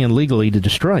legitimately and legally to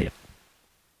destroy it.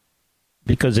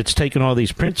 Because it's taken all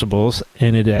these principles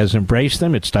and it has embraced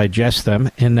them, it's digested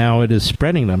them, and now it is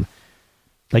spreading them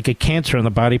like a cancer in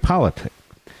the body politic.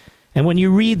 And when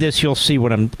you read this, you'll see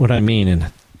what I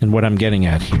mean and what I'm getting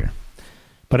at here.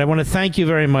 But I want to thank you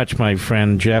very much, my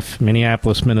friend Jeff,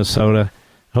 Minneapolis, Minnesota.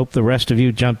 Hope the rest of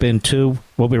you jump in too.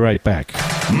 We'll be right back.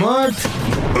 Mark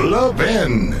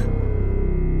Levin.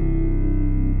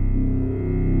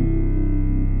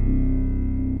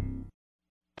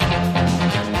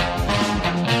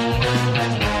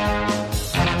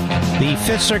 The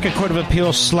Fifth Circuit Court of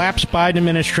Appeals slaps Biden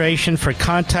administration for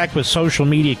contact with social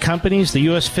media companies. The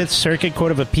U.S. Fifth Circuit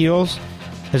Court of Appeals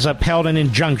has upheld an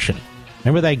injunction.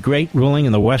 Remember that great ruling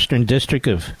in the Western District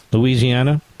of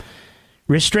Louisiana?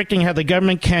 Restricting how the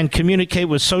government can communicate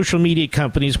with social media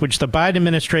companies, which the Biden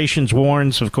administration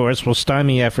warns, of course, will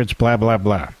stymie efforts, blah, blah,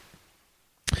 blah.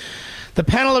 The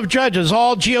panel of judges,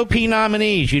 all GOP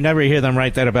nominees, you never hear them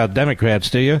write that about Democrats,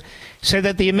 do you? Say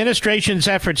that the administration's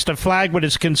efforts to flag what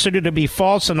is considered to be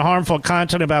false and harmful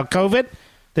content about COVID,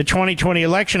 the 2020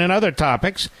 election, and other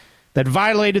topics that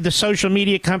violated the social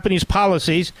media companies'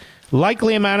 policies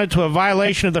likely amounted to a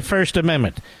violation of the First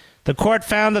Amendment. The court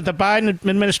found that the Biden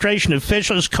administration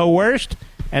officials coerced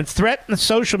and threatened the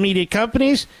social media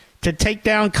companies to take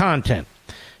down content.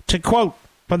 To quote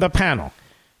from the panel,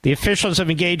 the officials have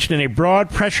engaged in a broad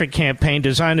pressure campaign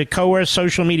designed to coerce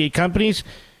social media companies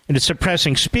into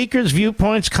suppressing speakers,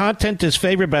 viewpoints, content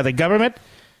disfavored by the government.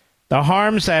 The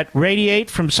harms that radiate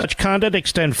from such conduct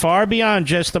extend far beyond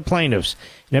just the plaintiffs.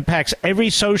 It impacts every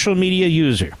social media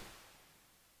user.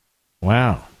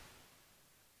 Wow.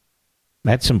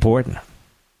 That's important.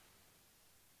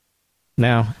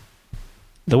 Now,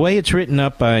 the way it's written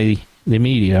up by the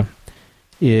media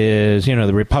is,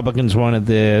 the Republicans wanted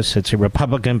this, it's a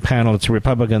Republican panel, it's a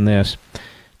Republican this.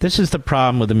 This is the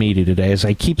problem with the media today, as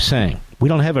I keep saying. We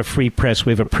don't have a free press,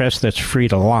 we have a press that's free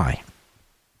to lie.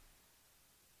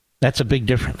 That's a big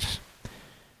difference.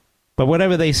 But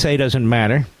whatever they say doesn't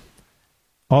matter.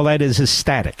 All that is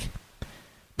static.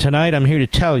 Tonight I'm here to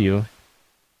tell you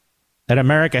that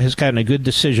America has gotten a good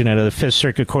decision out of the Fifth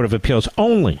Circuit Court of Appeals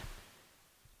only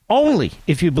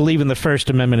if you believe in the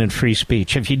First Amendment and free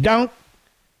speech. If you don't,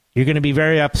 you're going to be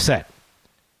very upset.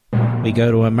 We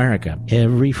go to America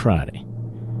every Friday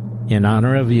in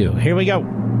honor of you. Here we go.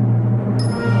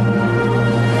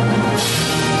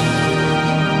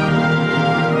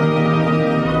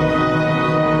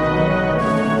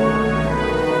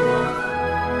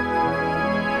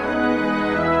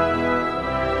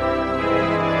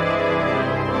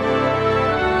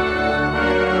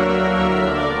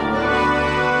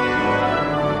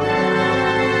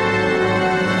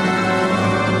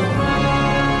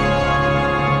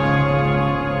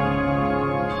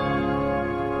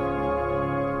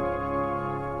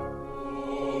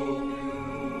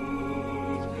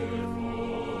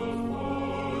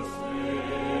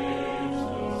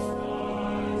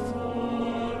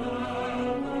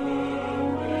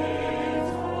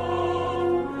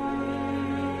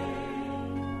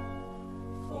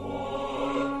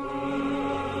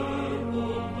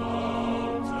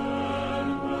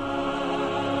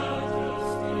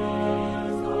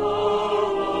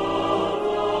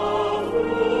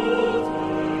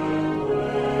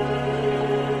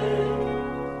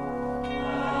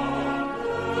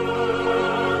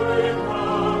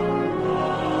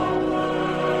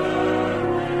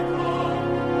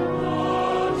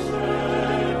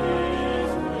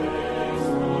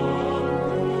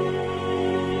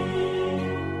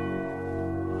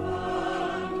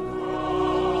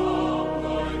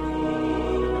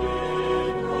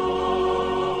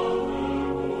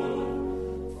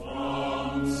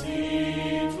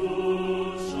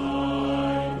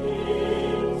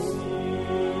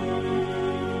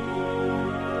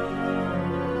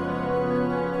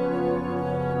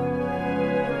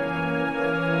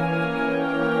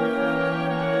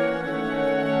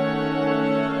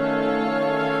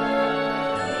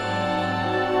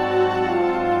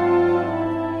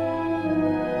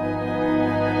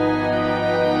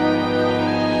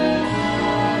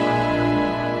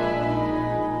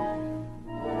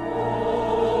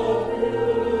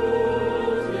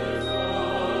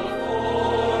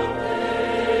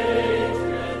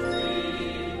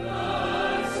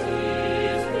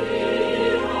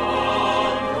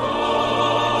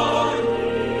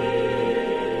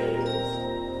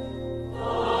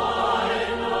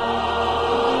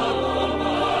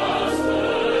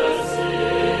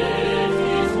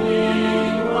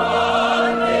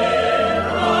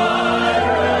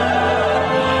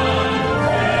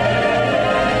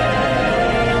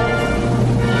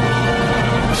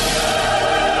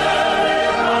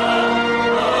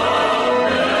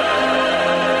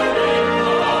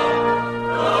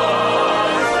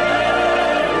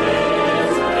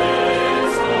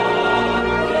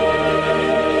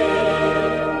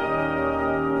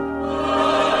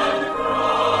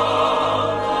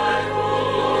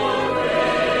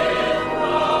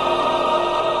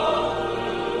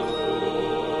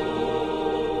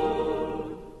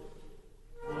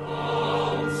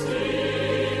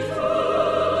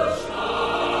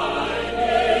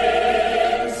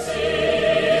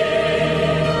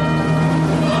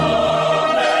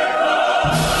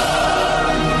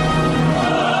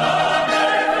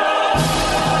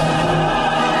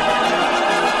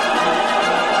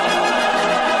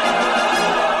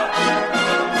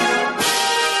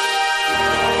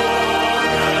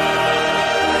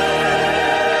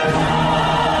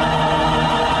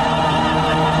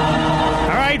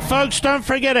 Folks, don't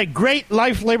forget a great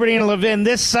Life, Liberty, and Levin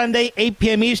this Sunday, 8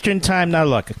 p.m. Eastern Time. Now,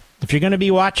 look, if you're going to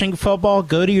be watching football,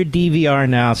 go to your DVR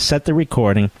now, set the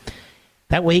recording.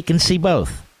 That way you can see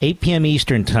both, 8 p.m.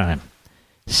 Eastern Time.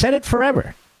 Set it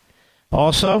forever.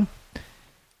 Also,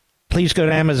 please go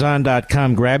to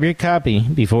Amazon.com, grab your copy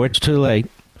before it's too late.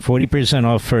 40%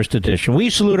 off first edition. We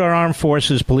salute our armed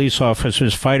forces, police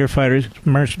officers, fighter fighters,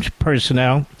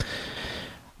 personnel,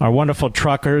 our wonderful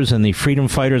truckers, and the freedom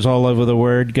fighters all over the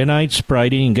world. Good night,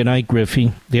 Spritey, and good night,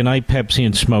 Griffey. Good night, Pepsi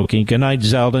and Smokey. Good night,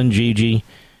 Zelda and Gigi.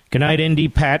 Good night, Indy,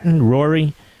 Patton,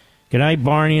 Rory. Good night,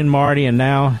 Barney and Marty, and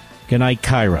now, good night,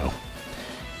 Cairo.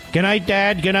 Good night,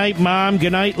 Dad. Good night, Mom.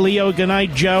 Good night, Leo. Good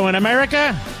night, Joe. And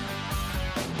America,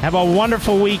 have a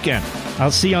wonderful weekend.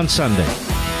 I'll see you on Sunday.